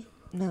 it? Not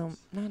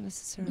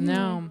necessarily.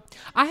 No,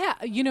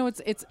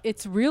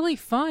 it's really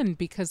fun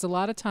because a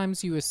lot of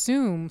times you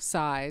assume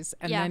size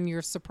and Yeah. then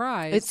you're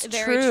surprised. It's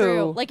Very true.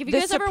 true. Like, if you the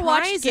guys ever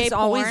watched surprise gay is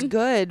always porn-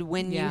 good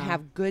when you Yeah.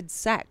 have good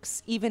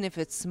sex, even if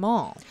it's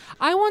small.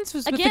 I once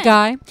was with a Again.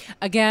 guy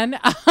again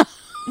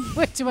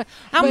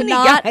How but many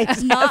not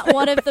guys? not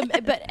one of them.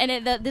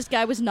 But this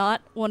guy was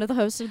not one of the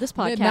hosts of this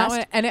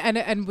podcast.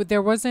 And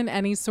there wasn't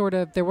any sort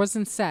of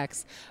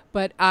sex,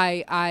 but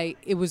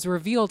it was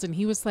revealed, and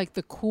he was like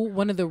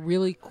one of the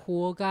really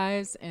cool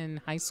guys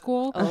in high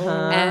school,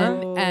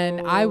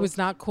 and I was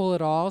not cool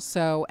at all.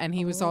 So, and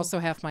he was also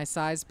half my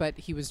size, but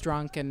he was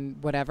drunk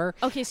and whatever.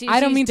 Okay, so I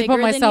don't he's mean to put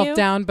bigger than myself you?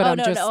 down, but Oh, I'm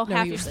no, just no,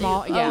 half he your was size.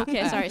 small. Oh, Yeah.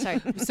 okay, sorry.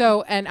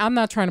 So, and I'm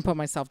not trying to put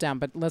myself down,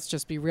 but let's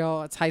just be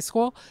real. It's high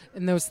school,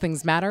 and those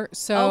things matter.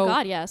 So, Oh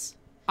God, yes.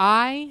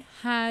 I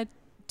had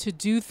to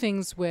do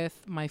things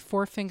with my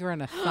forefinger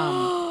and a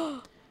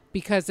thumb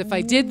because if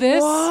I did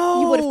this,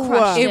 You would have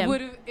crushed it him.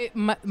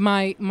 would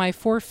my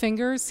four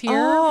fingers here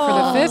for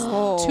the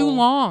fist too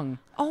long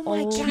Oh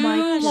my gosh.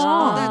 my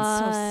Oh, that's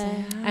so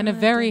sad. and a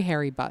very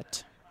hairy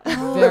butt.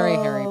 Very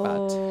hairy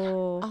butt.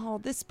 Oh,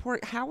 this poor.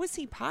 How was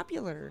he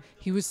popular?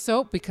 He was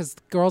because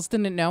girls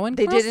didn't know and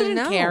They girls didn't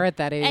know. care at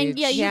that age. And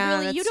yeah,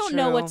 you that's don't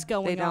know true. what's They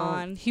going don't.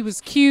 on. He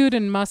was cute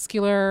and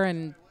muscular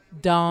and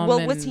dumb. Well,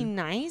 and was he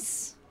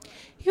nice?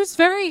 He was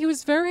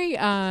very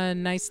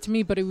nice to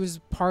me, but it was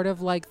part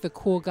of like the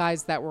cool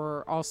guys that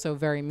were also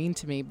very mean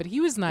to me. But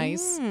he was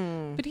nice.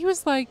 But he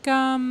was like,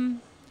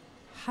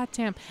 hot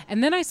damn.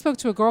 And then I spoke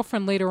to a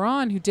girlfriend later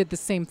on who did the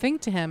same thing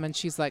to him, and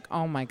she's like,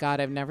 oh my God,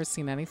 I've never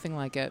seen anything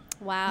like it.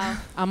 Wow.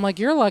 I'm like,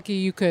 you're lucky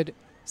you could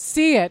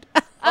see it.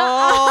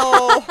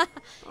 Oh,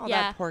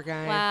 Yeah. that poor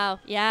guy. Wow.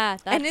 Yeah.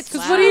 That's, And it's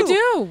Because wow. what do you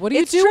do? What do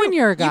you It's do true. when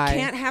you're a guy? You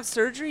can't have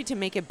surgery to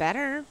make it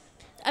better.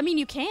 I mean,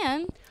 you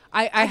can.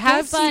 I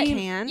have Yes, you seen.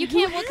 can. you Who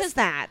can't, well, has 'cause-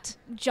 that.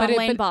 John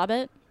Wayne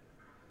Bobbitt.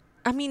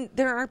 I mean,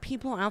 there are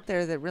people out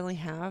there that really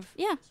have.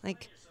 Yeah.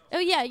 Like, Oh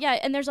yeah, yeah.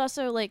 And there's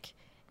also like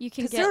you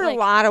can because get there are like a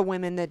lot of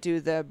women that do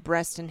the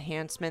breast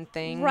enhancement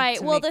thing. right.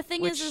 to Well, make- the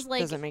thing which is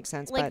like doesn't make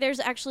sense. Like but there's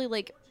actually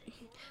like.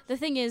 The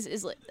thing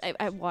is like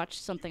I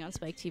watched something on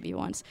Spike TV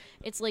once.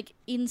 It's like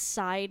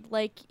inside,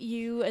 like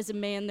you as a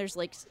man. There's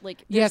Yeah,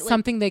 there's,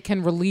 something they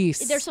can release.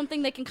 There's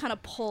something they can kind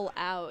of pull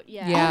out.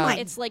 Yeah, Yeah. Oh my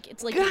it's like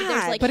there's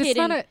God. like But it's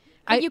hidden. not a-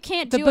 but you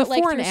can't the do it like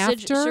before through and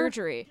after-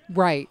 surgery.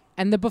 Right.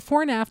 And the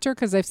before and after,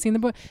 because I've seen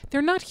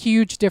they're not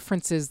huge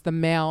differences, the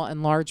male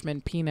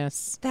enlargement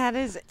penis. that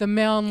is The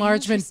male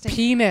enlargement interesting.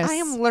 penis I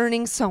am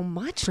learning so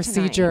much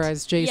procedure tonight.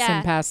 as Jason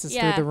Yeah, passes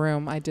yeah. through the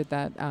room. I did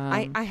that.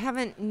 I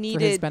haven't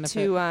needed benefit.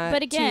 to.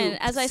 But again,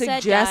 to as I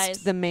said, suggest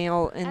guys- the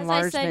male As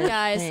enlargement. I said,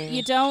 guys, thing.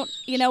 you don't.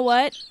 You know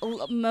what?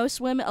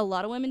 Most women, a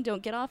lot of women,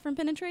 don't get off from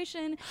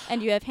penetration,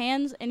 and you have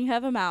hands and you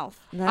have a mouth.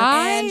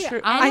 That's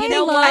true. I I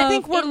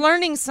think love- we're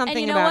learning something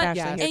and you know about what?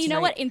 Ashley. Yes. here And you know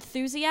tonight. what?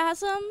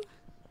 Enthusiasm.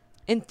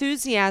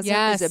 Enthusiasm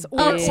yes, is a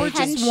or big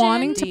just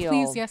wanting to deal.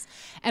 please. Yes,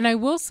 and I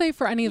will say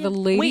for any of the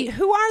ladies. Wait,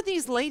 who are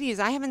these ladies?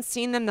 I haven't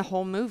seen them the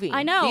whole movie.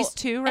 I know. These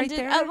two right And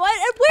there. what?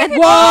 Where And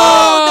have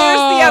whoa,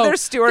 there's the other There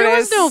stewardess.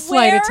 was no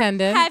flight where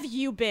attendant. have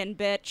you been,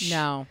 bitch?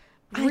 No.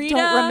 I Rita?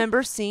 don't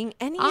remember seeing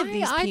any of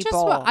these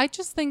people. I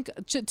just think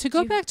to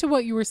go back to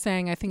what you were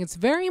saying, I think it's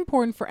very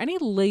important for any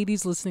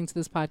ladies listening to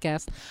this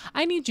podcast.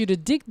 I need you to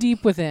dig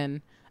deep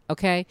within,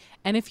 okay?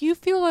 And if you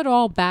feel at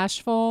all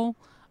bashful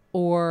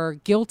or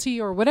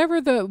guilty or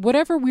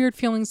whatever weird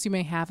feelings you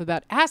may have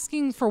about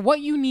asking for what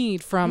you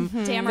need from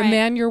Damn the right.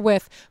 man you're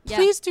with, Yeah.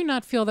 please do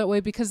not feel that way,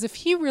 because if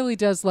he really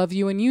does love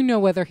you and you know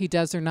whether he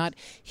does or not,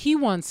 he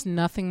wants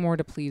nothing more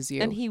to please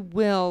you. and he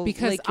will.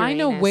 Because lick your I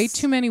know anus. way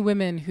too many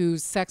women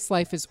whose sex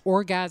life is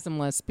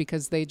orgasmless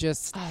because they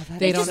just that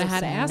they is don't so know how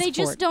to sad. ask They for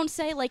just it. don't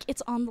say like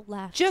it's on the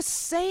left. Just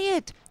say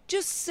it.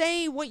 Just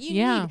say what you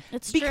Yeah. need.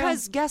 It's true.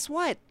 because guess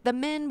what? The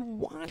men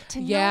want to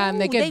know. Yeah, and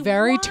they get They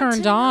very want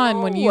turned to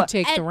on when you know.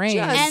 take the And reins.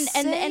 Just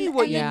And- say and-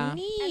 what and- you Yeah.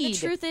 need. And the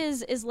truth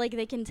is like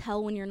they can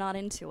tell when you're not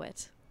into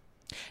it.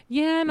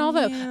 Yeah, and all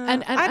that. Yeah.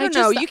 And I don't just,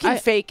 know. You can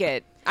fake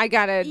it. I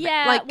gotta.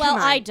 Yeah, Like, well,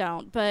 come on. I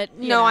don't, but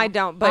you No, know. I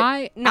don't.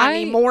 But not I-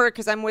 anymore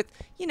because I'm with.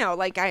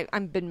 Like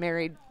I've been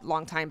married a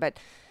long time, but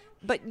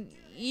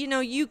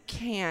you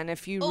can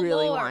if you Oh,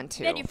 really Lord, want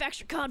to.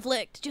 manufacture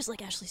conflict, just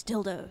like Ashley's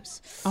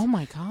dildos. Oh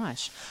my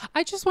gosh!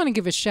 I just want to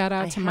give a shout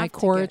out I to have Mike to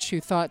Korich,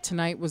 who thought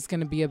tonight was going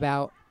to be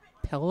about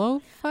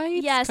pillow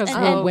fights. Yes, because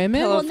and we're then-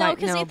 women. Well, Pillow no, fight,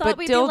 'cause he thought but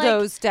we'd be like-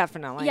 dildos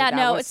definitely. Yeah, that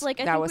no, was, it's like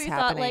I that think was we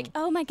happening. thought like,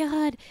 oh my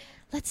god,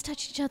 let's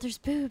touch each other's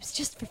boobs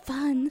just for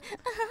fun.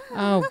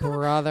 Oh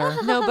brother!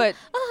 No, but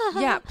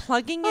yeah,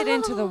 plugging it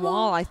into the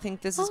wall. I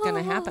think this is going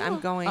to happen. I'm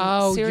going.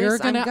 Oh, serious. you're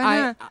gonna. I'm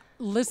gonna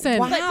Listen.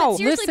 Wow. But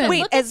seriously, listen. but wait,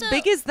 look at as the-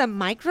 big as the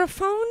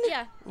microphone?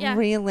 Yeah, yeah.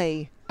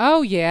 Really?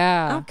 Oh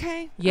yeah.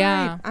 Okay.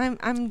 Yeah. All right.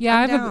 I'm Yeah,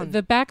 I'm I have down.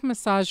 the back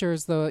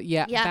massagers though.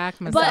 Yeah, Back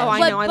but- massage. Oh, I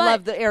but- know. I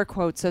love the air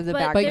quotes of the but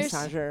back there's-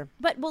 massager.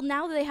 But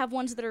now they have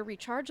ones that are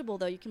rechargeable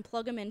though. You can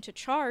plug them in to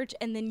charge,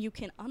 and then you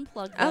can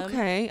unplug them.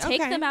 Okay, Take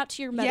okay. them out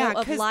to your Yeah, meadow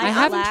of 'cause live I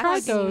haven't relax.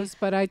 tried those,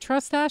 but I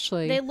trust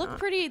Ashley. They look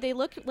pretty. They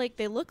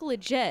look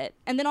legit.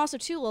 And then also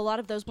too, a lot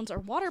of those ones are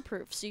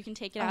waterproof, so you can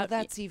take it Oh, out.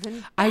 that's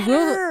even. I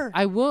better.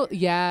 will.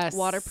 Yes.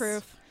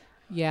 waterproof.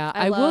 Yeah,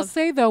 I I will love-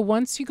 say though,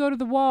 once you go to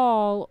the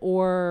wall,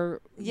 or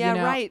Yeah, you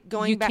know, right.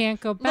 Going you back. can't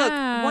go Look,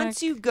 back.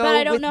 once you go But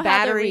I don't with know how they're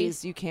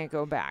batteries, you can't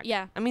go back.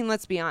 Yeah. I mean,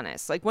 let's be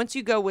honest. Like once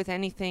you go with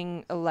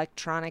anything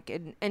electronic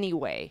in any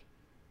way,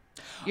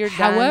 You're done.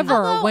 However,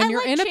 Although when I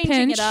you're like in a changing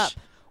pinch, it up.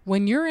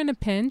 when you're in a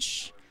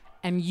pinch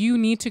and you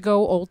need to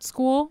go old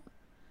school,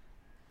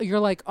 you're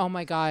like, oh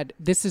my God,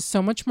 this is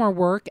so much more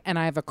work and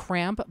I have a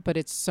cramp, but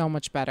it's so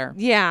much better.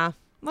 Yeah.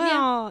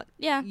 Well,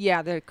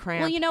 Yeah. they're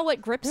cramped. Well, you know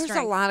what? Grip there's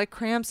strength. a lot of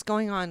cramps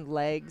going on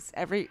legs.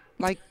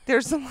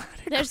 There's a lot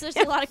of There's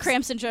a lot of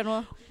cramps in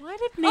general. Why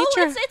did nature...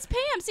 Oh, it's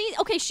Pam. See,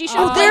 okay, she should.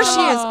 Oh, there she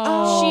is.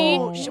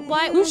 Oh. She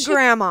why? Who's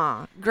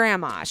Grandma?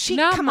 She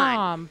Not come mom,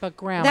 on. but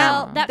grandma.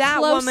 Well, that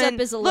close-up woman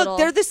is a little- Look,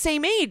 they're the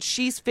same age.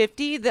 She's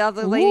 50, the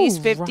other lady's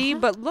 50,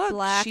 Rob- but look,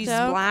 Black she's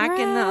don't black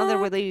and the other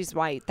crack. lady's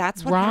white.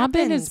 That's what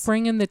Robin happens. is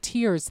bringing the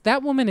tears.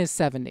 That woman is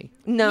 70.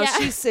 No, Yeah.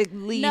 she's at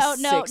least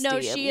No,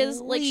 60. she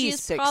is like she At is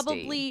least 60.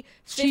 probably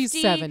 50,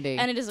 She's 70.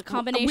 and it is a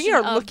combination we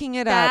are of looking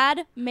it up.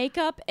 bad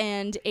makeup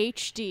and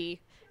HD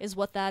is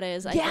what that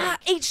is. I Yeah,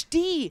 think.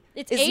 HD.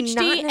 It's is HD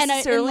not and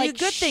necessarily like a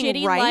good shitty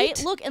thing, right?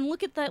 light.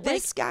 Look at that. Like,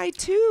 This guy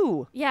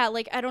too. yeah,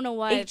 like I don't know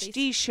why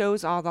HD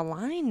shows all the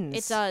lines.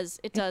 It does.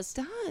 It does.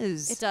 It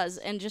does. It does.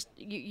 And just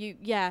you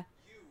yeah,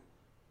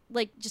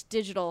 like just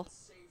digital.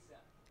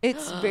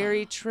 It's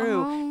very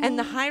true. And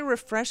Oh. the high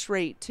refresh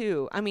rate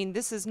too. I mean,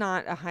 this is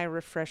not a high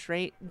refresh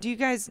rate. Do you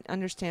guys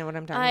understand what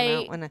I'm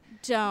talking about?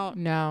 Don't.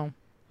 No.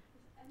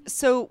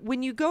 So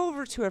when you go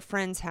over to a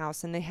friend's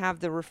house and they have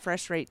the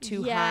refresh rate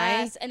too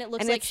high, Yes, and it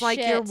looks and like it's like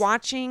you're shit.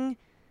 watching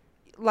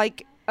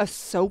like a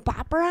soap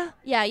opera.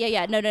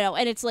 Yeah. No.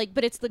 And it's like,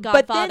 but it's The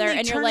But Godfather, then they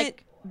and you're turn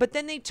like, but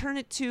then they turn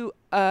it to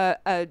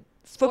a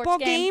football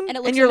game, and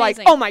it looks you're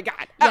amazing. like, oh my God,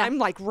 Yeah. I'm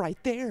like right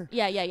there.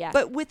 yeah.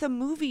 But with a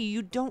movie,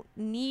 you don't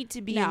need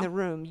to be in No. the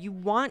room. You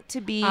want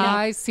to be.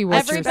 I see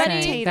what you're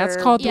Everybody- saying. That's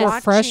spectator called the Yes.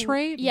 refresh watching-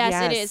 rate? Yes,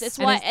 it is. Yes. It's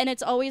And why, it's- and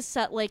it's always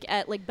set like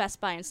at like Best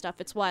Buy and stuff.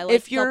 It's why like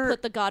If they'll you're-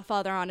 put The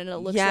Godfather on and it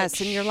looks yes,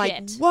 like and you're like,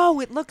 shit. whoa,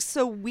 it looks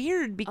so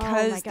weird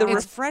because the God.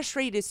 refresh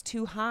rate is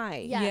too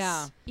high. Yes.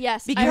 Yeah.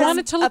 Yes. Because I want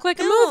it to look like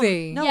a film-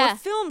 movie. No, Yeah. a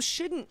film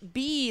shouldn't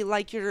be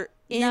like you're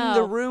in No.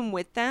 the room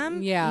with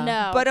them. Yeah.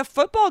 No. But a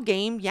football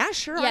game, yeah,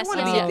 sure, Yes, I want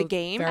to yes, be yes. at the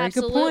game. Very good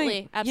Absolutely. point.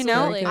 You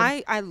Absolutely.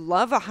 know, I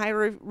love a high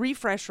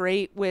refresh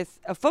rate with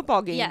a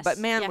football game, Yes, but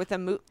man, yeah. with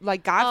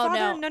like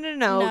Godfather, no. no.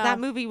 No. That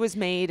movie was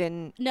made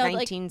in No, like-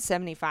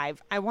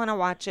 1975. I want to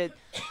watch it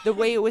the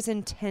way it was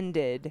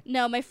intended.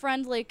 No, my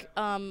friend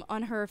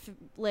on her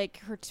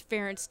her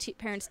parents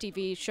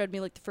TV showed me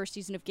like the first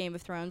season of Game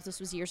of Thrones.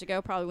 This was years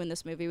ago, probably when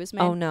this movie was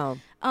made. Oh no.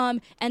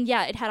 And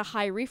yeah, it had a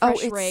high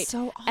refresh it's rate.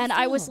 so And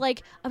I was awful.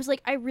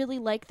 like, I really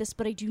like this,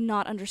 but I do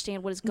not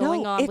understand what is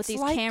going on with it's these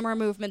like- camera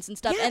movements and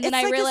stuff. Yeah, and then it's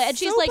I like a realized, and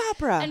she's soap like,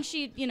 opera. and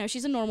she,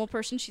 she's a normal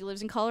person. She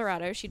lives in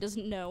Colorado. She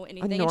doesn't know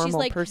anything. and she's normal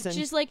like, person.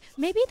 she's like,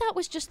 maybe that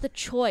was just the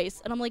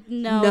choice. And I'm like,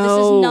 no, this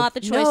is not the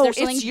choice. No, There's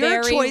something it's your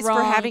very choice wrong.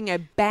 for having a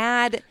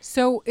bad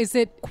So is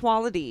it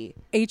quality.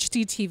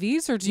 HD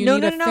TVs or do you No,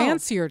 need no, a no.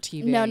 fancier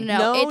TV? No.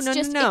 No, It's no,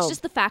 just no. it's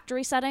just the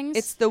factory settings.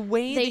 It's the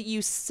way They- that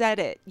you set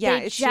it. Yeah,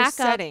 they it's jack your up,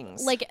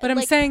 settings. Like, But I'm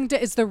like, saying,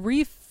 is the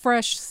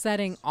refresh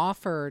setting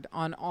offered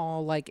on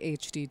all like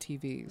HD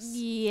TVs?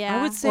 yeah,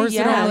 I would say Or is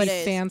yes. it only it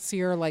is.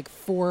 fancier, like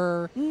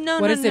no,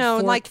 what no, is it, no,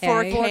 4K? like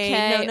 4K,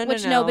 4K, no,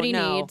 which no, nobody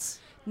no. needs.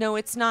 No,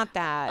 it's not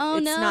that. Oh,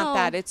 it's not no.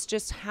 that. It's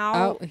just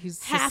how. Oh,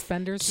 his have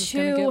suspenders is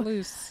going to to get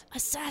loose.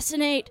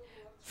 assassinate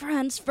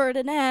Franz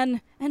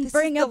Ferdinand and This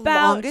bring is the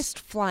about. longest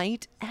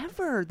flight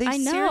ever. They I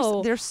know.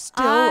 seriously, they're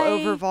still I-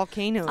 over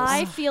volcanoes.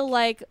 I feel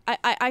like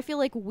I feel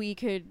like we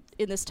could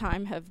in this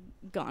time have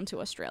gone to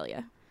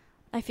Australia.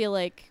 I feel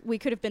like we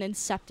could have been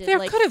incepted. There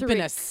like could have been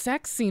 3 a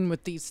sex scene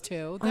with these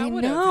two. That I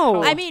would have know.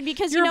 helped. I mean,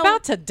 because you're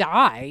about to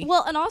die.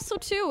 Well, and also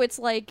too, it's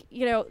like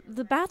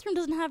the bathroom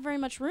doesn't have very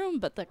much room,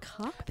 but the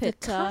cockpit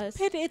does.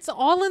 Cockpit, it's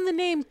all in the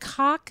name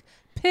cockpit.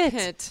 Pit.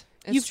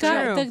 It's You've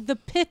got true. the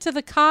pit of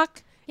the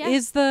cock Yeah.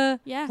 is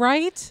the Yeah.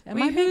 right? Am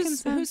I Wait, making whose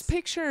sense?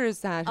 picture is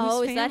that? Oh,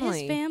 Whose is that his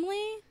family?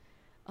 family?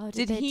 Oh,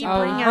 Did they he die? Oh,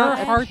 bring her out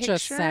a heart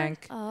just picture?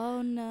 sank.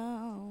 Oh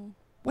no.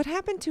 What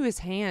happened to his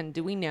hand?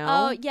 Do we know?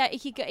 Oh yeah,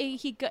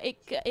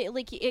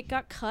 it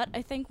got cut.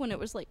 I think when it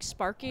was like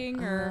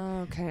sparking or.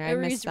 Oh, okay, I or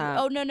missed that.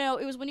 Oh no,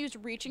 it was when he was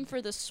reaching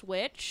for the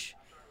switch.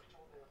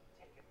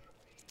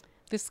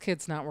 This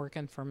kid's not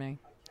working for me.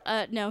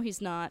 No,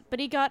 he's not. But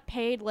he got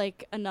paid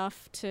like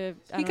enough to.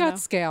 I He don't got know.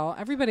 scale.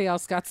 Everybody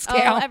else got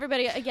scale. Oh,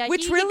 everybody. Yeah,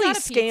 Which he really got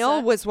a scale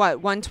pizza. was what,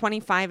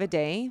 125 a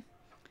day?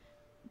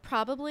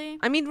 Probably.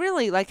 I mean,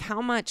 really, like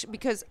how much?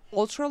 Because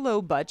ultra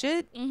low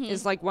budget Mm-hmm.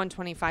 is like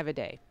 125 a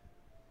day.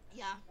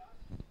 Yeah.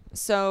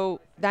 So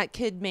that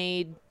kid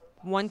made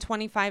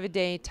 125 a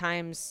day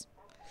times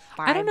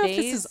 5 I don't know days.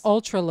 if this is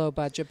ultra low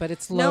budget, but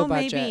it's low no,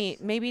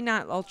 budget. maybe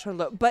not ultra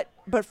low, but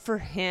for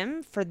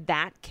him, for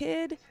that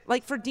kid,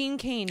 like for Dean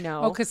Cain,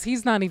 no. Oh, because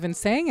he's not even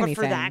saying but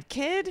anything. for that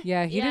kid,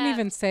 Yeah, he didn't Yeah.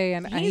 even say,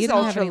 and he he's didn't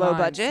have ultra any low lines.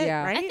 budget,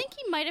 Yeah. right? I think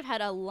he might have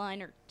had a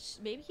line or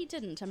maybe he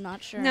didn't. I'm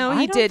not sure. No,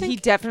 I he don't did. He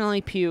think-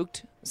 definitely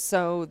puked.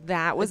 So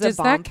that was Does a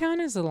that bump. count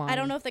as a line? I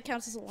don't know if that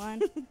counts as a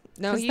line.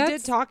 No, 'Cause he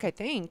that's- did talk, I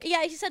think.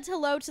 Yeah, he said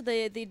hello to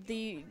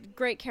the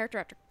great character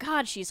actor.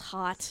 God, she's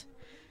hot.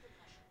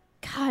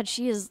 God,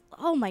 she is.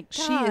 Oh my God.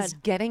 She is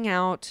getting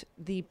out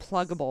the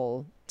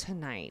pluggable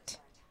tonight.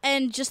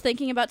 And just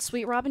thinking about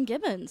Sweet Robin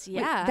Gibbons.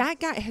 Yeah. Wait,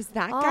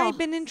 that guy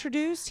been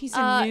introduced? He's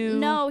a new.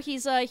 No,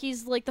 he's like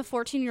the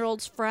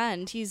 14-year-old's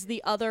friend. He's the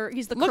Look,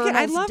 colonel's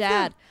I love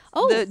dad.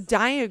 the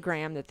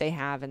diagram that they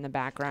have in the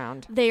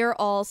background. They are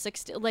all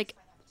 60. Like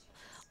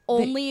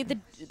only the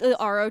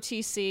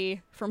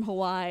ROTC from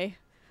Hawaii.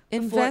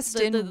 Invest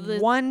in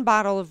one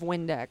bottle of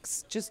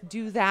Windex. Just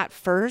do that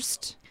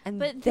first, and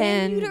But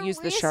then you use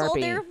the erase Sharpie. all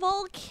their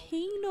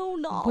volcano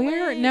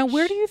knowledge.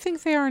 Where do you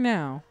think they are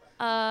now?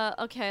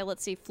 Okay,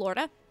 let's see.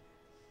 Florida.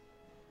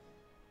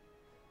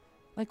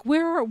 Like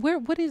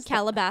what is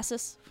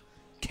Calabasas.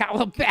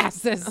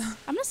 Calabasas?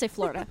 I'm gonna say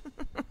Florida.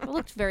 It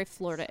looked very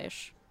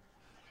Florida-ish.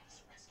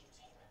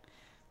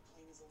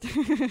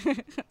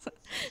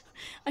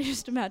 I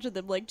just imagine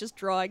them like just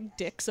drawing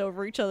dicks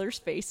over each other's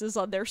faces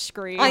on their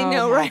screen. I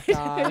know, my right?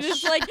 gosh. And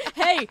just like,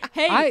 hey,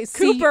 I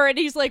Cooper, and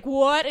he's like,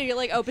 what? And he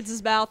like opens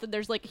his mouth, and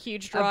there's like a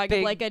huge drawing of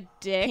big like a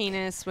dick.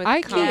 Penis with.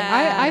 I cum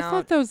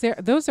thought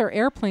out. those are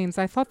airplanes.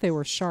 I thought they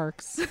were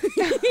sharks.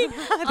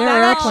 That They're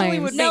actually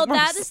airplanes. would No, make more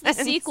that is the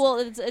sense. sequel.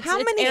 It's How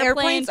it's many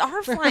airplanes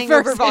are flying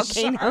versus over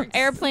volcanoes? sharks.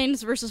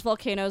 Airplanes versus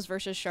volcanoes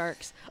versus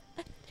sharks.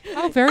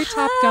 Oh, very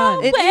Top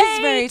Gun. It is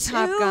very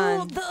Top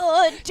Gun.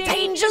 The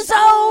danger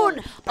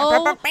zone.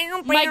 Oh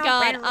my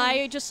god!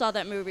 I just saw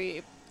that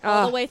movie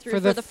all the way through for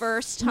the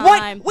first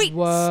time. What? Wait,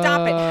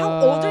 stop it.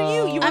 How old are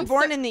you? You were I'm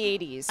born in the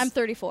 80s. I'm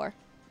 34.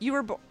 You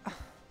were born.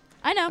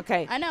 I know.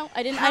 Okay. I know.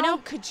 I didn't. How I know.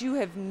 could you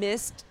have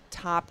missed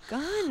Top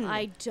Gun?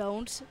 I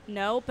don't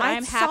know, but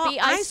I'm happy.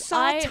 I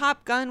saw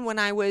Top Gun when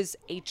I was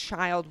a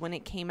child when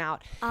it came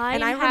out,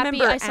 and I I'm happy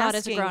remember I saw it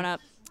as a grown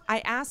up. I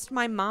asked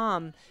my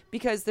mom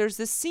because there's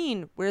this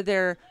scene where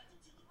they're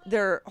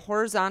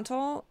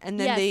horizontal and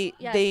then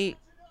they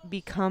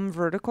become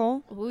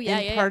vertical. Ooh, yeah,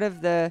 in yeah, part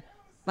of the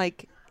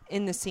like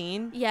in the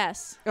scene.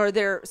 Yes. Or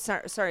they're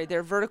sorry,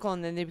 they're vertical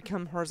and then they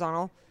become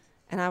horizontal.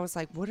 And I was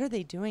like, "What are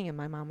they doing?" And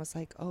my mom was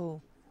like,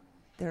 "Oh,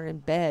 they're in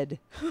bed."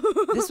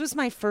 This was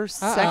my first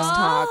sex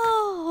talk.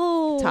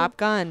 Oh. Top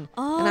Gun.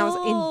 And I was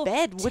in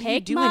bed. What do you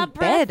Take do my in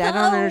bed? I breath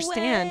don't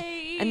understand.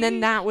 away. And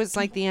then that was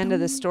like the end of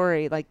the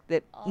story. Like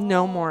that,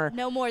 no more.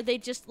 No more. They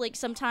just like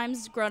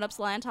sometimes grown-ups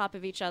lie on top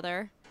of each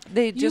other.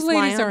 They You just lie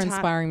ladies on are top.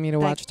 inspiring me to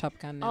Like, watch Top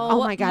Gun now. Oh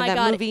my God,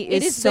 that movie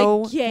is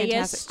so the gayest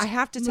fantastic. I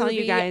have to tell you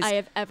movie guys, I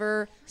have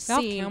ever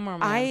Val seen. Kilmer,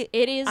 man.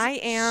 It is. I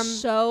am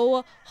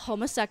so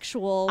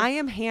homosexual. I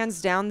am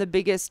hands down the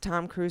biggest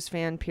Tom Cruise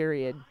fan.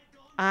 Period.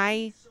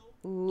 I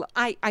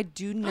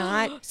do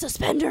not.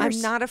 Suspenders.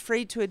 I'm not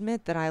afraid to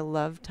admit that I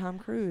love Tom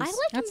Cruise. I like him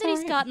That's that he's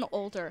alright. gotten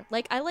older.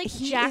 Like I like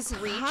He Jack is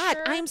Reacher. hot.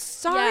 I'm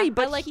sorry, Yeah,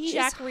 but I like he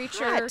Jack is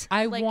Reacher. hot.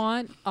 I like-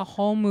 want a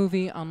whole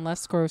movie on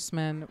Les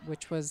Grossman,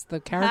 which was the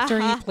character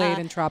he played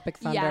in Tropic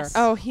Thunder. Yes.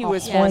 Oh, he A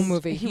was whole yes.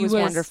 movie. He He was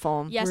was-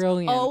 wonderful. Yes.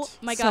 Brilliant. Oh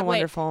my So God! Wait.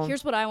 wonderful.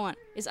 Here's what I want: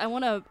 I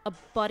want a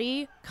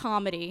buddy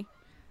comedy.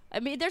 I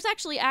mean, there's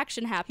actually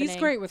action happening. He's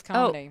great with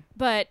comedy.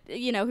 But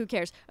you know, who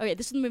cares? Okay,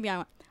 this is the movie I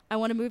want. I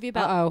want a movie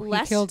about Uh-oh, he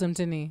Les. killed him,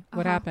 didn't he?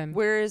 What happened?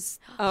 Where is?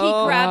 He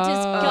grabbed his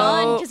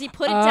gun because he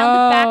put it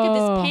down the back of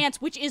his pants,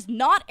 which is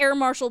not Air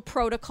Marshal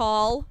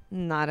protocol.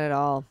 Not at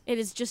all. It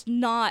is just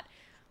not.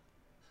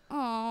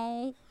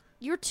 Oh,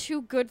 you're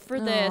too good for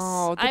this.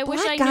 Oh, the I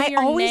wish I black guy knew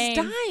your always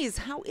name. dies.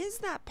 How is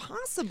that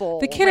possible?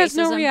 The kid has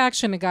no Racism.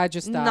 reaction. The guy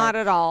just died. Not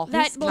at all.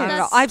 That- well, Not at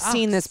all. that's- I've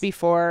seen this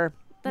before.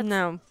 That's-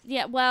 No.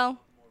 Yeah, well,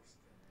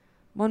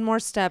 One more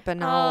step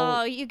and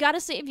I'll. oh, you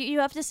gotta save. You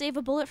have to save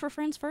a bullet for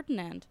Franz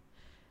Ferdinand,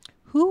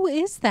 Who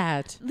is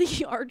that?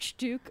 the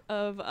Archduke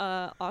of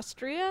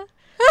Austria.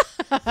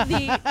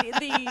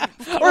 the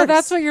Or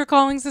that's what you're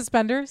calling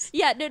suspenders?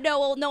 Yeah,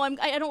 no.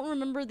 I don't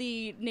remember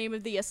the name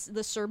of the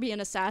Serbian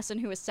assassin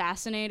who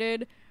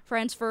assassinated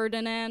Franz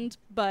Ferdinand,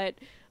 but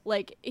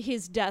like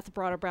his death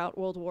brought about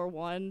World War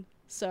I.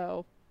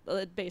 So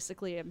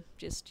basically, I'm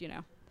just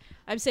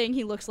I'm saying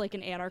he looks like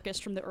an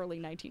anarchist from the early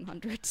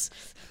 1900s.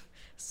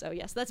 So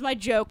yes, that's my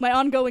joke. My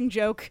ongoing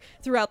joke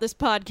throughout this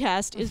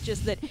podcast is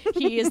just that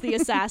he is the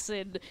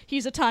assassin.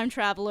 He's a time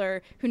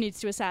traveler who needs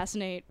to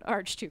assassinate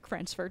Archduke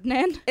Franz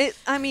Ferdinand.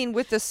 I mean,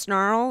 with the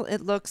snarl, it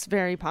looks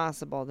very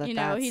possible that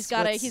that's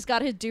He's got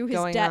to do his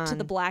going debt to on.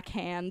 the Black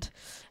Hand.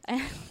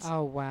 And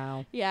Oh,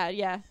 wow.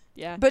 yeah.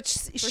 But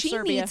she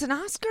Serbia. needs an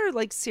Oscar.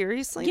 Like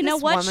seriously, You know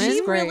this what? woman?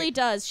 She great. really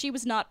does. She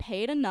was not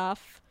paid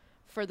enough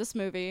for this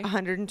movie.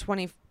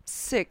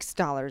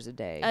 $126 a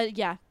day.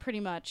 Yeah,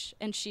 pretty much.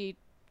 And she,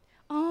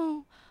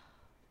 oh,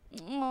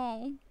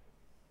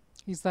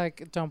 He's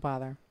like, don't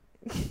bother.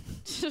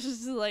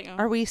 just like, oh.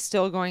 Are we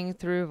still going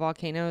through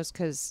volcanoes?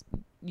 Because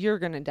you're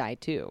gonna die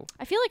too.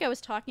 I feel like I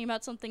was talking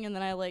about something and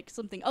then I like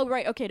something. Oh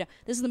right, okay. No,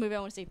 this is the movie I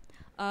want to see.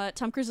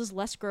 Tom Cruise's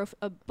Les Gross,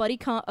 a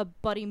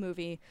buddy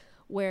movie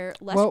where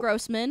Les Well,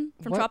 Grossman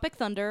from what- Tropic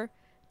Thunder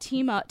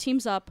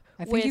teams up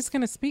I think with he's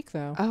going to speak,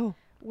 though. Oh,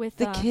 with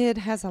the kid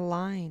has a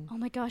line. oh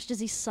my gosh, does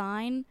he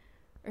sign?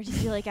 Or does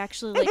he like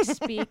actually like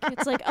speak?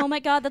 It's like, oh my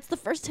god, that's the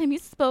first time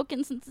he's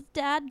spoken since his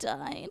dad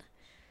died.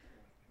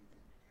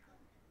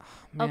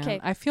 Man, okay,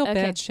 I feel okay.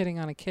 bad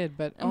shitting on a kid,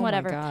 but oh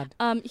Whatever. my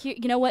God.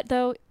 You know what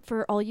though?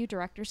 For all you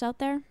directors out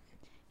there,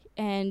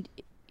 and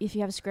if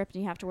you have a script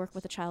and you have to work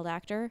with a child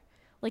actor,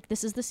 like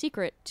this is the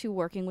secret to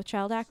working with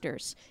child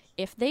actors.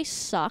 If they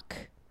suck,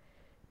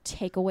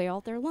 take away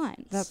all their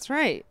lines. That's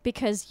right.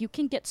 Because you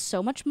can get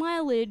so much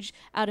mileage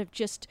out of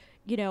just,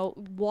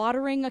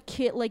 watering a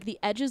kid, like the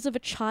edges of a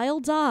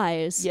child's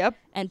eyes. Yep.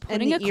 And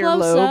putting the a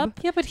close up.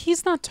 Yeah, but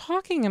he's not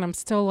talking, and I'm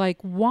still like,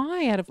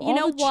 why? Out of all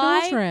the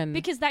why? children,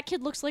 Because that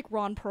kid looks like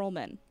Ron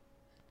Perlman.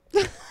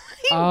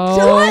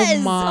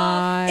 does.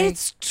 My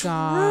It's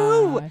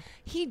God. true.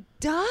 He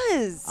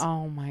does.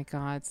 Oh my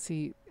God!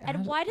 See,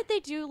 And why did they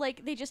do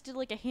they just did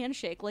like a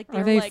handshake? Like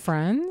are they they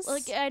friends?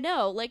 Like I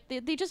know, like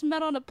they just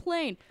met on a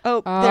plane.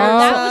 Oh,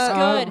 that was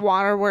there's good.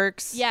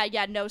 Waterworks.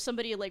 Yeah, no,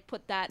 somebody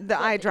put that. The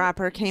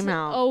eyedropper came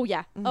out. Oh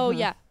yeah, oh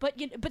yeah. But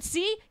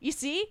see, you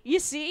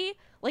see,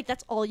 like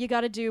that's all you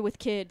got to do with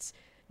kids.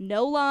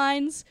 No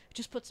lines,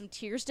 just put some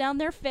tears down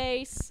their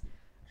face.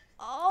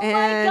 Oh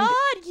And my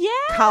God,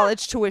 yeah.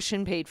 College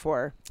tuition paid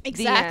for.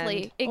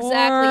 Exactly. Or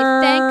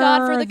Thank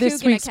God for the this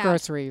Coogan week's account.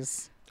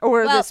 groceries.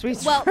 Or Well, this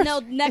week's. well, no,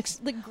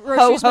 next the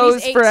groceries when Ho-hos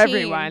he's 18. for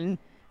everyone.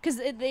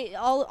 Because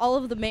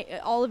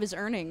all of his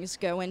earnings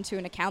go into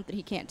an account that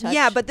he can't touch.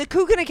 Yeah, but the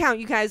Coogan account,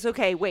 you guys,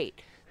 okay,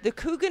 wait. The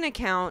Coogan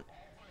account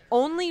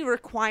only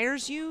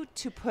requires you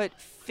to put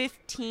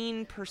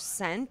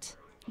 15%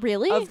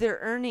 really, of their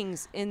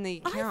earnings in the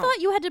account. I thought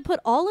you had to put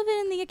all of it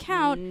in the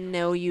account.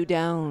 No, you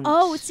don't.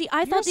 Oh, see,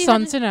 I Your thought you had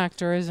son's to, an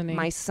actor, isn't he?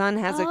 My son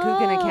has a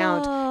Coogan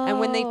account. And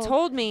when they Oh.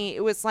 told me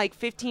it was like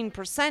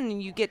 15%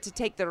 and you get to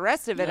take the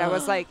rest of it, I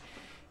was like,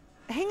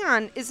 hang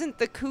on, isn't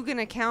the Coogan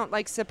account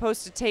like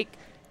supposed to take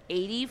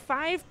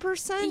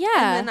 85%? Yeah.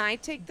 And then I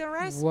take the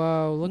rest?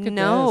 Whoa! Look at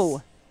No.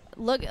 this.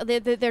 look.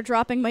 They're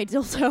dropping my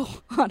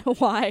dildo on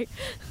Hawaii.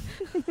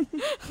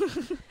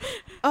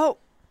 Oh,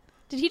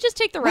 Did he just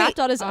take the Wait. raft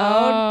on his own?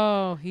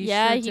 Oh, he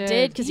Yeah, sure he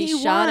did because he he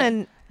shot it.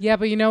 won. Yeah,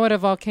 but you know what? A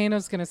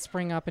volcano's gonna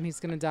spring up, and he's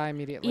gonna die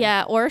immediately.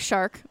 Yeah, or a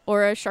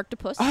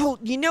sharktopus. Oh,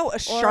 you know, a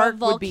shark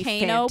would be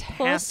volcano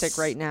fantastic puss.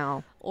 right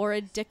now. Or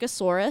a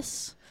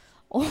Dickosaurus.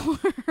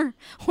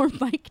 Or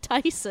Mike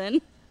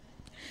Tyson.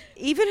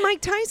 Even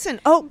Mike Tyson.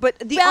 Oh, but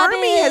the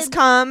army has Robin,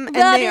 come and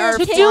they are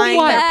Robin, To do flying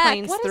what? their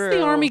planes What is through.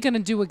 the army gonna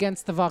do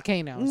against the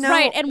volcanoes? No,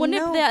 Right, and wouldn't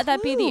no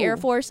that be the Air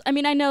clue. Force? I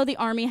mean, I know the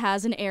Army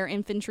has an air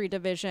infantry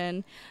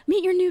division.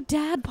 Meet your new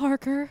dad,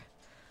 Parker.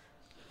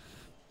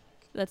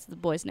 That's the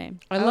boy's name.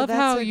 I Oh, love that's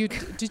how a you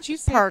did you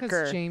say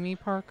Parker. Jamie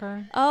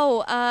Parker?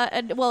 Oh,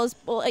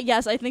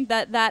 yes, I think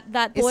that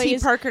Is boy he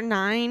Parker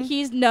 9?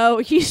 He's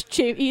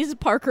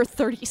Parker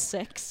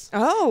 36.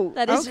 Oh,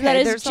 That is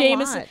okay, Jameson. there's a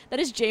lot. That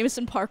is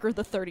Jameson Parker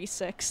the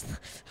 36th.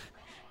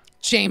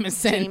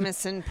 Jameson.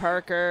 Jameson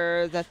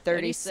Parker, the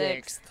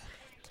 36th.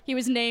 He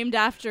was named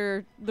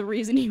after the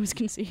reason he was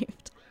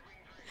conceived.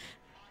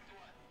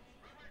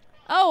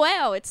 Oh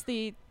wow, it's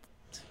the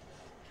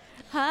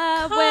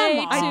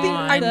highway Come to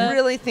I the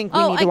really think we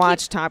Oh, need I to keep-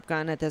 watch Top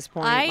Gun at this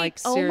point. I-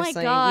 oh my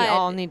seriously, God. we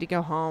all need to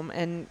go home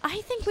and I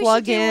think we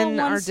plug should do in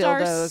a our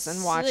one-star dildos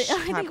and watch I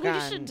Top think Gun.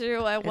 we should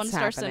do a It's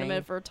one-star cinema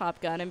happening. for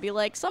Top Gun and be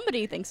like,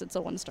 somebody thinks it's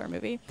a one-star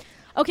movie.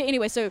 Okay,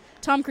 anyway, so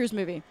Tom Cruise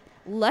movie.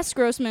 Les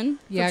Grossman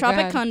Yeah, from go Tropic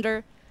ahead.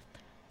 Thunder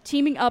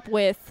teaming up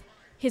with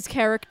his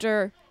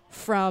character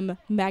from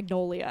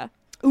Magnolia.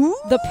 Ooh,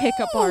 The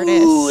pickup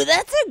artist.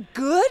 that's a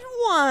good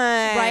one.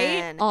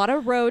 Right? On a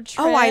road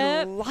trip. Oh,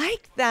 I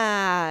like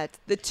that.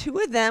 The two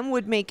of them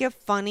would make a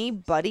funny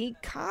buddy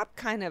cop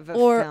kind of a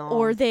film.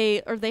 or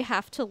they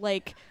have to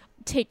like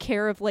take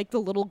care of like the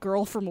little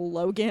girl from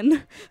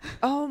Logan.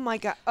 Oh my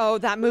god. Oh,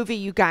 that movie,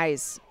 you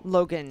guys.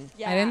 Logan.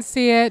 Yeah. I didn't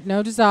see it.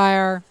 No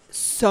desire.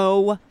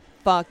 So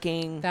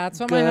fucking That's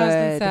what good. my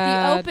husband The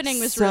said. opening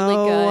was So really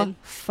good.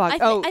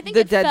 I think the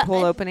it felt-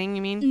 Deadpool opening,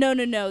 you mean? No.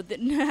 No,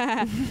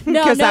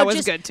 that was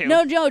just, good, too.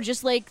 No,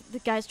 just like the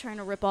guy's trying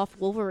to rip off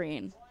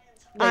Wolverine.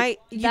 Like,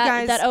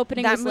 that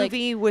opening that was like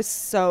movie was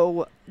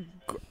so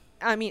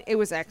I mean, it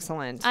was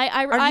excellent.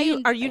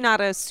 Are you not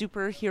a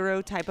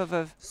superhero type of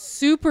a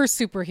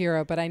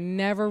Superhero, but I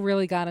never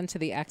really got into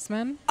the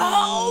X-Men.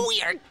 Oh,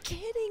 you're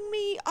kidding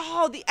me.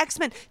 Oh, the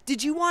X-Men.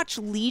 Did you watch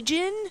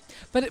Legion?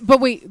 But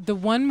wait, the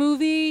one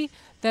movie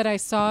that I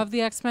saw of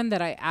the X-Men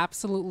that I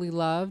absolutely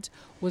loved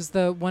was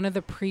one of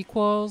the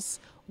prequels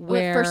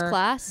where First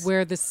Class?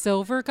 where the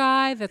silver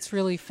guy that's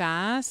really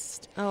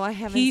fast. Oh, I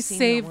haven't He seen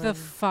saved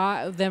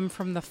that them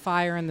from the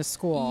fire in the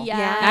school.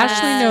 Yes.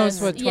 Ashley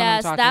knows what I'm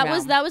Yes, talking that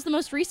about. was the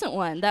most recent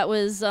one. That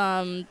was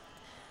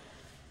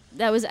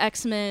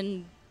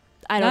X-Men.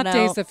 I don't Not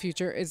know. Days of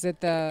Future. Is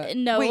it the?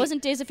 No, Wait. it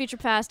wasn't Days of Future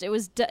Past. It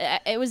was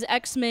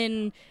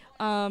X-Men.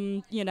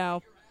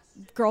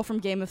 Girl from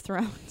Game of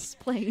Thrones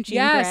playing Jean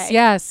Grey.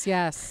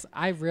 Yes.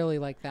 I really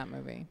like that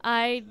movie.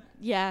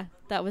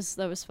 That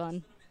was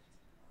fun.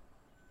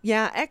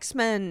 Yeah,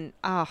 X-Men.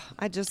 I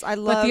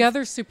love. But the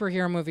other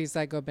superhero movies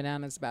I go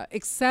bananas about,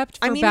 except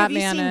for I mean,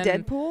 Batman have you seen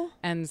and, Deadpool?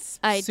 and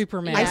I-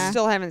 Superman. I Yeah.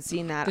 still haven't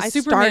seen that. The I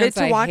Supermans started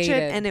to I watch it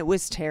hated. and it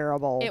was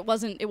terrible. It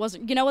wasn't.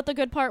 You know what the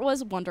good part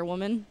was? Wonder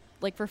Woman.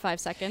 like for 5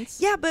 seconds.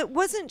 Yeah, but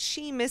wasn't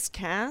she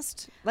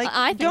miscast? Like,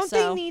 I think don't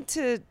so. they need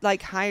to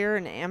like hire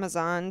an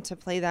Amazon to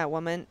play that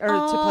woman or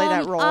to play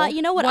that role?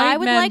 You know what White I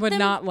would men like would them.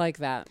 not like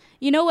that.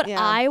 You know what Yeah.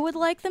 I would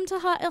like them to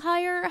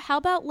hire? How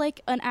about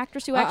like an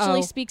actress who actually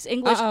Uh-oh. speaks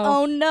English?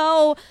 Uh-oh. Oh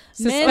no,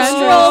 Suspenders.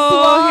 menstrual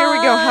Oh, here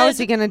we go. How is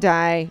blood. he gonna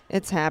die?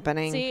 It's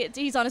happening. See,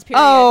 he's on his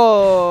period.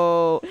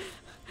 Oh,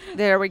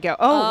 there we go.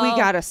 Oh, we Oh.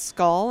 got a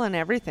skull and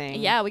everything.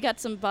 Yeah, we got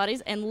some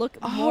bodies and look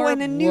Oh, more.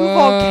 and a new Whoa.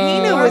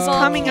 volcano More is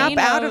coming up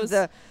out of volcanoes.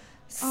 the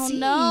Oh sea.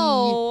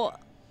 no.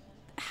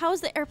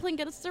 How's the airplane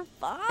gonna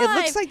survive? It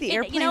looks like the It-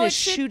 airplane you know, is it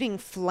should- shooting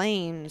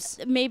flames.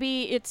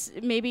 Maybe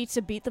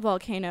to beat the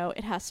volcano,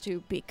 it has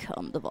to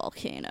become the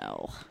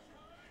volcano.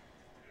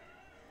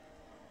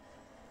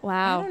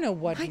 Wow. I don't know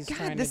what My he's God,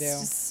 trying to this do.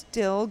 is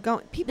still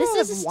going. People This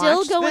have is still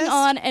watched going this.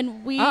 on,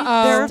 and we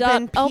Uh-oh. There have stuck.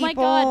 been Oh my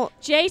God, people-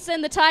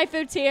 Jason, the Thai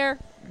food's here.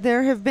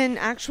 There have been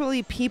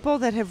actually people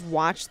that have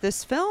watched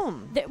this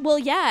film. Well,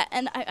 yeah,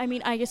 and I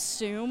mean, I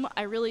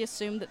really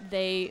assume that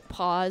they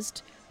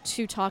paused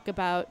to talk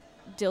about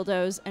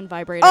dildos and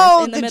vibrators.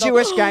 Oh, in the middle.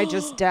 Jewish guy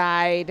just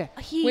died.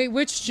 He Wait,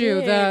 which Jew?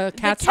 did. The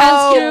cat's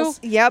Catskills.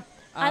 Jew? Yep.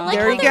 I like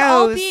There how he they're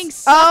all goes. being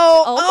sucked.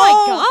 Oh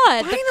my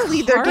God, the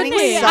Finally, they're getting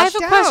carnage. sucked I have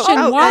a out. question.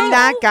 Oh, Why- and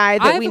that guy I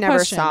that have we a never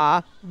question.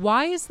 saw.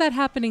 Why is that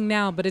happening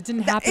now, but it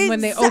didn't happen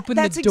when they Exa- opened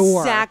that's the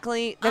door? That's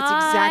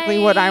exactly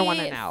what I want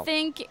to know.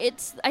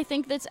 I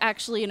think that's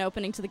actually an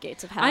opening to the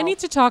gates of hell. I need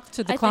to talk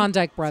to the I think-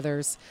 Klondike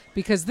Brothers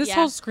because this Yeah.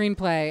 whole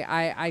screenplay,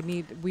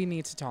 we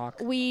need to talk.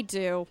 We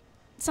do.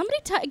 Somebody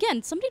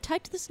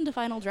typed this into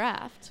Final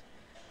Draft.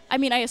 I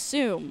mean, I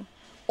assume,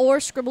 or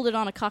scribbled it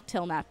on a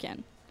cocktail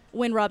napkin.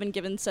 When Robin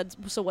Givens said,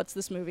 "So what's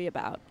this movie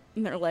about?"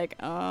 And they're like,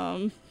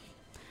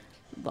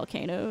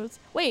 volcanoes.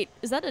 Wait,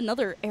 is that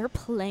another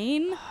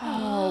airplane?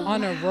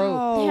 On a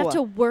rope. They have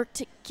to work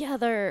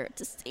together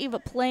to save a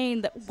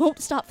plane that won't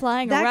stop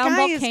flying That around guy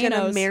volcanoes. is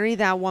gonna marry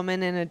that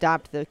woman and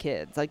adopt the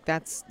kids. Like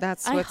that's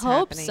what's I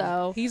hope happening.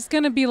 so. He's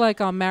gonna be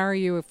like, "I'll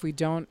marry you if we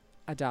don't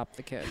adopt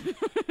the kid."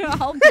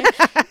 Okay.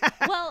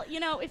 Well,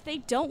 if they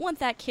don't want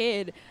that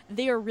kid,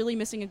 they are really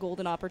missing a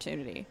golden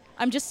opportunity.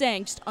 I'm just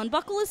saying, just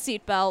unbuckle his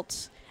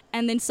seatbelt,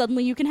 and then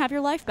suddenly you can have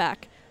your life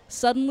back.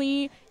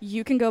 Suddenly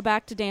you can go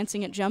back to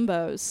dancing at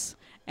Jumbo's.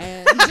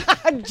 And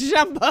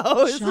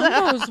Jumbos.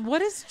 Jumbos.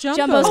 What is Jumbos?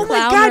 Jumbo's Oh my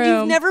Clown God! Room.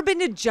 You've never been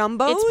to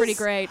Jumbo's? it's pretty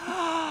great.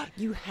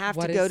 You have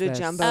What to go is to this?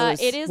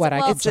 Jumbo's. It is What, I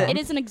well, could jump? it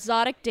is an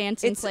exotic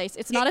dancing It's- place.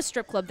 It's not a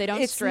strip club. They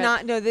don't It's strip.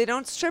 not. No, they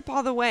don't strip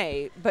all the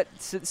way. But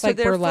so Like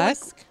they're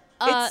burlesque?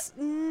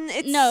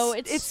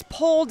 It's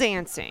pole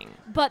dancing.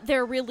 But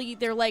they're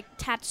like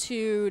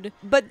tattooed,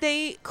 But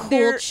they're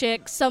cool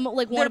chicks. Some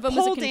like one they're of them is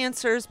pole a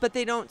dancers, but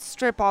they don't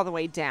strip all the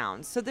way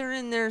down. So they're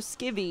in their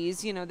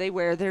skivvies. They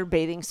wear their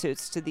bathing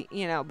suits to the.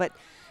 But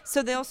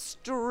so they'll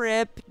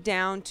strip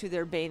down to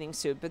their bathing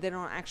suit, but they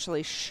don't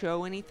actually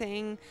show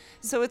anything.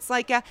 So it's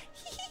like a.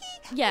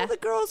 Yeah. All the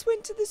girls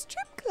went to the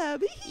strip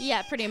club.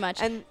 Yeah, pretty much.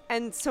 And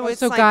so Oh, it's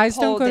so like guys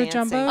don't pole go to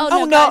dancing. Jumbo's? Oh,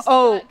 no, no! guys-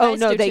 Oh guys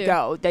no! do They too.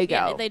 go. They go.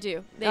 Yeah, they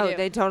do. They do.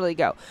 They totally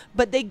go.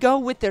 But they go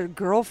with their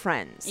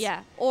girlfriends.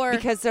 Yeah, or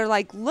Because they're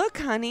like, look,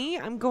 honey,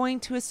 I'm going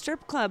to a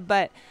strip club,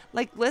 but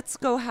like, let's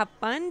go have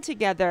fun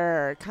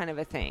together, kind of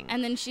a thing.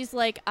 and then she's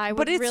like, I would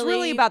But it's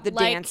really about the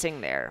like- dancing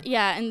there.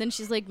 Yeah, and then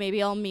she's like,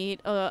 maybe I'll meet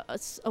a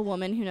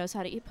woman who knows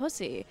how to eat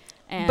pussy,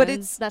 and But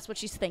it's- that's what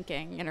she's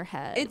thinking in her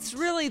head. It's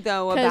really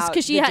though about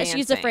because the she's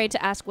dancing. afraid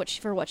to ask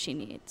for what she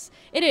needs.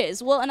 It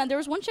is well, and there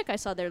was one chick I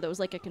saw there that was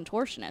like a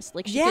contortionist.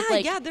 Like she Yeah, could,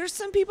 like, yeah. There's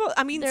some people.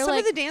 I mean, they're some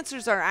like- of the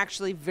dancers are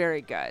actually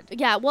very good.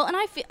 Yeah, well, and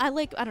I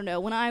don't know,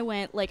 when I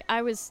went, like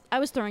I was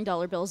throwing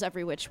dollar bills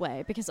every which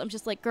way because I'm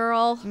just like,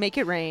 girl, Make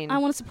it rain. I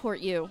want to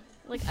support you.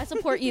 Like I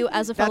support you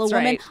as a fellow That's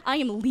woman. right. I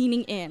am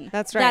leaning in.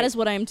 That's That right. is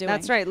what I am doing.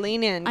 That's right.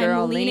 Lean in,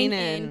 girl. I'm leaning Lean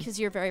in because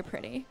you're very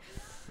pretty.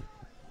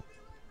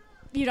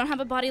 You don't have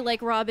a body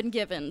like Robin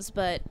Givens,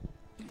 but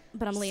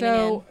I'm leaning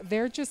So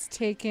they're just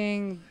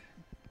taking.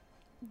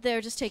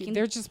 in.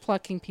 They're just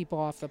plucking people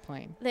off the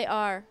plane. They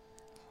are.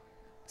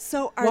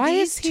 So are Why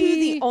these is two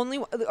he the only?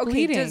 Okay,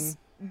 bleeding?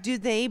 do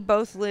they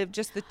both live?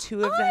 Just the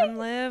two of them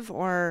live,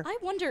 or? I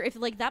wonder if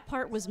like that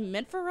part was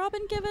meant for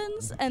Robin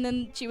Givens, and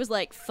then she was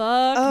like,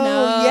 "Fuck Oh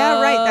no."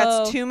 yeah, right.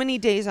 That's too many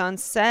days on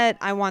set.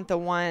 I want the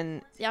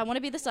one. Yeah, I want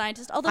to be the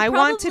scientist. Although I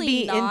want to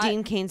probably be not. in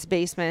Dean Cain's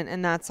basement,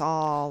 and that's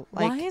all.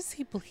 Like Why is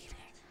he bleeding?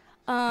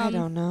 I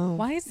don't know.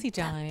 Why is he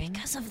dying?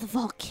 Because of the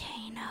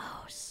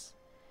volcanoes.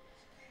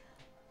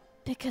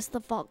 Because the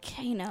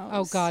volcanoes.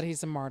 Oh God,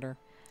 he's a martyr.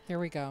 Here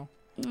we go.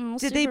 Oh,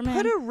 Did they Superman.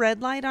 put a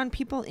red light on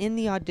people in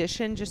the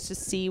audition just to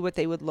see what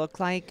they would look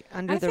like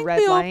under I the think red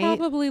we all light?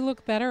 probably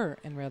look better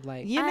in red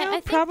light. You know, I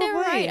think probably. they're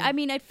right. I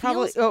mean, it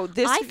Probably. feels. Oh,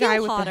 this I feel guy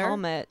with hotter. the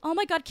helmet. Oh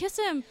my God, kiss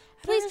him, I don't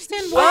please.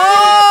 understand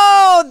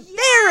Oh,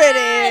 there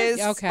it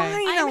is. Okay.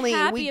 Finally, I'm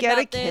happy we get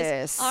a about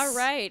this. kiss. All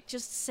right,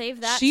 just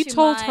save that. She to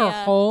told my, her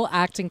whole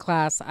acting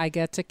class, "I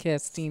get to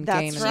kiss Dean That's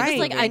Cain." She right. was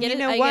like, I And get you it.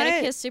 know I what? get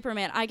to kiss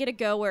Superman. I get to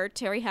go where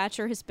Terry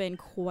Hatcher has been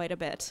quite a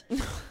bit.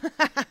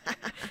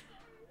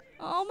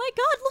 Oh my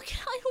God! Look,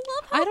 I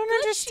love how I don't good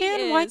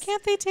understand. she Why is.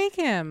 can't they take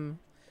him?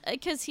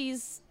 Because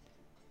he's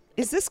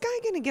Is this guy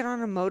going to get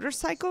on a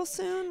motorcycle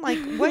soon? Like,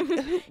 what?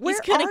 Where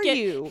are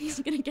you? He's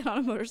gonna get on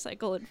a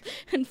motorcycle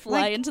and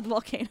fly into the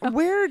volcano.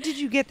 Where did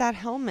you get that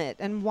helmet,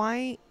 and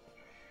why?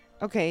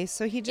 Okay,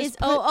 so he just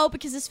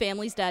because his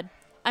family's dead.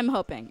 I'm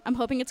hoping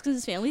it's because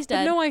his family's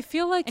dead. But no, I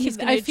feel like and he's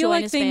gonna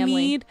join his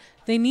family.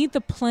 they need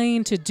the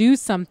plane to do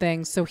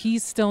something, so he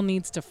still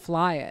needs to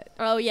fly it.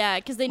 Oh yeah,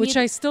 because which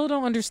I still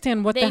don't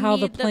understand what the hell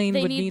the plane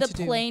would need to do. They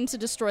need the plane to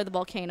destroy the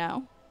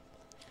volcano.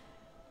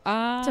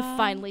 To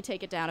finally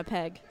take it down a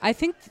peg. I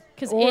think,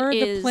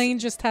 the plane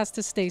just has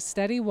to stay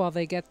steady while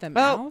they get them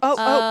out.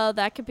 Oh,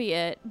 that could be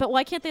it. But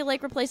why can't they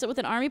replace it with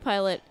an army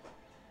pilot?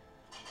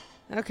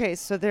 Okay,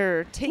 so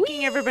they're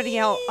taking everybody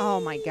out.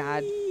 Oh my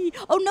God.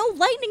 Oh no,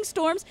 lightning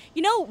storms.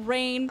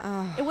 Rain.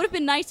 It would have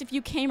been nice if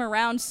you came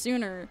around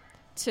sooner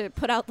to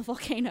put out the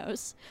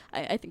volcanoes.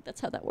 I think that's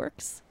how that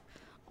works.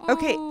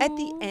 Okay, at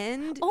the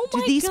end,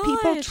 do these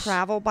people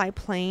travel by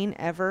plane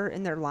ever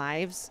in their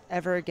lives,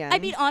 ever again? I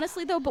mean,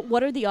 honestly, though, but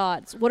what are the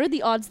odds? What are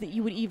the odds that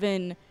you would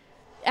even,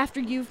 after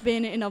you've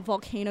been in a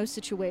volcano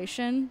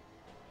situation?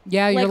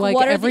 Yeah,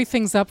 you're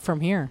everything's up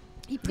from here.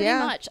 Pretty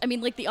much. I mean,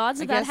 the odds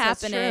of that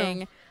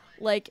happening,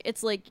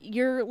 it's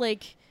you're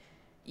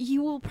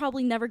you will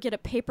probably never get a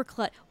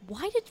paperclip.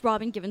 Why did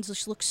Robin Givens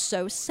just look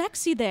so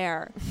sexy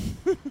there?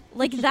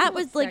 That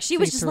was she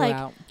was just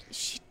throughout.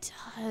 She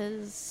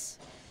does.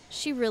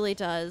 She really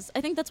does.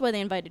 I think that's why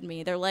they invited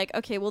me. They're like,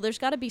 okay, well, there's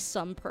got to be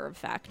some perv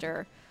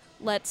factor.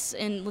 Let's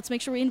make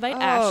sure we invite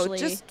Ashley.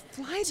 Just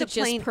fly the to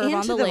plane perv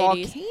into the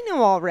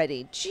volcano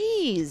already.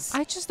 Jeez.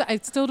 I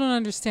still don't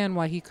understand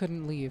why he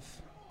couldn't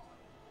leave.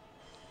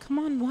 Come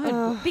on,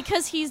 what?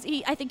 Because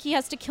I think he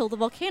has to kill the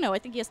volcano. I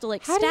think he has to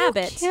stab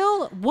it.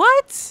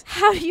 What?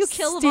 How do you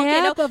kill a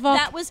volcano?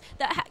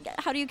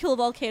 How do you kill a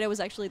volcano was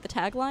actually the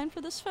tagline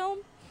for this film.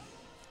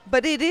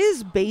 But it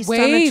is based on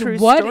a true story.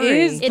 What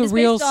is the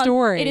real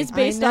story? It is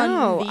based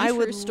on the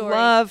true story. I would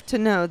love to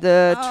know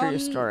the true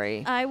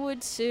story. I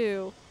would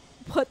too.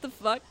 What the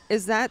fuck?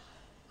 Is that...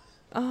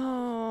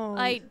 Oh.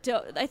 I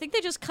think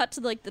they just cut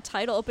to the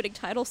opening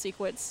title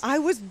sequence. I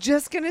was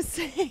just going to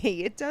say,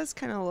 it does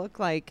kind of look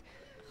like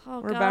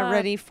we're about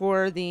ready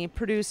for the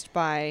produced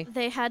by...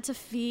 They had to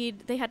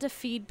feed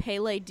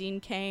Pele Dean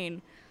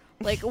Cain.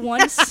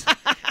 Once...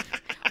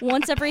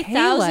 Once every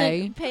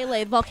 1,000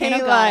 Pele, volcano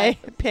goddess.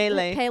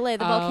 Pele,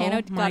 the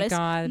volcano goddess.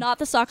 God. Not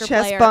the soccer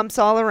player. Chest bumps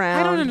all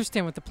around. I don't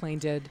understand what the plane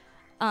did.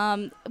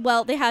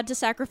 Well, they had to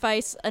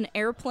sacrifice an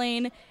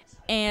airplane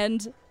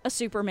and a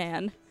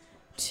Superman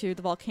to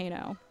the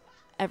volcano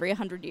every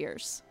 100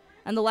 years.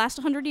 And the last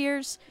 100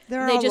 years, they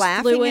just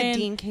laughing flew at in,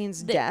 Dean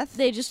Cain's death.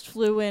 They just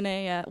flew in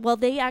a. I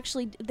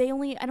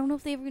don't know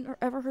if they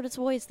ever heard his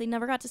voice. They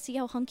never got to see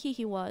how hunky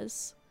he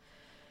was.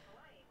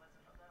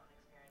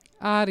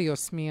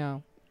 Adios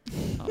mio.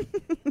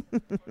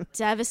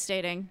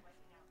 Devastating.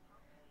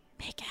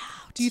 Make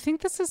out. Do you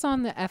think this is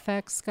on the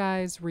FX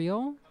guys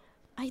reel?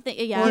 I think,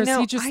 yeah. Or is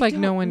he just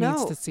no one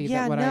needs to see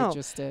that I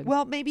just did?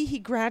 Well, maybe he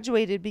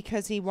graduated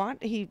because he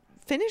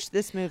finished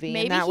this movie,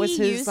 maybe and that was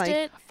his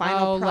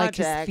final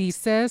project. His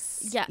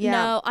thesis. Yeah.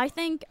 No, I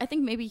think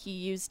maybe he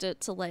used it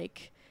to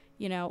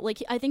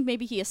I think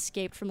maybe he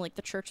escaped from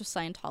the Church of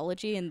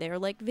Scientology and their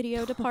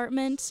video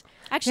department.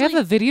 Actually, they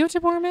have a video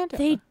department?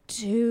 They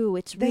do.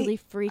 It's really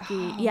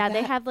freaky.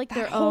 They have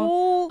their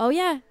own. Oh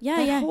yeah.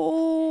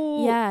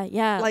 Whole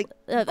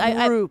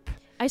group.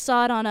 I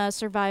saw it on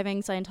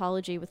Surviving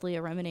Scientology with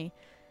Leah Remini.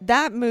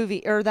 That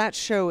movie or that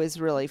show is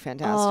really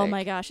fantastic. Oh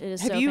my gosh, it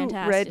is so fantastic.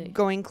 Have you read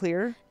Going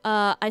Clear?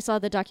 I saw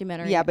the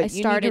documentary. Yeah, but I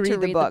started to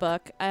read the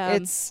book.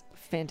 It's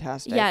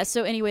fantastic. Yeah,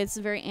 so anyway, it's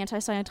very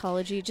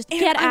anti-Scientology. Just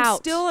get out. I'm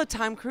still a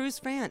Tom Cruise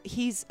fan.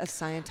 He's a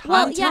Scientologist.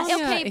 Well, yeah,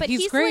 okay, but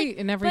he's great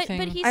in everything.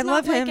 But he's I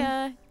not love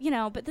him.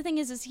 But the thing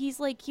is he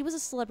was a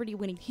celebrity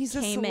when he came in. He's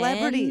a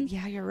celebrity.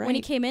 Yeah, you're right. When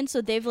he came in,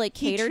 so they've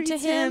catered to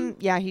him.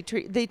 Yeah,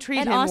 they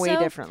treat him way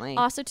differently.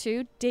 Also,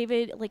 too,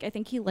 David, I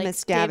think he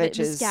likes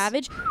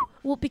Miscavige.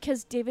 Well,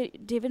 because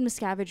David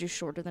Miscavige is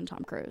shorter than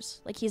Tom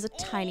Cruise. He's a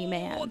tiny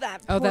man.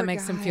 That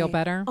makes him feel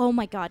better. Oh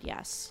my God,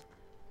 yes.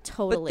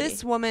 Totally. But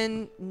this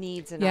woman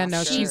needs an Oscar. Yeah,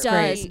 no, she's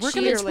great. We're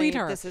going to tweet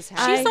her.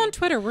 She's on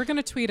Twitter. We're going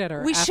to tweet at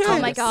her. We should. Oh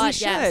my God,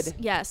 yes.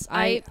 Yes.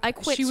 I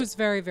quit. She was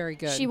very, very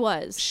good. She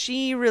was.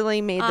 She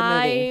really made the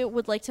movie. I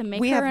would like to make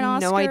her an Oscar.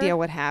 We have no idea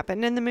what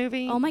happened in the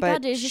movie. Oh my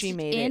God, she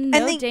made it. And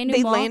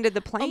they landed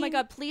the plane. Oh my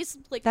God, please,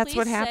 that's please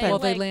what happened. Well,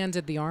 they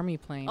landed the army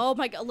plane. Oh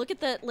my God, look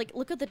at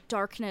the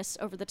darkness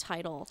over the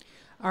title.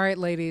 All right,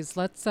 ladies,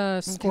 let's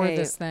score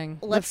this thing.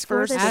 Let's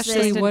score this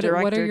thing. Ashley, what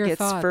are your gets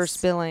thoughts? First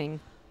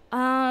billing.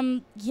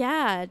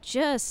 Yeah,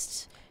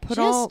 just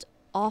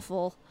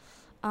awful.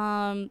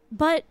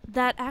 But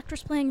that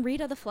actress playing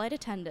Rita, the flight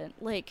attendant,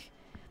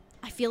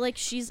 I feel like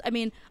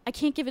I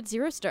can't give it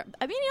 0 stars.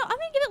 I'm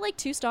gonna give it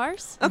 2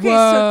 stars. Okay,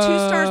 so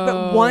 2 stars,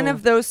 but one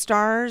of those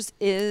stars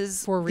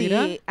is for Rita?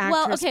 The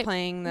actress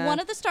playing the... One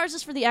of the stars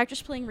is for the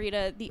actress playing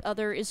Rita. The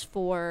other is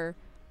for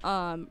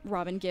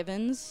Robin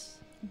Givens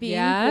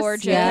being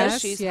gorgeous.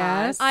 Yes, she's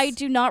hot. I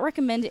do not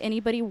recommend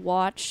anybody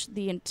watch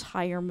the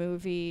entire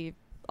movie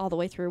all the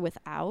way through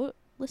without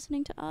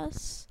listening to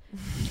us.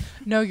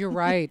 No, you're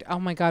right. Oh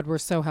my God, we're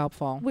so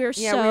helpful. we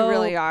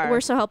really are.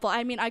 We're so helpful.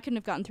 I mean, I couldn't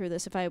have gotten through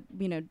this if I,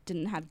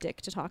 didn't have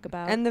Dick to talk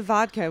about. And the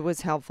vodka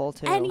was helpful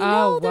too. And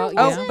well, oh,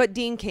 yeah. but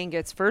Dean Cain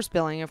gets first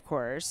billing, of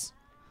course.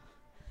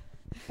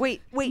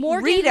 Wait,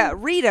 Morgan-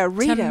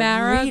 Rita.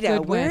 Tamara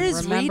Goodwin. Where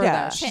is Remember Rita?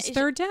 that. She's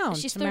third down.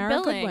 She's third Tamara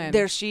billing. Goodwin.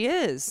 There she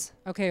is.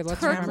 Okay,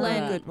 let's remember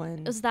Kirkland. that.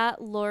 Goodwin. Is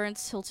that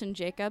Lawrence Hilton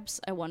Jacobs?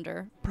 I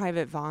wonder.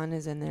 Private Vaughn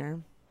is in there.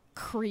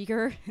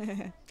 Krieger.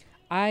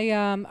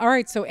 All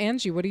right, so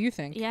Angie, what do you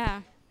think?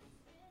 Yeah.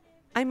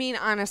 I mean,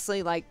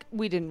 honestly, like,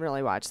 we didn't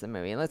really watch the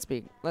movie. Let's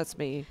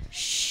be.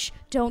 Shh!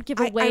 Don't give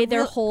away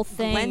their whole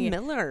thing. Glenn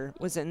Miller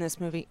was in this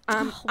movie.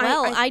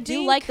 I do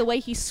think like the way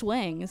he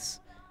swings.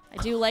 I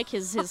do like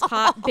his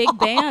hot big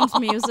band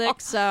music.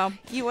 So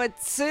you were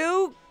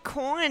so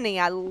corny.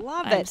 I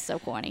love I'm it. so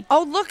corny.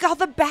 Oh, look! All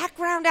the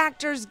background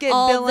actors get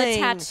All billing. the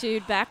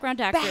tattooed background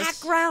actors.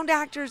 Background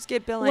actors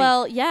get billing.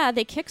 Well, yeah,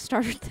 they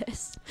kickstarted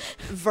this.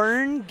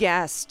 Vern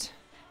Guest.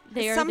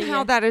 They are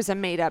Somehow the, that is a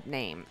made-up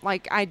name.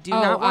 Like, I do Oh,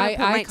 not want I to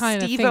put my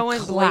kind of think Steve-O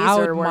and Cloud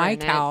Blazer were My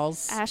in it.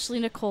 Cows. Ashley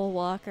Nicole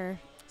Walker.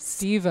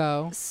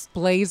 Steve-O.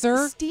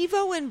 Blazer.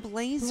 Steve-O and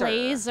Blazer.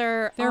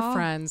 Blazer. They're oh.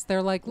 friends.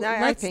 They're like,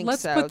 I think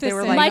let's so. put this They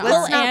were in. like, Michael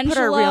let's not put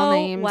our real Angelo.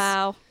 names.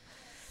 Wow.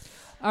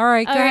 All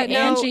right, go All ahead, right,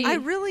 Angie. I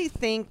really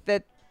think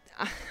that,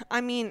 I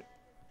mean,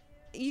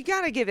 you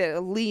got to give it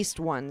at least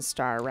 1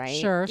 star, right?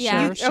 Sure,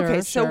 Yeah. sure, Okay,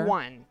 sure. so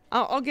 1.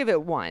 I'll give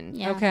it 1.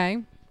 Yeah.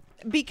 Okay.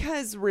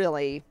 Because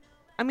really,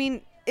 I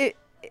mean,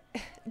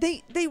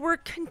 they were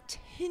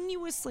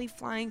continuously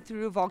flying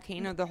through a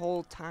volcano the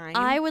whole time.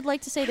 I would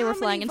like to say they were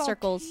flying in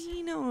circles.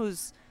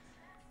 Volcanoes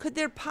could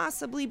there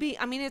possibly be?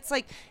 I mean, it's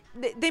like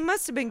they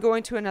must have been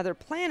going to another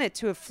planet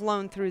to have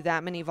flown through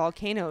that many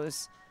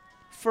volcanoes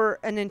for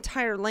an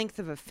entire length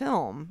of a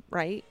film,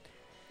 right?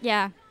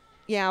 Yeah.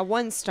 Yeah,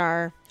 1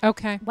 star.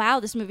 Okay. Wow,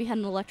 this movie had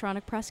an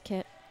electronic press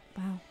kit.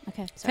 Wow.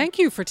 Okay. Sorry. Thank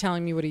you for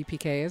telling me what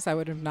EPK is. I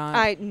would have not.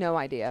 I had no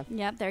idea.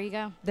 Yep, there you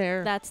go.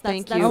 There. That's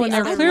Thank that's you. Oh, the and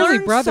they're other- clearly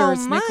learned so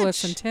brothers, much.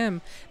 Nicholas and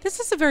Tim. This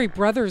is a very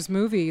brothers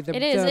movie. The,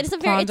 It is. the It is a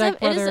very. Klondike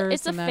Brothers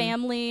It's a and then-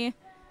 family.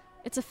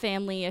 It's a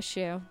family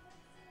issue.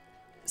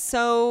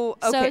 So,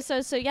 okay.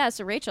 So yeah.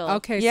 So Rachel.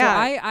 Okay, Yeah, so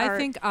I our-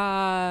 think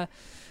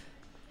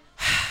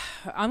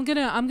I'm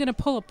gonna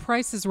pull a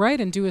Price is Right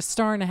and do a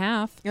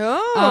 1.5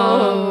 stars.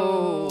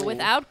 Oh.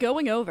 Without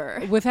going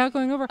over. without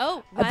going over.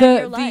 Oh, Ryan,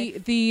 you're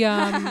live. the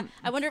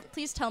I wonder.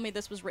 Please tell me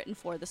this was written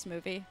for this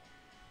movie.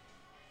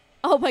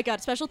 Oh my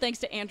God! Special thanks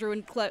to Andrew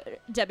and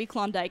Debbie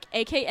Klondike,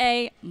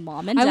 aka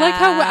Mom and Dad.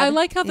 I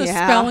like how the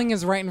Yeah. spelling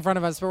is right in front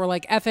of us, but we're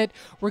like, F it,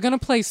 we're gonna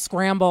play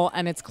Scramble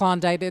and it's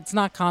Klondike. It's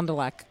not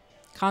Kondelik.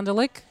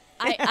 Kondelik?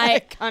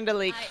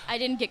 Kondelik. I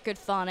didn't get good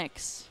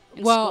phonics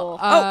in Well,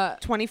 school.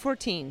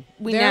 2014.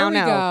 We there now we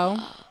know.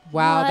 go.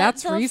 Wow, What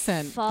that's the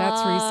recent. fuck?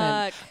 That's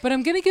recent. But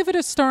I'm going to give it a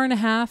 1.5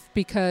 stars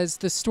because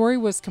the story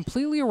was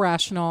completely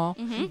irrational,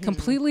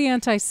 completely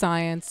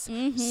anti-science,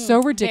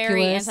 so ridiculous.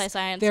 Very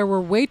anti-science. There were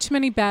way too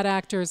many bad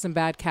actors and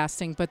bad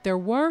casting, but there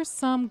were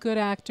some good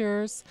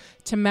actors.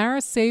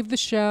 Tamara saved the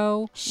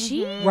show.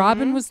 She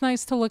Robin was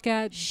nice to look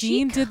at. she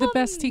Dean did the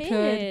best he could.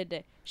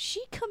 committed.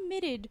 She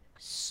committed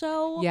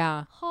so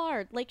Yeah.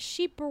 hard. Like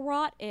she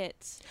brought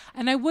it.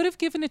 And I would have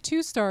given it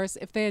 2 stars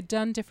if they had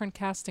done different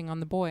casting on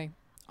the boy,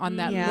 on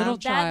that Yeah. little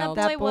That child.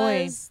 boy That boy.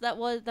 was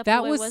that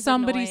That boy was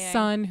somebody's annoying.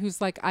 son who's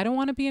like, I don't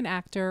want to be an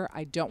actor.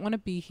 I don't want to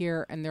be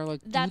here. And they're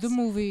like, do That's- the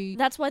movie.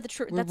 That's why the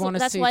We that's wanna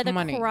that's save why the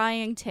money.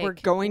 crying take. We're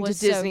going to was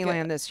so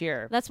Disneyland good. this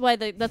year. That's why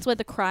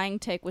the crying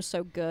take was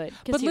so good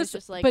But because he was listen-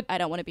 just like, but- I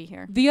don't want to be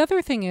here. The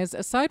other thing is,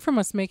 aside from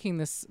us making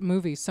this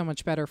movie so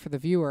much better for the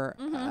viewer,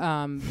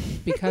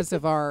 because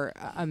of our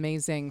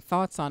amazing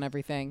thoughts on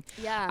everything,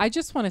 Yeah. I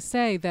just want to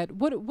say that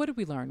what did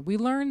we learn? We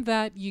learned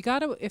that you got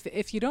to,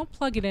 if you don't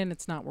plug it in,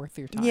 it's not worth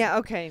your time. Yeah,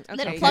 okay. That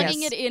Okay.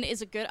 plugging yes. it in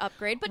is a good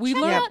upgrade, but We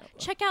check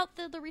learned- out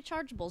the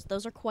rechargeables.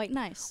 Those are quite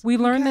nice. We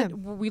learned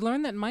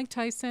Okay. that Mike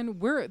Tyson.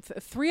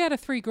 3 out of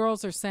 3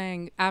 girls are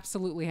saying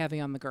absolutely heavy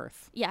on the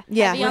girth. Yeah,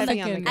 Yeah, heavy on the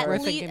heavy on the girth. at We're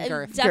lea- thinking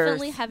girth.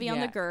 definitely Girth. heavy on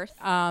Yeah. the girth.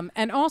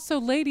 And also,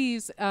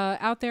 ladies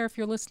out there, if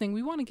you're listening,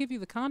 we want to give you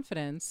the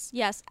confidence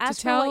Yes, to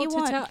ask tell for what you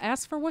want.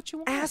 ask for what you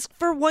want. Ask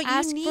for what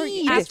Ask you for-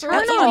 need. ask for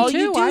That's what you all need.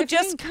 you do. I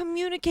Just think.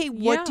 communicate.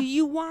 Yeah. What do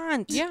you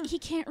want? Yeah. He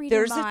can't read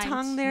There's your a mind.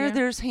 tongue there. Yeah.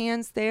 There's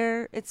hands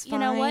there. It's fine. You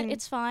know what?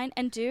 It's fine.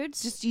 And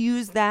dudes, just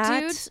use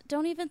that. dudes,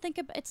 don't even think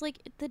about. It's like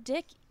the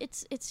dick.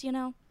 It's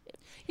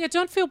Yeah,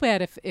 don't feel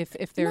bad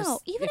if there's no.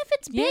 Even if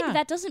it's big, yeah.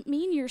 that doesn't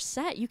mean you're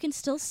set. You can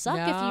still suck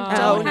if you No.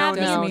 don't no, have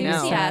no, the no,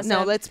 enthusiasm.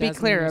 no. Let's be Doesn't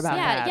clear mean about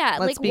Yeah, that. yeah.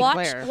 Let's like be watch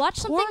clear.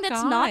 something Poor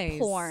that's guys. not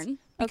porn.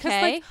 Because,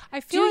 Okay, like, I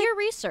do feel like- your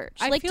research.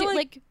 I like feel do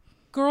like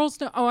girls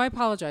don't. Oh, I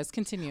apologize.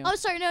 Continue. Oh,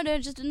 sorry. No.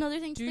 Just another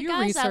thing to Do the your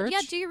guys out. Yeah,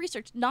 research. do your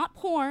research. Not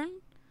porn.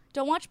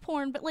 Don't watch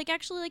porn. But like,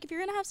 actually, like, if you're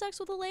gonna have sex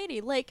with a lady,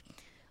 like,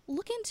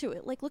 look into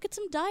it. Like, look at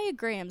some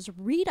diagrams.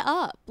 Read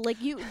up. Like,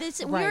 we are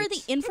Right.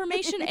 the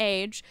information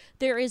age.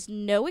 There is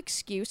no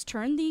excuse.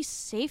 Turn the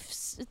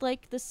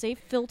safe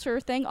filter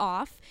thing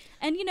off.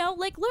 And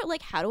like, look,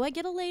 like, how do I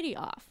get a lady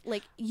off?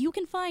 Like, you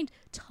can find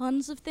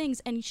tons of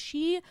things, and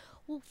she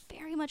will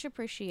very much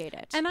appreciate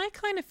it. And I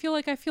kind of feel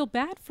like I feel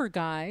bad for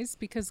guys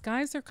because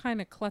guys are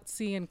kind of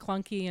klutzy and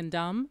clunky and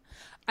dumb.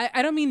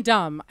 I don't mean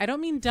dumb. I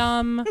don't mean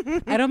dumb.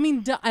 I don't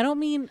mean dumb. I don't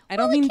mean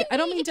dumb.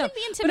 It can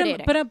be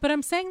intimidating. But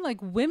I'm saying like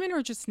women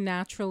are just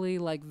naturally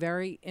like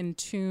very in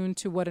tune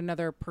to what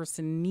another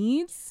person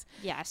needs.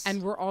 Yes.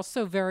 And we're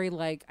also very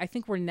like, I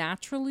think we're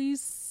naturally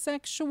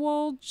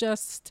sexual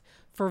just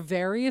for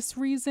various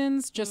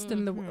reasons, just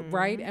in the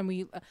right.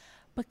 And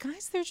but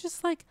guys, they're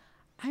just like,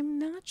 I'm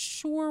not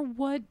sure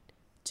what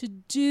to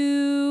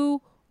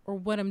do or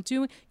what I'm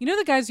doing. You know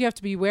the guys you have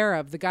to be aware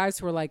of, the guys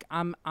who are like,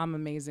 I'm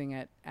amazing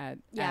at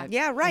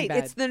Yeah, right. in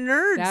bed. It's the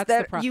nerds That's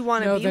that you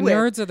want to be the with.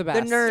 nerds are the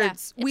best. The nerds. Yeah.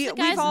 It's the We've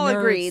guys- all Nerds.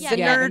 agreed. Yeah, The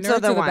yeah, nerds the are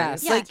the nerds are the ones.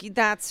 best. Yeah. Like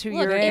that's who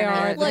Look, you're They gonna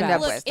are the end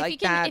up best. with. Like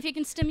that. If he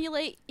can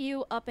stimulate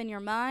you up in your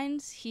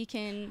mind, he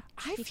can.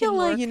 I he feel can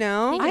like, work, you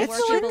know, he can I work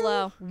feel you like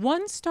below.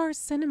 One Star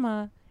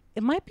Cinema,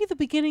 it might be the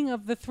beginning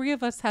of the three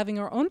of us having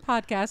our own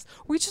podcast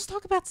where we just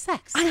talk about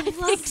sex. I think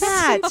love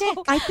that.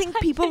 so. I think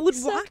people think would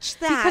so. watch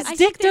that. Because I dick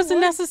think they doesn't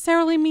would.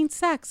 necessarily mean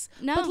sex.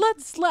 No. But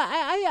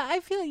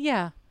I feel,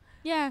 yeah.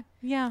 Yeah.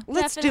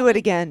 Let's do definitely. it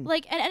again.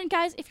 Like, and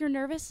guys, if you're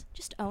nervous,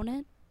 just own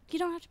it. You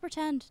don't have to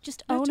pretend.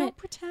 Just own Don't it.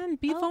 pretend.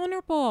 Be Oh.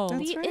 vulnerable.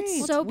 That's It's right.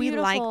 so We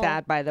beautiful. like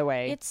that, by the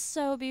way. It's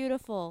so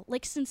beautiful.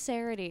 Like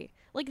sincerity.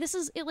 Like this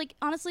is it. Like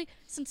honestly,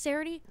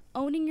 sincerity,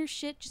 owning your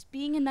shit, just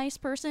being a nice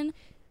person.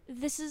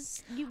 This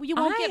is you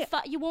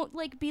won't you won't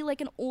like be like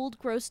an old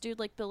gross dude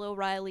like Bill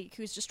O'Reilly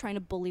who's just trying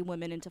to bully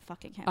women into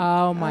fucking him.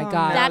 Oh my Oh,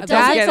 God. no. That That's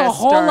doesn't get a us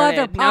whole other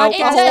started. No, podcast. it a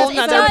does. whole It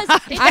nother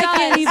does. It I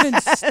can't does.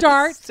 even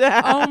start.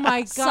 Oh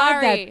my God.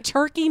 Sorry. That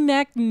turkey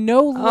neck,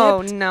 no lip.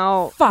 Oh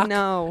no! Fuck.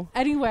 No.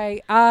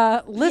 Anyway,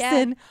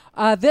 listen.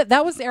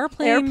 That was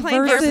Airplane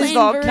versus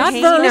not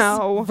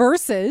Volcano.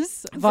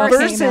 versus Volcano.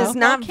 Versus,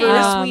 not Volcano.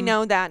 verse. We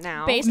know that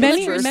now. Based on Many,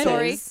 the true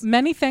many, story.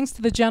 many thanks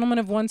to the gentlemen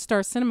of One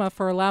Star Cinema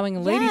for allowing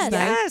a ladies' Yes.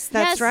 night. Yes,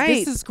 that's Yes.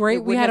 right. This is great.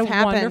 It We had a wouldn't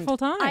have happened. wonderful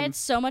time. I had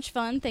so much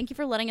fun. Thank you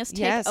for letting us take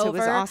Yes, over. it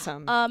was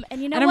awesome. And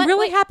you know and what? I'm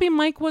really Like, happy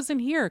Mike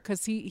wasn't here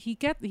because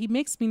he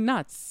makes me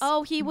nuts.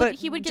 Oh, he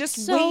But would get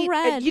just so wait.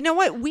 red. You know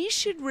what? We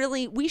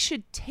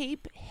should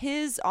tape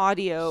his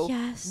audio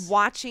Yes.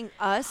 watching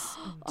us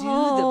do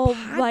oh the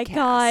podcast. my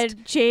God,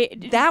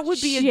 That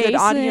would be a good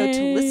audio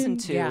to listen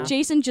to. Yeah.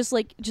 Jason, just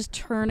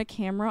turn a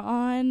camera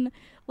on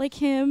like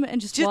him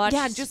and just watch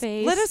his just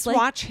face. let us like,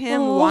 watch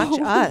him oh watch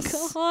my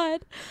us.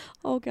 God.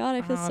 Oh God,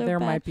 I feel so there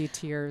bad. might be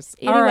tears.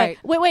 Anyway, All right.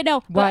 wait,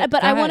 no, What?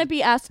 but Go I want to ahead.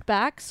 be asked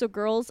back. So,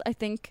 girls, I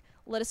think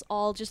let us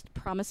all just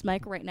promise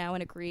Mike right now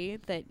and agree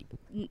that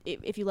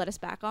if you let us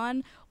back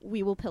on,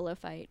 we will pillow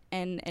fight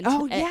and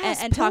Oh,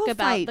 yes, and talk pillow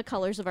about fight. the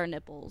colors of our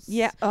nipples.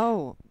 Yeah.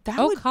 Oh, that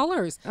Oh, would.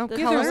 colors. Oh, Yeah,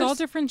 there's all colors?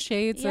 different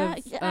shades Yeah,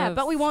 of. yeah, of-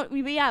 but we won't.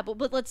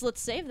 But let's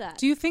save that.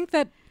 Do you think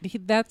that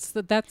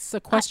that's a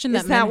question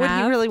Is that that men what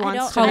have? he really I wants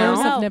don't to Colors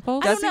know? of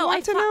nipples? I don't Does he know.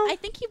 want to know? I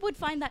think he would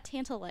find that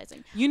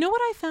tantalizing. You know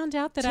what I found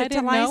out that I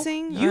didn't know?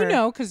 Tantalizing, You or-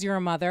 know, because you're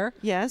a mother.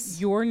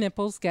 Yes. Your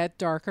nipples get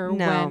darker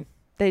No, when.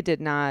 they did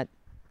not.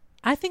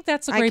 I think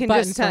that's a I great can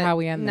button just for tell- how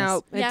we end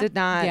No, Yeah. it did this.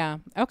 not. Yeah.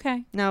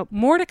 Okay. Nope.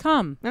 More to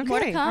come. Okay. More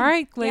to come. All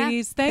right, Yeah.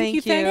 ladies. Thank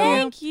you. Thank you.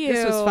 Thank you.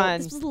 This was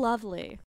fun. This was lovely.